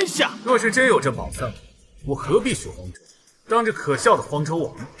天下。若是真有这宝藏，我何必去荒州？当这可笑的荒州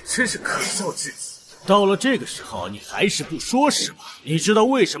王，真是可笑至极。到了这个时候，你还是不说是吧？你知道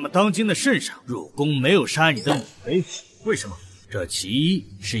为什么当今的圣上入宫没有杀你的母妃？为什么？这其一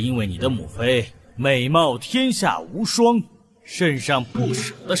是因为你的母妃美貌天下无双，圣上不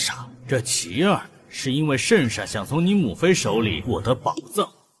舍得杀。这其二是因为圣上想从你母妃手里获得宝藏，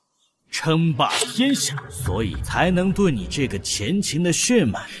称霸天下，所以才能对你这个前秦的血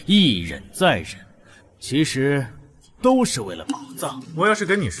脉一忍再忍。其实都是为了宝藏。我要是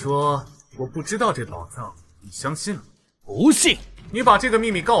跟你说我不知道这宝藏，你相信吗？不信。你把这个秘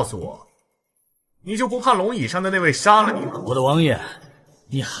密告诉我，你就不怕龙椅上的那位杀了你吗？我的王爷，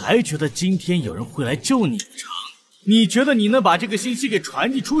你还觉得今天有人会来救你不成？你觉得你能把这个信息给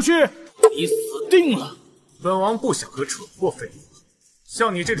传递出去？你死定了！本王不想和蠢货废物，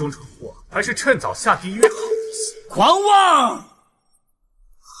像你这种蠢货，还是趁早下地狱好一些。狂妄！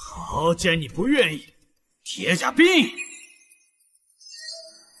好，既然你不愿意，贴下兵。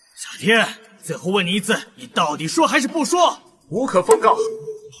夏天，最后问你一次，你到底说还是不说？无可奉告。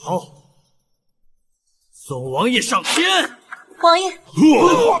好，送王爷上天。王爷。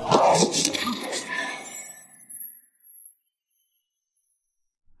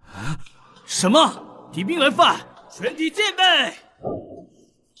什么？敌兵来犯，全体戒备！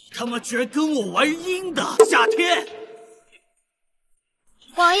你他妈居然跟我玩阴的，夏天！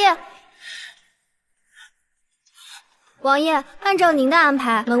王爷，王爷，按照您的安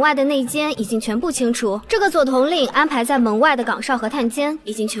排，门外的内奸已经全部清除。这个左统领安排在门外的岗哨和探监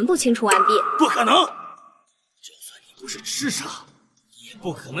已经全部清除完毕。不可能！就算你不是痴傻，也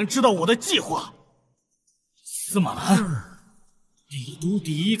不可能知道我的计划。司马兰，帝都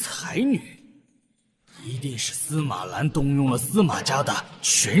第一才女。一定是司马兰动用了司马家的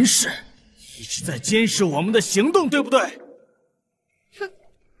权势，一直在监视我们的行动，对不对？哼，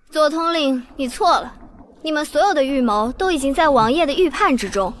左统领，你错了。你们所有的预谋都已经在王爷的预判之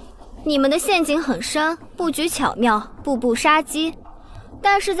中，你们的陷阱很深，布局巧妙，步步杀机。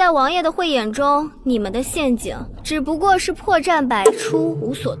但是在王爷的慧眼中，你们的陷阱只不过是破绽百出，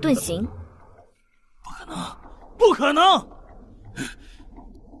无所遁形。不可能，不可能！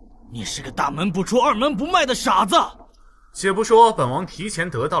你是个大门不出二门不迈的傻子。且不说本王提前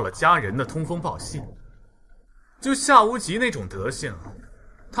得到了家人的通风报信，就夏无极那种德行，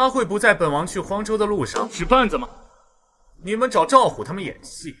他会不在本王去荒州的路上使绊子吗？你们找赵虎他们演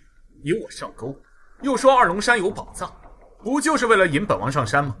戏，引我上钩，又说二龙山有宝藏，不就是为了引本王上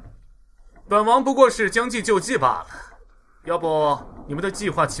山吗？本王不过是将计就计罢了，要不你们的计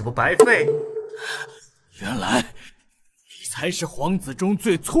划岂不白费？原来你才是皇子中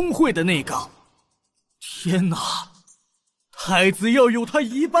最聪慧的那个！天哪，太子要有他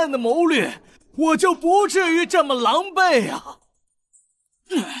一半的谋略，我就不至于这么狼狈啊！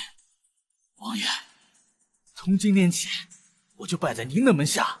王爷，从今天起，我就拜在您的门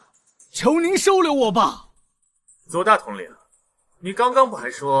下，求您收留我吧。左大统领，你刚刚不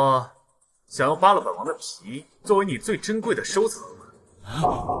还说想要扒了本王的皮，作为你最珍贵的收藏吗？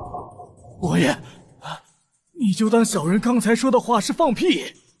王爷，你就当小人刚才说的话是放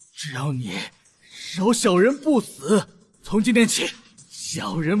屁，只要你饶小人不死，从今天起，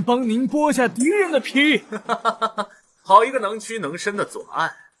小人帮您剥下敌人的皮。好一个能屈能伸的左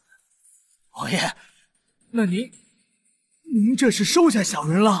岸！王爷，那您这是收下小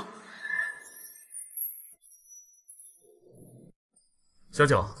人了？小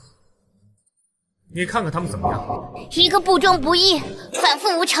九，你看看他们怎么样？一个不忠不义、反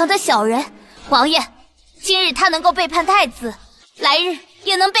复无常的小人，王爷，今日他能够背叛太子，来日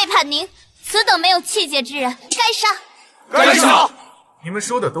也能背叛您，此等没有气节之人，该杀！该杀！你们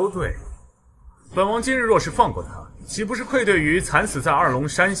说的都对，本王今日若是放过他，岂不是愧对于惨死在二龙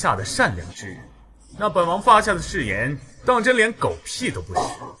山下的善良之人？那本王发下的誓言，当真连狗屁都不是。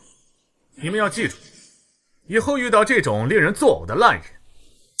你们要记住，以后遇到这种令人作呕的烂人，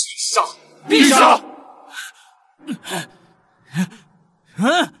杀！必杀！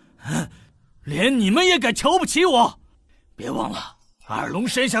连你们也敢瞧不起我？别忘了，二龙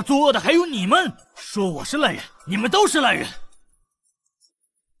山下作恶的还有你们，说我是烂人，你们都是烂人。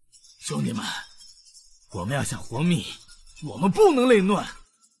兄弟们，我们要想活命，我们不能累乱，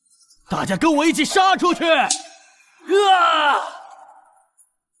大家跟我一起杀出去！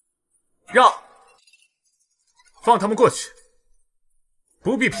让！放他们过去，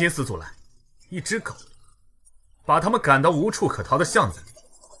不必拼死阻拦。一只狗，把他们赶到无处可逃的巷子里，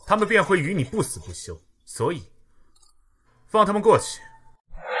他们便会与你不死不休。所以，放他们过去。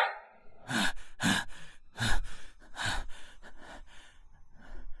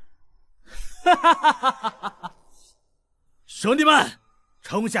兄弟们，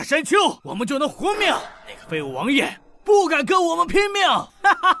冲下山丘，我们就能活命。那个废物王爷不敢跟我们拼命。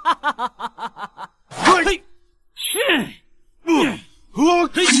嘿，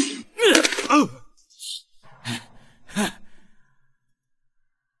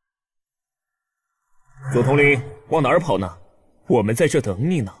左统领往哪儿跑呢？我们在这等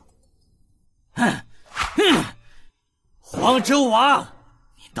你呢。黄州王，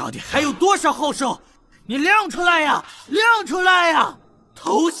你到底还有多少后手？你亮出来呀，亮出来呀！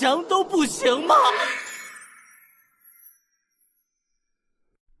投降都不行吗？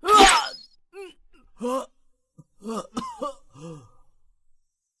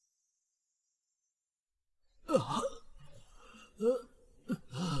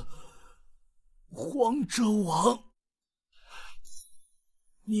黄州王，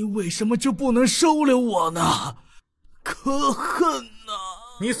你为什么就不能收留我呢？可恨呐！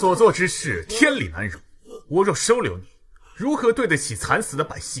你所做之事天理难容，我若收留你，如何对得起惨死的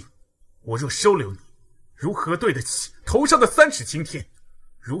百姓？我若收留你，如何对得起头上的3尺青天？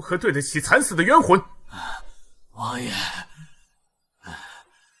如何对得起惨死的冤魂？王爷，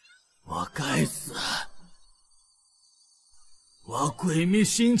我该死！我鬼迷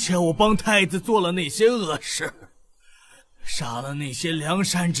心窍，我帮太子做了那些恶事，杀了那些良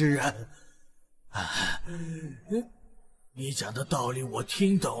善之人。你讲的道理我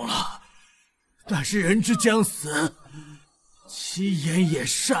听懂了，但是人之将死，其言也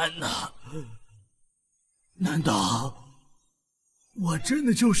善呐。难道我真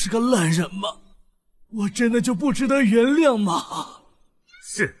的就是个烂人吗？我真的就不值得原谅吗？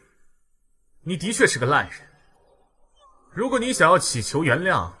是，你的确是个烂人。如果你想要祈求原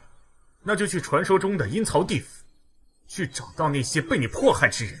谅，那就去传说中的阴曹地府，去找到那些被你迫害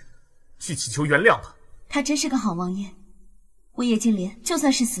之人，去祈求原谅吧。他真是个好王爷，我叶金莲就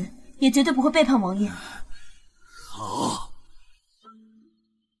算是死，也绝对不会背叛王爷。好，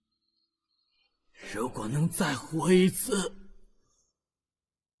如果能再活一次，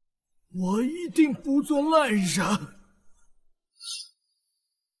我一定不做烂人。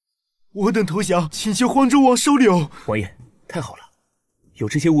我等投降，请求黄州王收留。王爷，太好了，有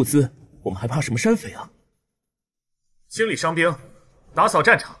这些物资，我们还怕什么山匪啊？清理伤兵，打扫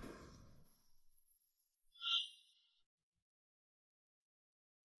战场。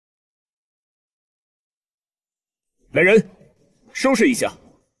来人，收拾一下。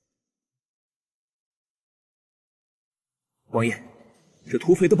王爷，这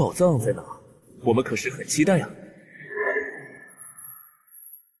土匪的宝藏在哪？我们可是很期待呀。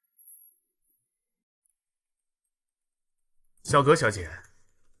小阁小姐，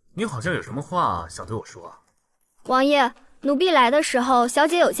你好像有什么话想对我说啊？王爷，奴婢来的时候，小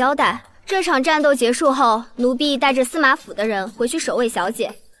姐有交代，这场战斗结束后，奴婢带着司马府的人回去守卫小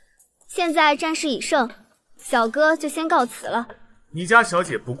姐。现在战事已胜，小哥就先告辞了。你家小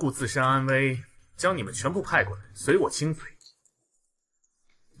姐不顾自身安危，将你们全部派过来，随我亲嘴。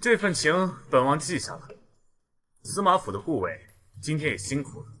这份情本王记下了。司马府的护卫今天也辛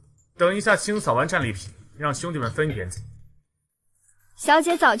苦了，等一下清扫完战利品，让兄弟们分一点走。小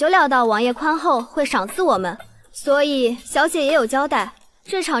姐早就料到王爷宽厚会赏赐我们，所以小姐也有交代。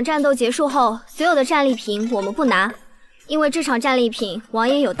这场战斗结束后，所有的战利品我们不拿，因为这场战利品王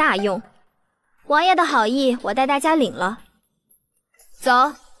爷有大用。王爷的好意我代大家领了。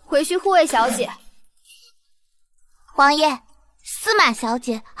走，回去护卫小姐。王爷，司马小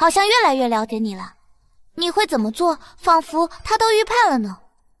姐好像越来越了解你了，你会怎么做，仿佛她都预判了呢。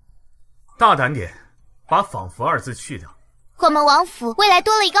大胆点，把仿佛2字去掉。我们王府未来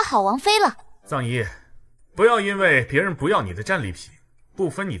多了一个好王妃了。藏一，不要因为别人不要你的战利品，不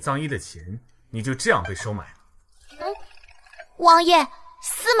分你藏一的钱，你就这样被收买了。王爷，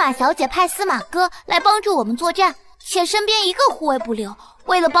司马小姐派司马哥来帮助我们作战，且身边一个护卫不留。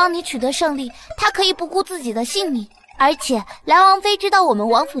为了帮你取得胜利，她可以不顾自己的性命。而且蓝王妃知道我们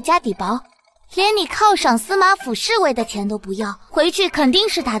王府家底薄，连你犒赏司马府侍卫的钱都不要，回去肯定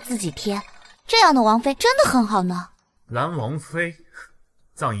是她自己贴。这样的王妃真的很好呢。蓝王妃，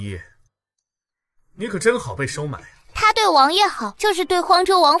藏一，你可真好被收买。她对王爷好，就是对荒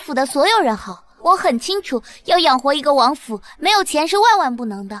州王府的所有人好。我很清楚，要养活一个王府，没有钱是万万不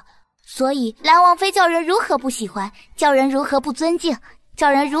能的。所以蓝王妃叫人如何不喜欢，叫人如何不尊敬，叫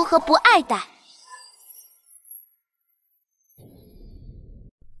人如何不爱戴。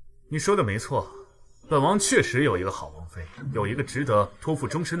你说的没错，本王确实有一个好王妃，有一个值得托付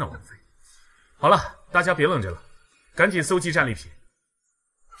终身的王妃。好了，大家别愣着了，赶紧搜集战利品。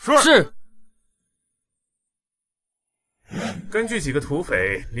是。根据几个土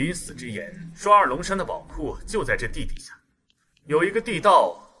匪临死之言，说二龙山的宝库就在这地底下，有一个地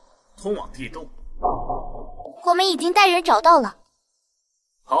道通往地洞。我们已经带人找到了。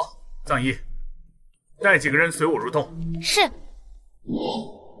好，藏一，带几个人随我入洞。是。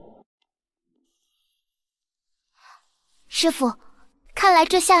师傅，看来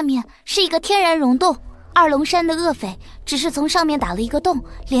这下面是一个天然溶洞，二龙山的恶匪只是从上面打了一个洞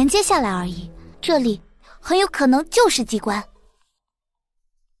连接下来而已，这里很有可能就是机关。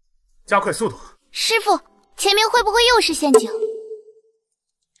加快速度。师傅，前面会不会又是陷阱？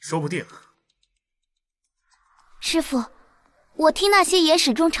说不定。师傅，我听那些野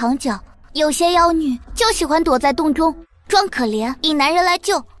史中常讲，有些妖女就喜欢躲在洞中装可怜，引男人来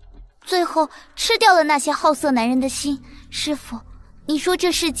救，最后吃掉了那些好色男人的心。师傅，你说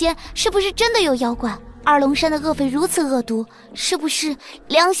这世间是不是真的有妖怪？二龙山的恶匪如此恶毒，是不是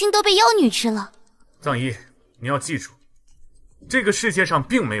良心都被妖女吃了？藏一，你要记住，这个世界上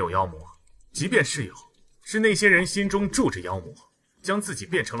并没有妖魔，即便是有，是那些人心中住着妖魔，将自己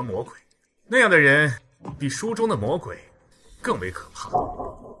变成了魔鬼。那样的人比书中的魔鬼更为可怕。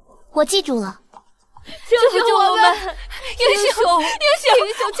我记住了。救救我们！英雄，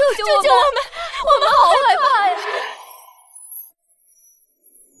救救我们！我们好害怕呀！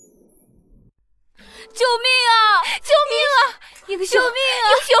救命啊！救命啊！英雄，救命啊！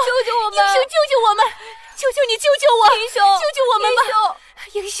英雄，救救我们！英雄，救救我们！求求你救救我！英雄，救救我们吧！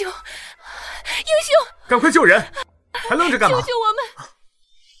英雄，英雄，赶快救人！还愣着干嘛？救救我们！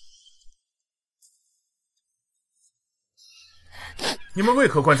你们为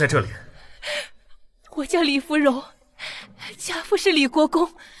何关在这里？我叫李芙蓉，家父是李国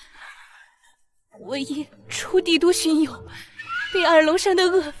公。我因出帝都巡游，被二龙山的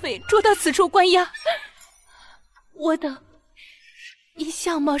恶匪捉到此处关押。我等因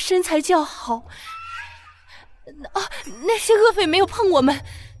相貌身材较好，那些恶匪没有碰我们。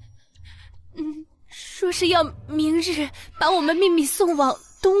说是要明日把我们秘密送往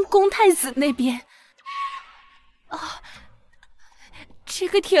东宫太子那边。这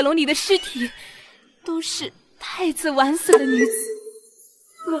个铁笼里的尸体都是太子玩死的女子。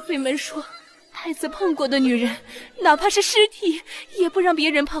恶匪们说，太子碰过的女人，哪怕是尸体，也不让别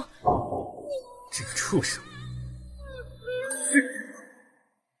人碰。这个畜生！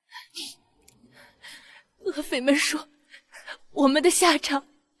恶匪们说，我们的下场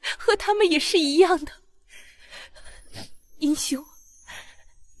和他们也是一样的。英雄，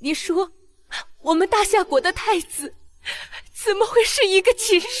你说，我们大夏国的太子怎么会是一个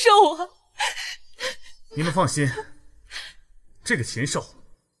禽兽啊？你们放心，这个禽兽，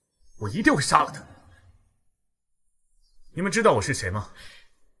我一定会杀了他。你们知道我是谁吗？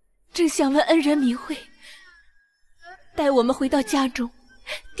正想问恩人名讳，待我们回到家中，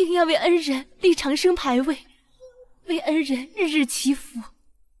定要为恩人立长生牌位，为恩人日日祈福。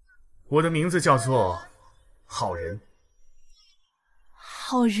我的名字叫做好人。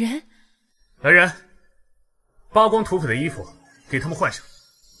好人？来人，扒光土匪的衣服，给他们换上，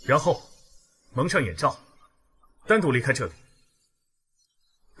然后蒙上眼罩，单独离开这里。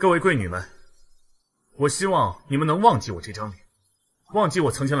各位贵女们，我希望你们能忘记我这张脸，忘记我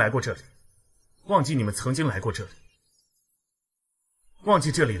曾经来过这里，忘记你们曾经来过这里，忘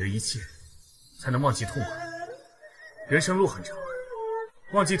记这里的一切，才能忘记痛苦。人生路很长，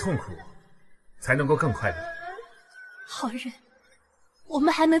忘记痛苦，才能够更快乐。好人，我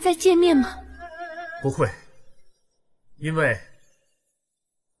们还能再见面吗？不会，因为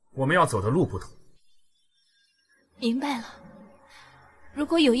我们要走的路不同。明白了。如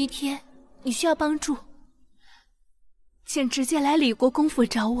果有一天你需要帮助，请直接来李国公府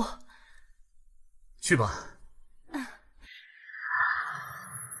找我。去吧。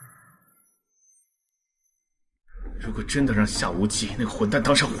如果真的让夏无忌那个混蛋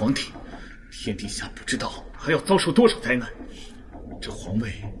当上皇帝，天底下不知道还要遭受多少灾难。这皇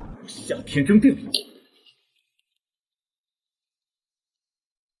位夏天争定了。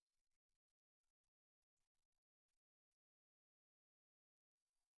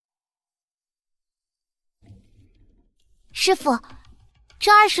师傅，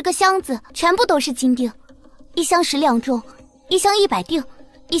这20个箱子全部都是金锭，1箱10两重，1箱100锭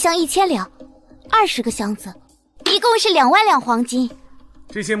，1箱1000两，20个箱子，一共是2万两黄金。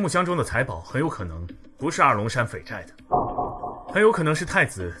这些木箱中的财宝很有可能不是二龙山匪寨的，很有可能是太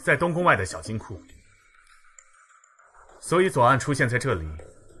子在东宫外的小金库，所以左岸出现在这里，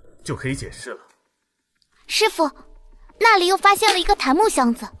就可以解释了。师傅，那里又发现了一个檀木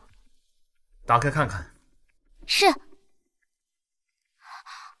箱子，打开看看。是。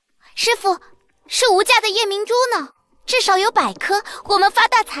师傅，是无价的夜明珠呢，至少有100颗，我们发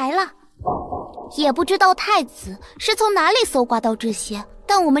大财了。也不知道太子是从哪里搜刮到这些，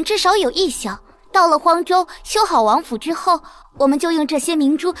但我们至少有1箱。到了荒州修好王府之后，我们就用这些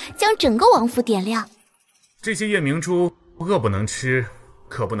明珠将整个王府点亮。这些夜明珠饿不能吃，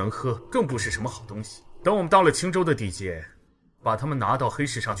渴不能喝，更不是什么好东西。等我们到了青州的地界，把它们拿到黑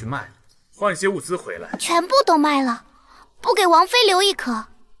市上去卖了，换些物资回来。全部都卖了，不给王妃留一颗。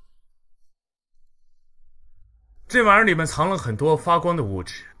这玩意儿里面藏了很多发光的物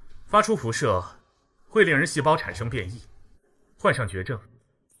质，发出辐射会令人细胞产生变异，患上绝症。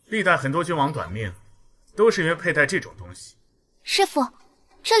历代很多君王短命，都是因为佩戴这种东西。师傅，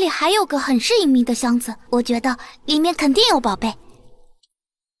这里还有个很是隐秘的箱子，我觉得里面肯定有宝贝。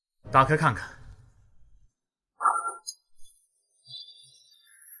打开看看。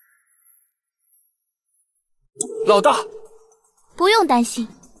老大，不用担心，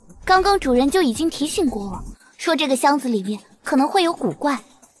刚刚主人就已经提醒过我，说这个箱子里面可能会有古怪，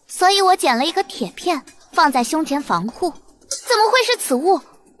所以我捡了一个铁片放在胸前防护。怎么会是此物？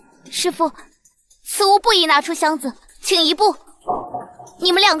师父，此物不宜拿出箱子，请移步。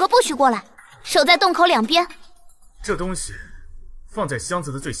你们两个不许过来，守在洞口两边。这东西放在箱子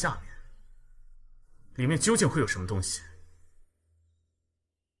的最下面，里面究竟会有什么东西？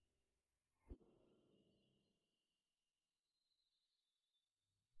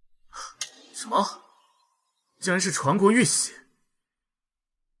什么？竟然是传国玉玺！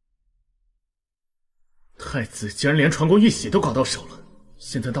太子竟然连传国玉玺都搞到手了，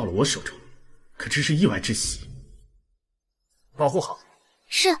现在到了我手中，可真是意外之喜。保护好。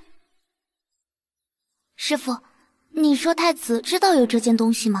是。师父，你说太子知道有这件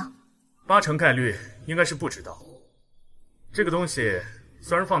东西吗？8成概率应该是不知道。这个东西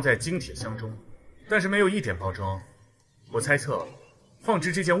虽然放在精铁箱中，但是没有一点包装。我猜测，放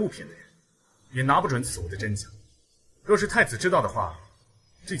置这件物品的人也拿不准此物的真假。若是太子知道的话，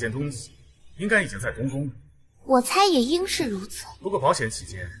这件东西应该已经在东宫了。我猜也应是如此。不过保险起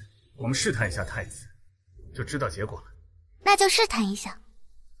见，我们试探一下太子，就知道结果了。那就试探一下。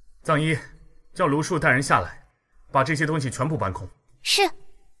藏医，叫卢树带人下来，把这些东西全部搬空。是。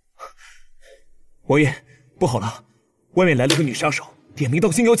王爷，不好了，外面来了个女杀手，点名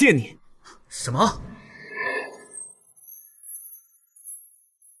道姓要见你。什么？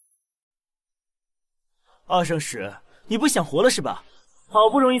二圣使，你不想活了是吧？好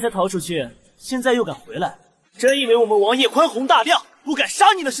不容易才逃出去，现在又敢回来，真以为我们王爷宽宏大量，不敢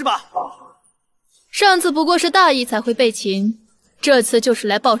杀你了是吧？上次不过是大意才会被擒，这次就是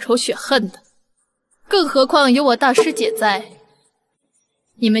来报仇雪恨的。更何况有我大师姐在，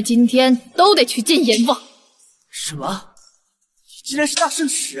你们今天都得去见阎王。什么？你竟然是大圣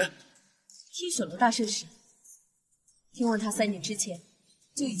使？天选楼大圣使，听闻他3年之前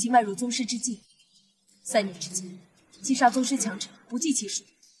就已经迈入宗师之境，3年之间击杀宗师强者不计其数。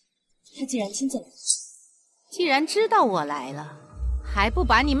他竟然亲自来，既然知道我来了，还不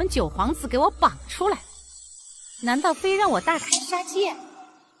把你们九皇子给我绑出来？难道非让我大开杀戒？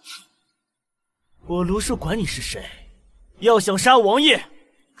我卢树管你是谁，要想杀王爷，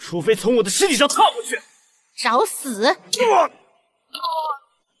除非从我的尸体上踏过去。找死！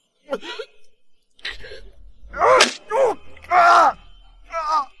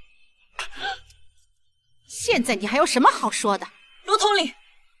现在你还有什么好说的？卢统领，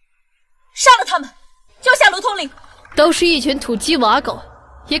杀了他们，救下卢统领！都是一群土鸡瓦狗，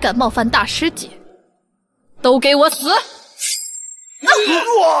也敢冒犯大师姐，都给我死！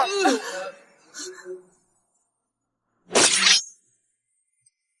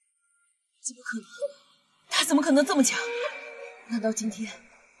怎么可能？他怎么可能这么强？难道今天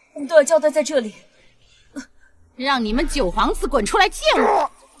我们都要交代在这里？让你们九皇子滚出来见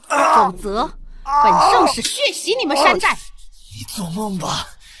我，否则本圣使血洗你们山寨！你做梦吧！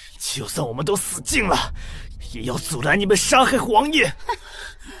就算我们都死尽了，也要阻拦你们杀害王爷！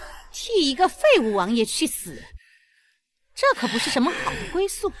替一个废物王爷去死，这可不是什么好的归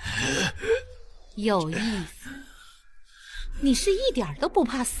宿。有意思，你是一点都不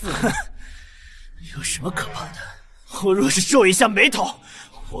怕死吗？有什么可怕的？我若是皱一下眉头，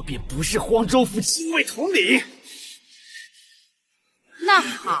我便不是黄州府亲卫统领。那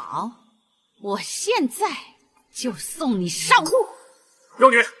好，我现在就送你上路。妖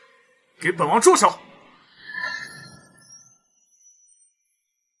女，给本王住手！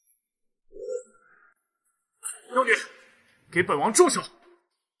妖女，给本王住手！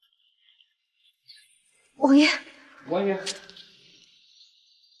王爷，王爷，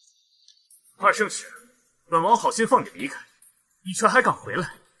二圣使，本王好心放你离开，你却还敢回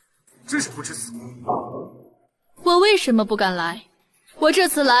来，真是不知死活。我为什么不敢来？我这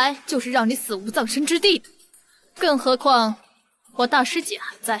次来就是让你死无葬身之地的，更何况我大师姐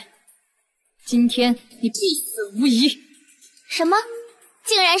还在，今天你必死无疑。什么？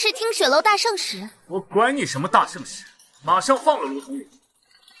竟然是听雪楼大圣使！我管你什么大圣使，马上放了卢统领。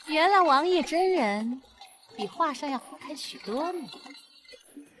原来王爷真人比画上要好看许多呢。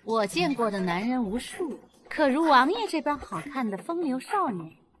我见过的男人无数，可如王爷这般好看的风流少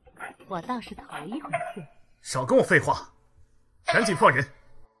年，我倒是头一回见。少跟我废话，赶紧放人！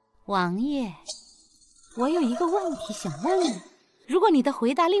王爷，我有一个问题想问你，如果你的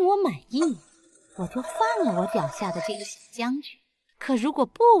回答令我满意，我就放了我脚下的这个小将军；可如果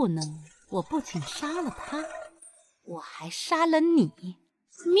不能，我不仅杀了他，我还杀了你，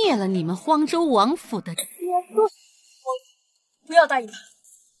灭了你们荒州王府的接队。不要答应他，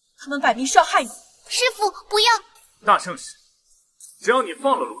他们摆明是要害你。师父，不要！大圣使，只要你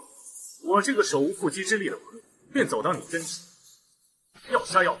放了卢，我这个手无缚鸡之力的王便走到你跟前，要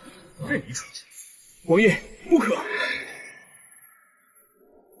杀要毙，任你处置。王爷，不可！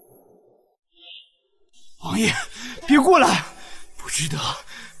王爷，别过来！不值得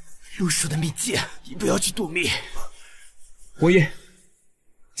入蜀的密剑，你不要去夺命。王爷，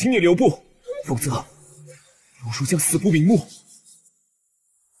请你留步，否则龙叔将死不瞑目。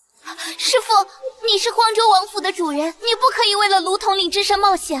师父，你是荒州王府的主人，你不可以为了卢统领之身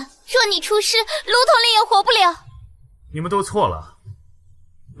冒险。若你出事，卢统领也活不了。你们都错了，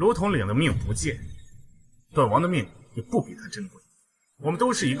卢统领的命不贱，本王的命也不比他珍贵。我们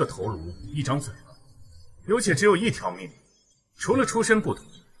都是一个头颅，一张嘴巴，有且只有一条命，除了出身不同，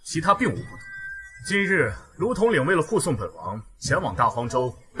其他并无不同。今日卢统领为了护送本王前往大荒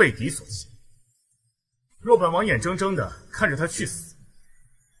州，被敌所擒。若本王眼睁睁的看着他去死，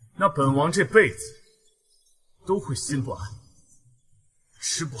那本王这辈子都会心不安，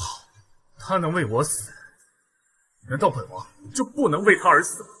吃不好。他能为我死，难道本王就不能为他而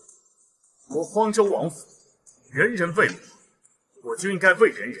死吗？我荒州王府，人人为我，我就应该为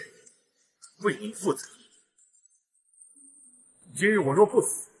人人，为你负责。今日我若不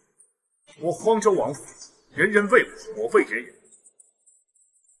死，我荒州王府，人人为我，我为人人，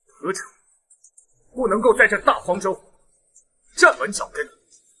何成不能够在这大荒州站稳脚跟？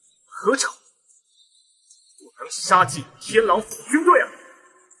何成不能杀进天狼府军队啊？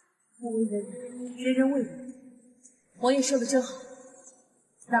不为人人，人人为我。王爷说的真好，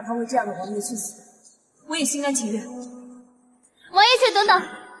哪怕为这样的王爷去死，我也心甘情愿。王爷，且等等。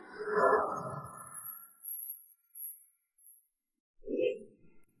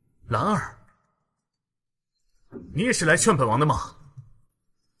兰儿，你也是来劝本王的吗？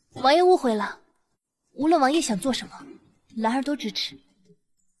王爷误会了，无论王爷想做什么，兰儿都支持。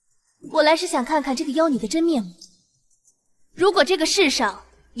我来是想看看这个妖女的真面目。如果这个世上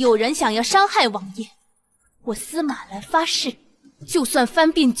有人想要伤害王爷，我司马兰发誓，就算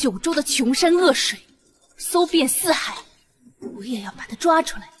翻遍9州的穷山恶水，搜遍四海，我也要把他抓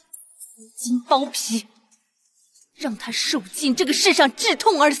出来，剥筋剥皮，让他受尽这个世上至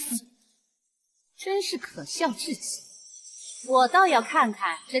痛而死。真是可笑至极！我倒要看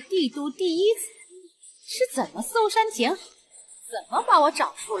看这帝都第一才是怎么搜山捡好，怎么把我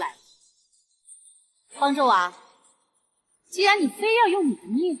找出来的。荒州王，既然你非要用你的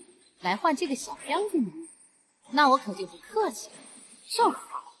命来换这个小将军的命，那我可就不客气了。正好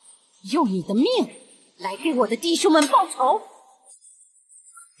用你的命来给我的弟兄们报仇。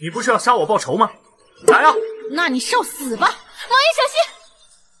你不是要杀我报仇吗？来啊！那你受死吧！王爷小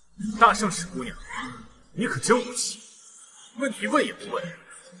心！大圣使姑娘，你可真无气！问题问也不问，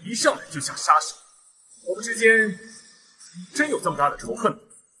一上来就想杀手。我们之间真有这么大的仇恨吗？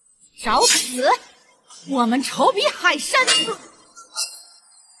找死！我们仇比海山。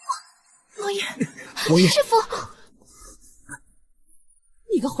王爷，王爷，师父，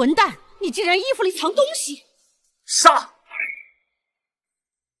你个混蛋！你竟然衣服里藏东西！杀！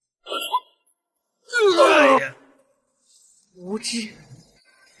哎呀，无知！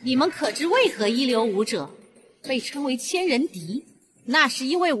你们可知为何一流武者被称为千人敌？那是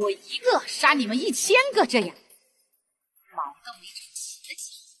因为我一个杀你们1000个这样。毛都没整齐的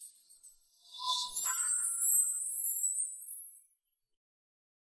起。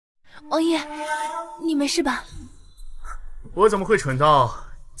王爷，你没事吧？我怎么会蠢到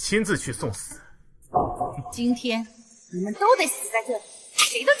亲自去送死？今天你们都得死在这里，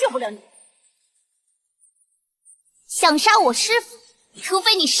谁都救不了你。想杀我师父，除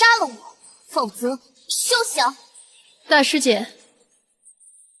非你杀了我，否则休想！大师姐，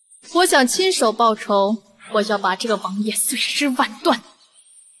我想亲手报仇，我要把这个王爷碎尸万段，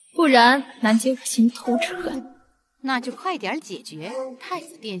不然难解我心头之恨。那就快点解决，太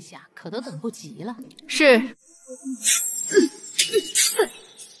子殿下可都等不及了。是。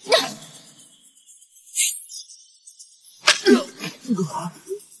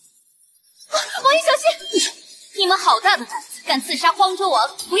王爷小心！你们好大的胆子，敢刺杀荒州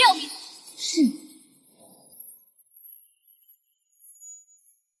王，不要命！是。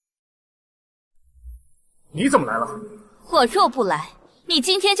你怎么来了？我若不来，你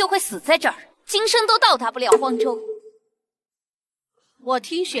今天就会死在这儿，今生都到达不了荒州。我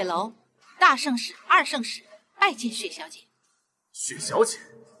听雪楼大圣使、二圣使拜见雪小姐。雪小姐？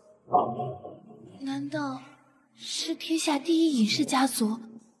难道是天下第一隐士家族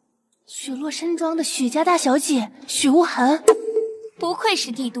雪落山庄的雪家大小姐雪无寒？不愧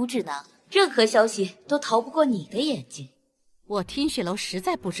是帝都之能，任何消息都逃不过你的眼睛。我听雪楼实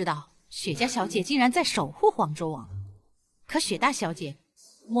在不知道雪家小姐竟然在守护黄州王，可雪大小姐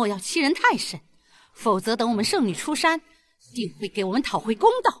莫要欺人太甚，否则等我们圣女出山，定会给我们讨回公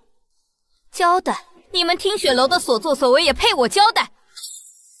道。交代？你们听雪楼的所作所为也配我交代？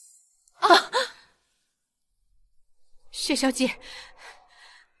薛小姐，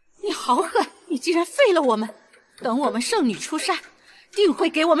你好狠！你竟然废了我们！等我们圣女出山，定会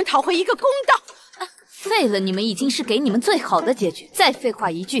给我们讨回一个公道。废了你们已经是给你们最好的结局。再废话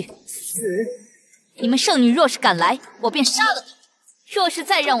一句，死！你们圣女若是敢来，我便杀了她。若是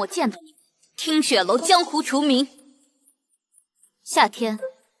再让我见到你们，听雪楼江湖除名。夏天，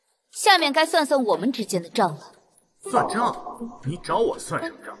下面该算算我们之间的账了。算账？你找我算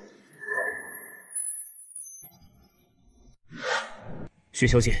什么账？薛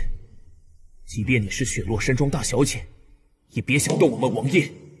小姐，即便你是雪落山庄大小姐，也别想动我们王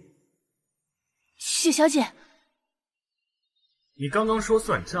爷。薛小姐，你刚刚说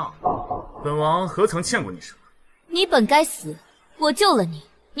算账，本王何曾欠过你什么？你本该死，我救了你，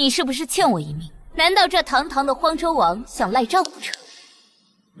你是不是欠我一命？难道这堂堂的荒州王想赖账不成？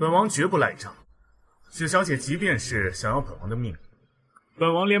本王绝不赖账。雪小姐即便是想要本王的命，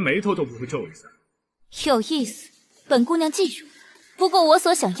本王连眉头都不会皱一下。有意思，本姑娘记住。不过我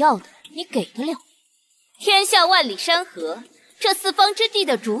所想要的，你给得了？天下万里山河，这四方之地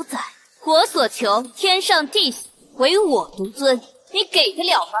的主宰，我所求天上地下，唯我独尊，你给得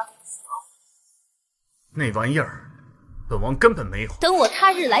了吗？那玩意儿，本王根本没有。等我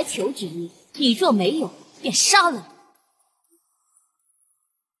他日来求之日，你若没有，便杀了你。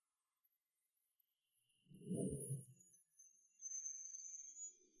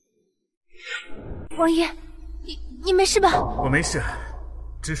王爷，你没事吧？我没事，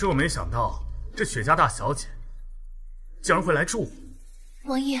只是我没想到这雪家大小姐竟然会来助我。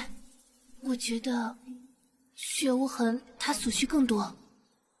王爷，我觉得雪无痕他所需更多，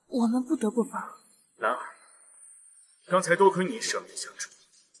我们不得不防。兰儿，刚才多亏你舍命相助，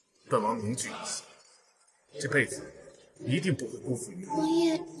本王铭记于心，这辈子一定不会辜负你。王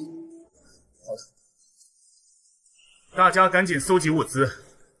爷，好了，大家赶紧搜集物资，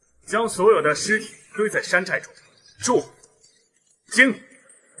将所有的尸体堆在山寨中。祝京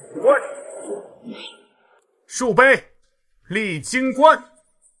官树碑立京官，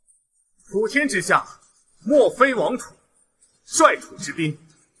普天之下莫非王土，率土之滨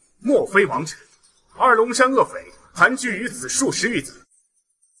莫非王臣。二龙山恶匪盘踞于此数十余载，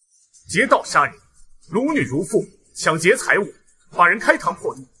劫盗杀人，掳女如妇，抢劫财物，把人开膛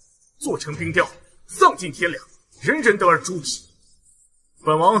破肚，做成冰雕，丧尽天良，人人得而诛之。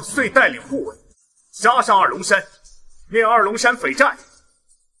本王遂带领护卫杀上二龙山，灭二龙山匪寨，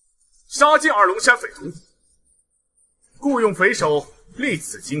杀尽二龙山匪徒，雇用匪首立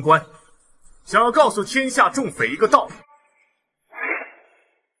此京官，想要告诉天下众匪一个道理。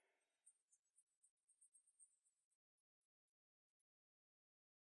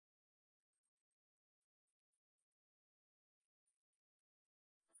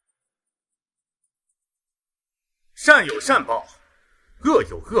善有善报，恶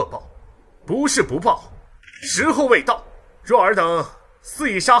有恶报，不是不报，时候未到。若尔等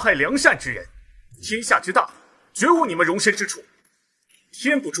肆意杀害良善之人，天下之大，绝无你们容身之处。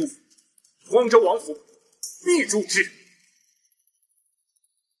天不诛，荒州王府必诛之。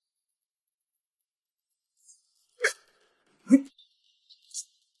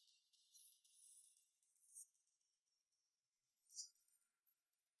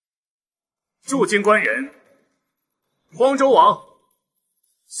驻京官人，荒州王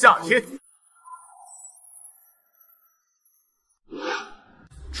夏天。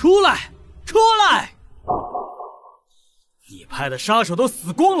出来！出来！你派的杀手都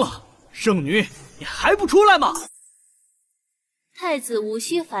死光了，圣女，你还不出来吗？太子无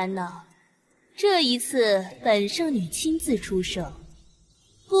需烦恼，这一次本圣女亲自出手，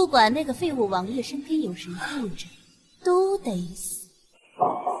不管那个废物王爷身边有谁护着，都得死。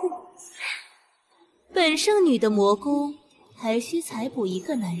本圣女的魔功还需采补一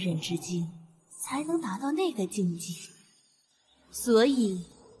个男人之精，才能达到那个境界，所以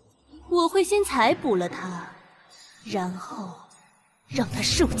我会先采补了他，然后让他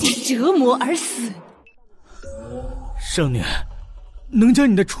受尽折磨而死。圣女，能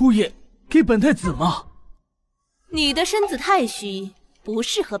将你的初夜给本太子吗？你的身子太虚，不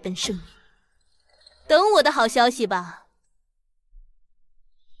适合本圣女。等我的好消息吧。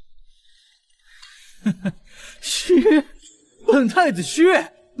虚？本太子虚？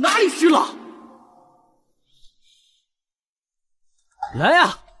哪里虚了？来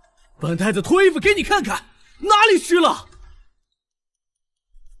呀，本太子脱衣服给你看看，哪里虚了？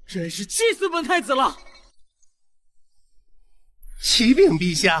真是气死本太子了！启禀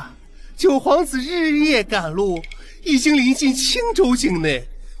陛下，九皇子日夜赶路，已经临近青州境内。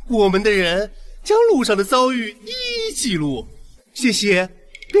我们的人将路上的遭遇一一记录，这些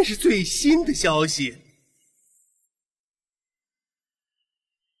便是最新的消息。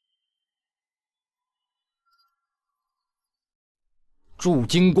筑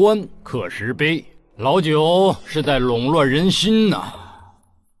金棺，刻石碑，老九是在笼络人心呐。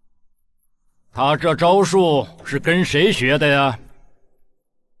他这招数是跟谁学的呀？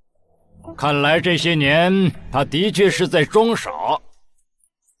看来这些年他的确是在装傻。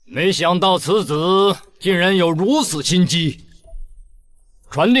没想到此子竟然有如此心机。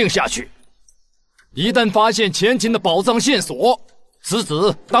传令下去，一旦发现前秦的宝藏线索，此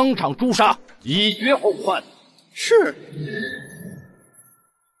子当场诛杀，以绝后患。是。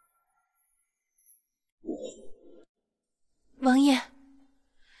王爷，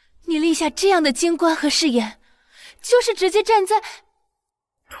你立下这样的金棺和誓言，就是直接站在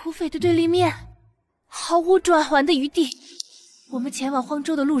土匪的对立面，毫无转圜的余地。我们前往荒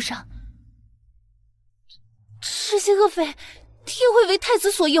州的路上，这些恶匪定会为太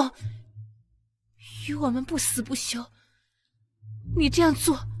子所用，与我们不死不休。你这样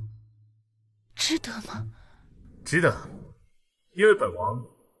做，值得吗？值得，因为本王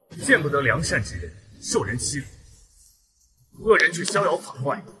见不得良善之人受人欺负，恶人却逍遥法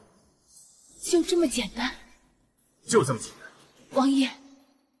外。就这么简单？就这么简单。王爷，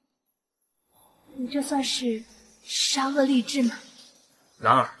你这算是杀恶立志吗？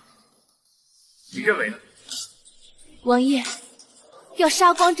然而，你认为呢？王爷，要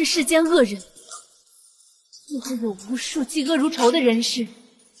杀光这世间恶人，就会有无数嫉恶如仇的人士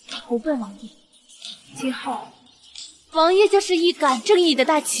投奔王爷。今后，王爷就是一杆正义的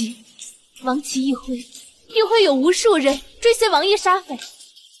大旗，王旗一挥，定会有无数人追随王爷杀匪。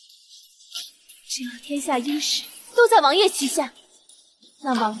只要天下英士都在王爷旗下，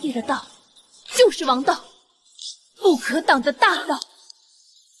那王爷的道就是王道，不可挡的大道。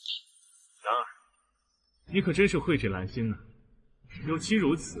然而，你可真是蕙质兰心呢。有妻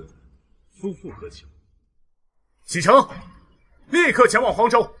如此，夫复何求？启程，立刻前往黄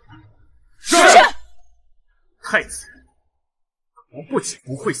州。是。太子，我不仅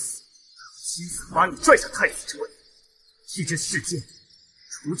不会死，亲自把你拽下太子之位，替这世间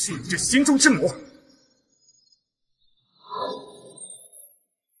除去你这心中之魔。